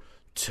over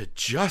to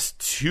just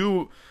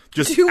two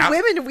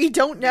women we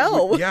don't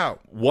know. Yeah,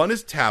 one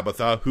is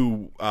Tabitha,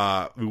 who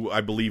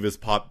I believe is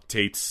Pop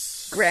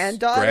Tate's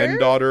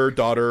granddaughter,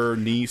 daughter,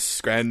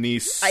 niece,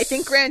 grandniece. I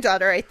think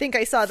granddaughter. I think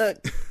I saw the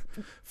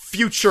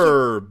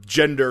future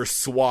gender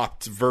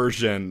swapped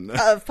version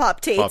of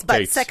Pop Tate's,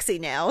 but sexy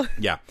now.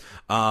 Yeah,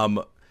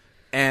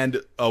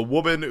 and a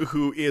woman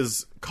who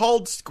is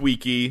called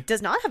Squeaky.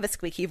 Does not have a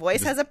squeaky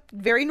voice, has a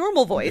very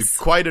normal voice.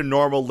 Quite a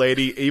normal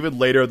lady. Even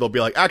later, they'll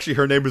be like, actually,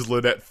 her name is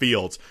Lynette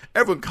Fields.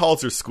 Everyone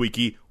calls her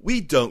Squeaky. We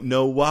don't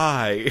know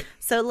why.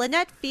 So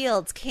Lynette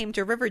Fields came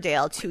to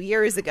Riverdale 2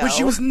 years ago. When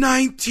she was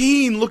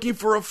 19, looking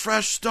for a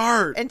fresh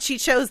start. And she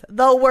chose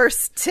the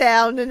worst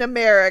town in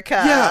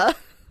America. Yeah.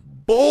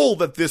 Bold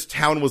that this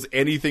town was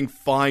anything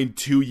fine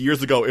 2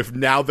 years ago if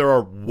now there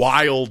are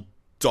wild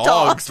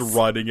dogs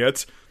running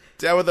it.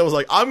 Tabitha was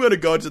like, I'm going to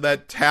go to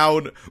that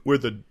town where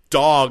the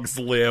dogs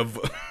live.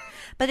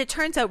 But it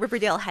turns out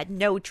Riverdale had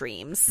no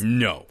dreams.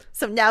 No.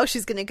 So now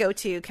she's going to go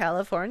to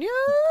California?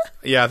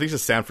 Yeah, I think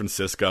it's San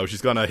Francisco.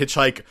 She's going to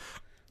hitchhike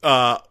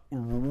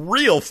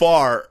real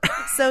far.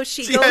 So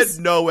she had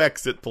no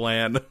exit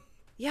plan.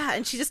 Yeah,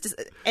 and she just...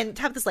 And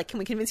Tabitha's like, can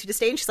we convince you to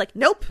stay? And she's like,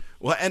 nope.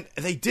 Well, and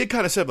they did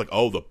kind of say, like,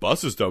 oh, the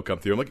buses don't come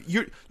through. I'm like,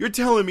 you're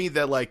telling me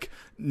that, like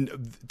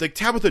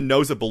Tabitha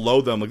knows that below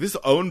them, like, this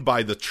is owned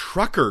by the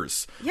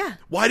truckers. Yeah.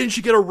 Why didn't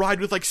she get a ride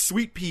with, like,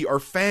 Sweet Pea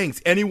or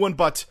Fangs? Anyone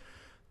but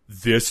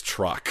this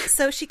truck.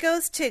 So she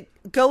goes to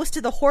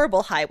the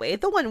horrible highway,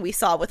 the one we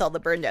saw with all the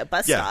burned out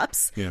bus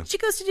stops. Yeah. She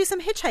goes to do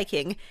some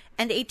hitchhiking,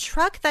 and a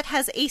truck that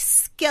has a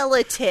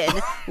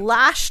skeleton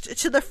lashed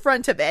to the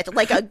front of it,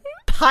 like a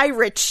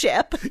pirate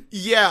ship.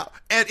 Yeah,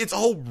 and it's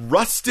all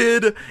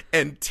rusted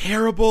and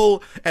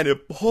terrible, and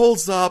it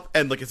pulls up,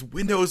 and like its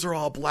windows are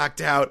all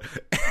blacked out.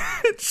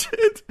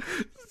 And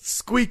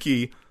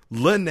Squeaky,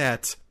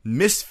 Lynette,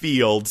 Miss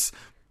Fields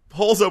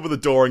pulls over the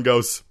door and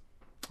goes,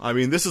 I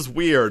mean, this is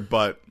weird,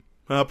 but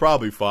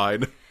probably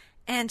fine.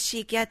 And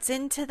she gets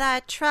into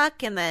that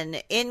truck, and then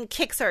in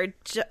kicks her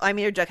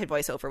Jughead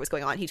voiceover was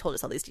going on. He told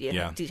us all these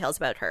details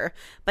about her.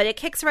 But it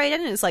kicks right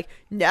in, and it's like,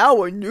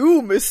 now a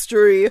new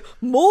mystery.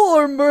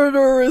 More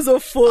murder is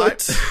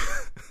afoot.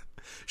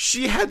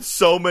 She had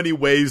so many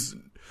ways.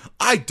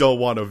 I don't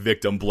want to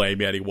victim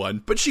blame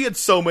anyone, but she had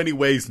so many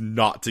ways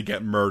not to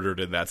get murdered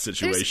in that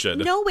situation.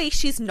 There's no way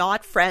she's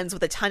not friends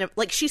with a ton of,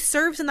 like, she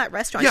serves in that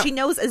restaurant. Yeah. She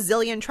knows a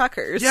zillion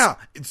truckers. Yeah,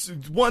 it's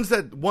ones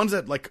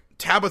that like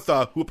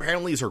Tabitha, who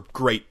apparently is her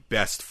great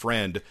best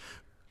friend,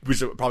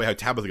 which is probably how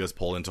Tabitha gets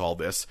pulled into all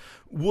this,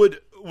 would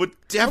would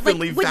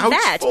definitely with vouch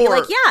that, for. be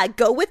like, yeah,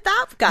 go with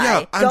that guy.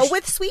 Yeah, go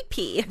with Sweet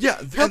Pea.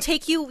 Yeah, he'll and-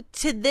 take you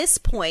to this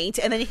point,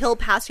 and then he'll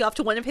pass you off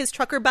to one of his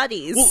trucker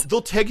buddies. Well,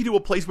 they'll take you to a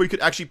place where you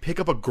could actually pick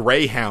up a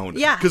Greyhound.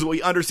 Yeah. Because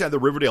we understand that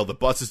Riverdale, the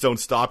buses don't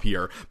stop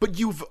here. But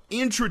you've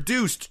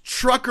introduced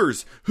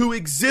truckers who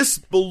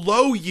exist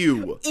below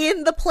you.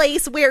 In the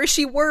place where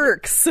she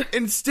works.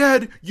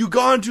 Instead, you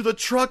go into the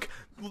truck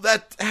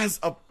that has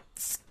a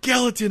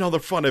skeleton on the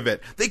front of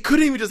it. They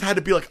couldn't even just had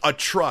to be like a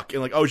truck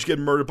and like, oh, she get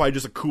murdered by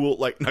just a cool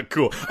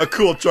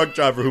truck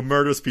driver who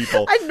murders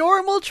people. A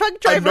normal truck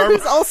driver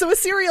who's also a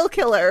serial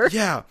killer.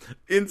 Yeah.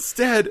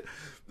 Instead,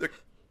 the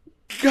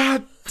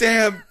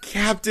goddamn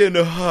Captain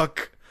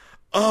Hook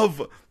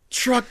of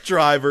truck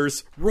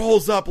drivers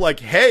rolls up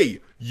like, hey,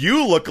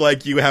 you look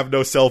like you have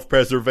no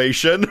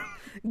self-preservation.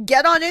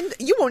 Get on in.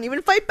 You won't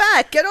even fight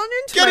back. Get on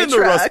into Get my in the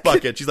truck. rust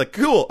bucket. She's like,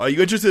 cool. Are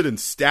you interested in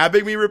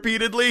stabbing me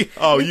repeatedly?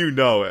 Oh, you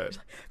know it.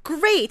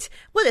 Great.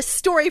 What a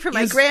story for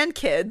my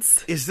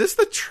grandkids. Is this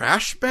the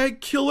trash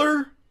bag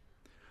killer?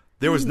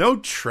 There was no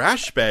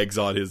trash bags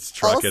on his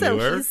truck Also,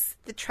 anywhere. he's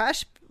the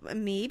trash.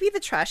 Maybe the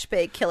trash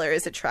bag killer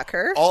is a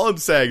trucker. All I'm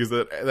saying is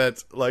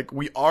that like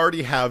we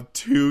already have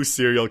two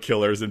serial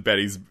killers in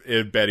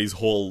Betty's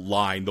whole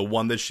line. The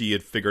one that she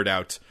had figured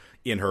out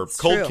in her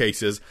cold true.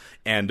 cases,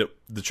 and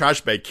the trash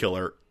bag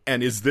killer.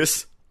 And is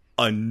this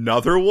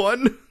another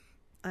one?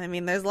 I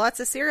mean, there's lots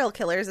of serial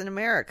killers in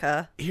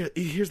America.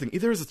 Here's the thing.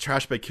 Either it's a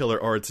trash bag killer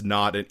or it's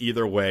not, and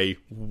either way,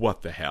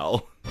 what the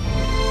hell?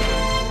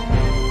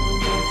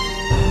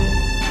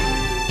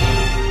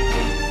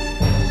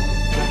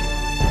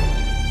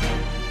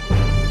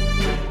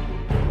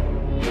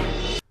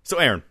 So,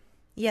 Aaron,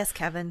 Yes,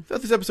 Kevin.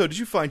 throughout this episode, did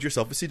you find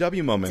yourself a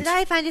CW moment? Did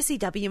I find a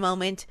CW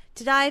moment?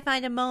 Did I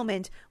find a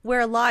moment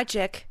where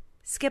logic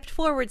skipped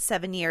forward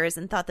 7 years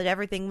and thought that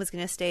everything was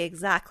going to stay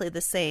exactly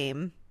the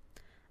same?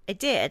 I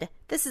did.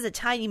 This is a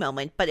tiny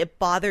moment, but it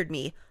bothered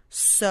me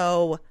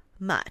so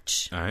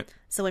much. All right.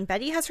 So when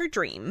Betty has her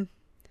dream,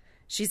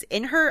 she's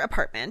in her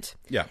apartment.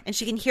 Yeah. And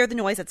she can hear the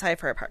noise outside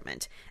of her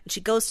apartment. And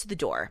she goes to the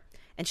door.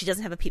 And she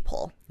doesn't have a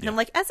peephole. And I'm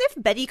like, as if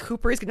Betty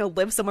Cooper is going to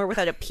live somewhere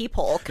without a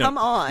peephole. Come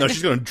on. No,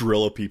 she's going to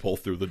drill a peephole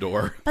through the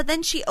door. But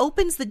then she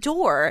opens the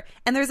door,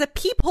 and there's a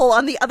peephole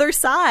on the other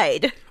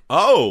side.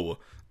 Oh.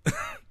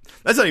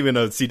 That's not even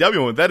a CW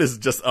moment. That is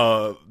just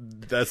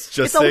that's just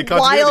It's a continuity.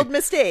 wild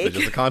mistake. It's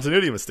just a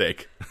continuity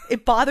mistake.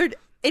 It bothered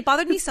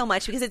me so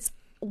much because it's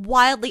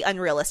wildly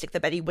unrealistic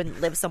that Betty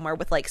wouldn't live somewhere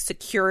with, like,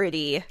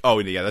 security. Oh,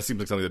 yeah, that seems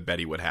like something that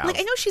Betty would have. Like,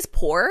 I know she's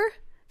poor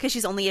because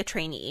she's only a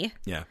trainee.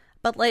 Yeah.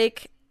 But,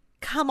 like,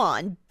 come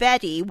on.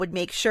 Betty would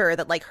make sure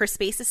that, like, her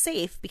space is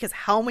safe because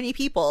how many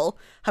people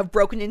have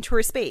broken into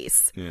her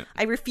space? Yeah.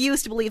 I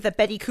refuse to believe that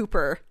Betty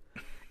Cooper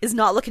is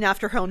not looking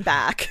after her own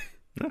back.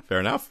 Yeah, fair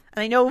enough.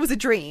 And I know it was a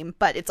dream,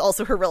 but it's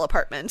also her real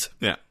apartment.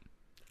 Yeah.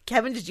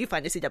 Kevin, did you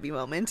find a CW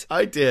moment?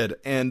 I did,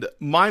 and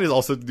mine is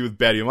also to do with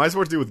Betty. Mine's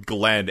more to do with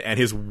Glenn and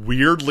his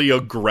weirdly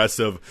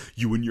aggressive,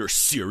 you and your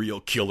serial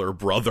killer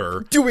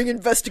brother. Doing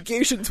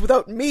investigations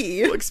without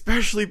me.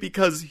 Especially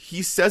because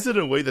he says it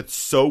in a way that's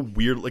so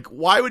weird. Like,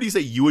 why would he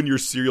say you and your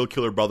serial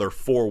killer brother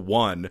for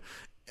one?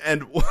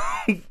 And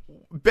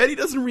Betty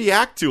doesn't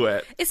react to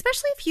it.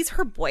 Especially if he's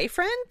her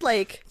boyfriend.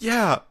 Like,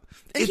 Yeah.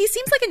 and he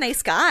seems like a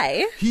nice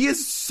guy. He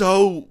is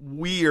so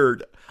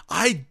weird.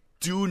 I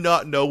do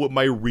not know what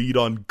my read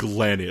on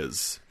Glenn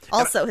is.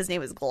 Also, his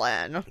name is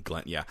Glenn.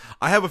 Glenn, yeah.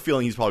 I have a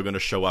feeling he's probably going to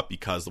show up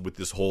because with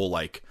this whole,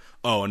 like,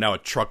 oh, now a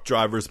truck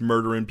driver's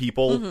murdering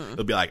people,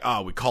 It'll be like,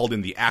 oh, we called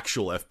in the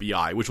actual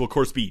FBI, which will, of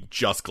course, be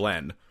just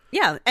Glenn.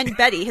 Yeah, and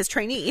Betty, his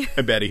trainee.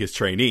 And Betty, his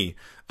trainee.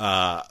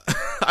 I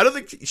don't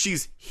think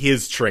she's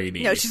his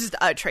trainee. No, she's just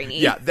a trainee.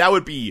 Yeah, that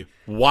would be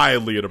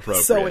wildly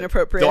inappropriate. So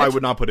inappropriate. Though I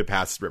would not put it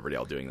past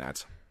Riverdale doing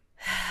that.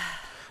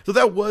 So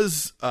that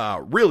was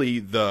really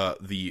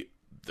the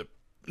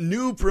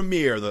new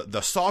premiere,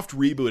 the soft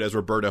reboot, as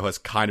Roberto has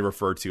kind of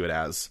referred to it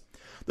as.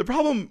 The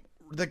problem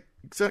that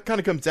kind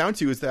of comes down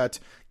to is that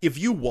if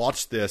you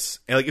watch this,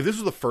 and like if this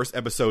was the first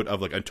episode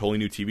of like a totally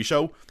new TV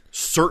show,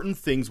 certain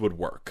things would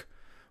work.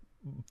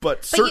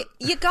 But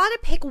you gotta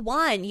pick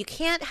one. You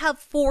can't have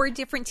 4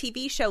 different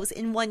TV shows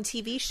in one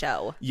TV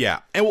show. yeah,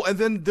 and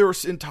then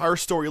there's entire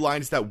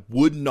storylines that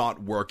would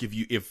not work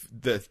if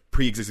the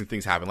pre-existing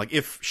things happen. Like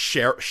if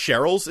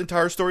Cheryl's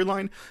entire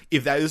storyline,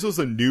 if this was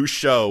a new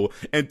show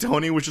and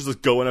Tony was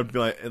just going up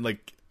and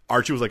like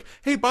Archie was like,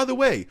 hey, by the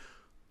way,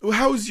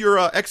 how's your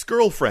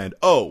ex-girlfriend?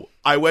 Oh,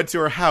 I went to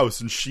her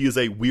house and she is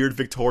a weird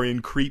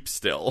Victorian creep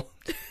still.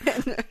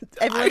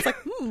 Everyone's like,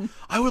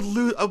 I would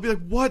lose. I'd be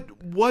like,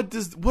 what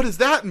does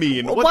that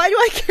mean? why do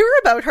I care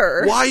about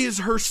her? Why is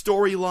her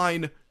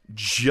storyline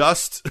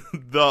just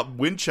the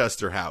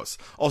Winchester house?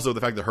 Also,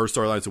 the fact that her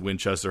storyline is the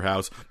Winchester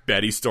house.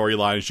 Betty's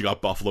storyline is she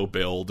got Buffalo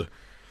Billed.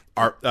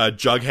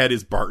 Jughead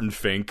is Barton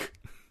Fink.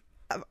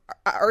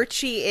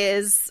 Archie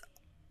is...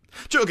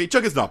 Okay,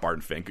 Jughead is not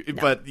Barton Fink,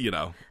 but, you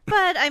know.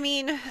 But, I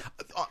mean...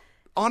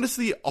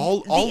 Honestly,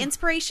 all the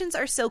inspirations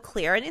are so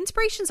clear, and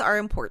inspirations are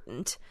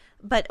important.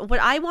 But what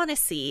I want to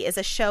see is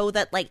a show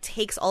that like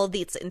takes all of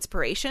these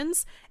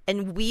inspirations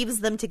and weaves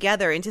them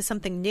together into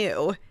something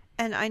new.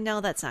 And I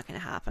know that's not going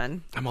to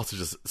happen. I'm also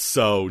just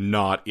so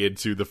not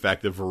into the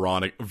fact that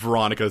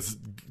Veronica's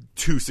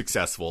too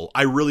successful.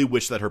 I really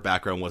wish that her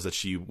background was that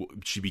she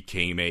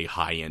became a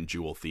high-end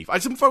jewel thief. I'm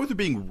fine with her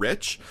being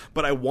rich,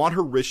 but I want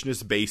her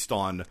richness based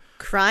on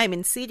crime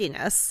and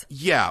seediness.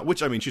 Yeah,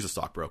 which, I mean, she's a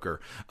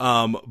stockbroker.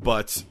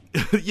 But,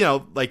 you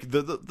know, like,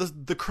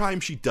 the crime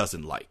she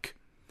doesn't like.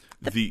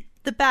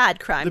 The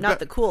bad crime, not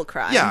the cool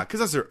crime. Yeah, because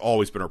that's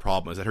always been her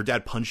problem, is that her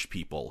dad punched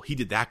people. He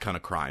did that kind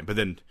of crime. But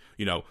then,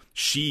 you know,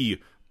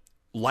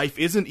 life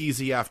isn't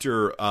easy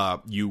after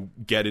you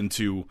get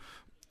into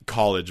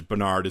college.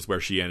 Bernard is where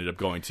she ended up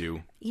going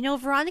to. You know,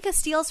 Veronica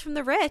steals from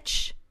the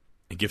rich.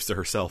 And gives to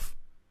herself.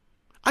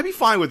 I'd be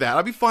fine with that.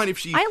 I'd be fine if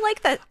she... I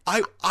like that.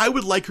 I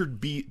would like her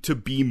to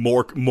be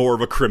more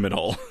of a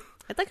criminal.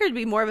 I'd like her to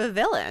be more of a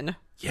villain.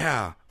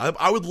 Yeah.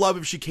 I would love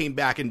if she came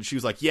back and she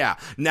was like, yeah,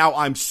 now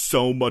I'm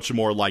so much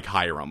more like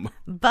Hiram.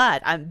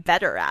 But I'm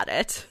better at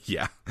it.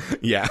 Yeah.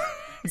 Yeah.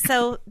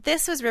 So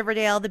this was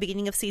Riverdale, the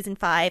beginning of season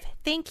 5.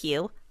 Thank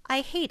you.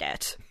 I hate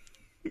it.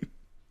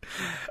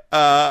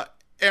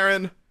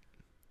 Aaron,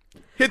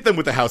 hit them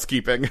with the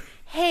housekeeping.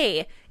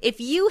 Hey, if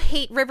you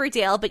hate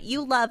Riverdale but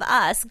you love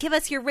us, give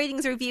us your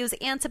ratings, reviews,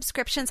 and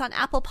subscriptions on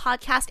Apple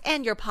Podcast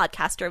and your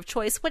podcaster of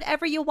choice.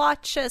 Whatever you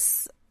watch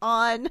us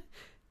on,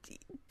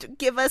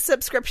 give us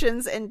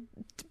subscriptions and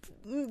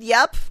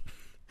yep.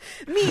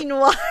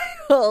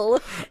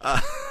 Meanwhile,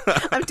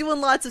 I'm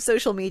doing lots of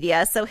social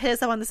media, so hit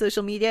us up on the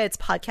social media. It's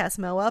Podcast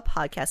MOA,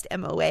 Podcast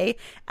MOA,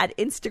 at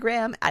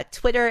Instagram, at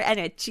Twitter, and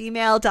at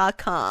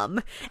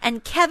gmail.com.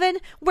 And Kevin,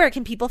 where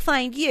can people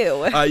find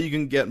you? You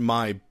can get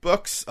my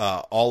books,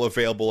 all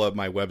available at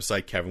my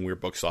website,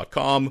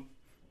 kevinweirdbooks.com.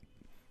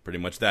 Pretty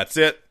much that's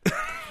it.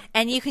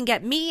 And you can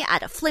get me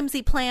at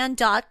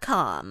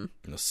flimsyplan.com.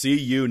 I'll see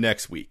you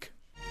next week.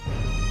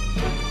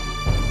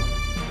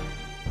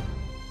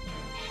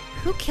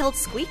 Who killed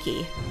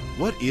Squeaky?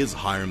 What is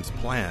Hiram's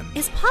plan?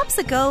 Is Pops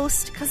a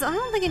ghost? Because I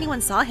don't think anyone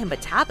saw him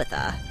but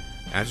Tabitha.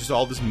 Answers to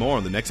all this more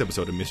on the next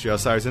episode of Mystery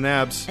Outsiders and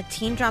Abs. A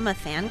teen drama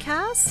fan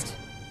cast?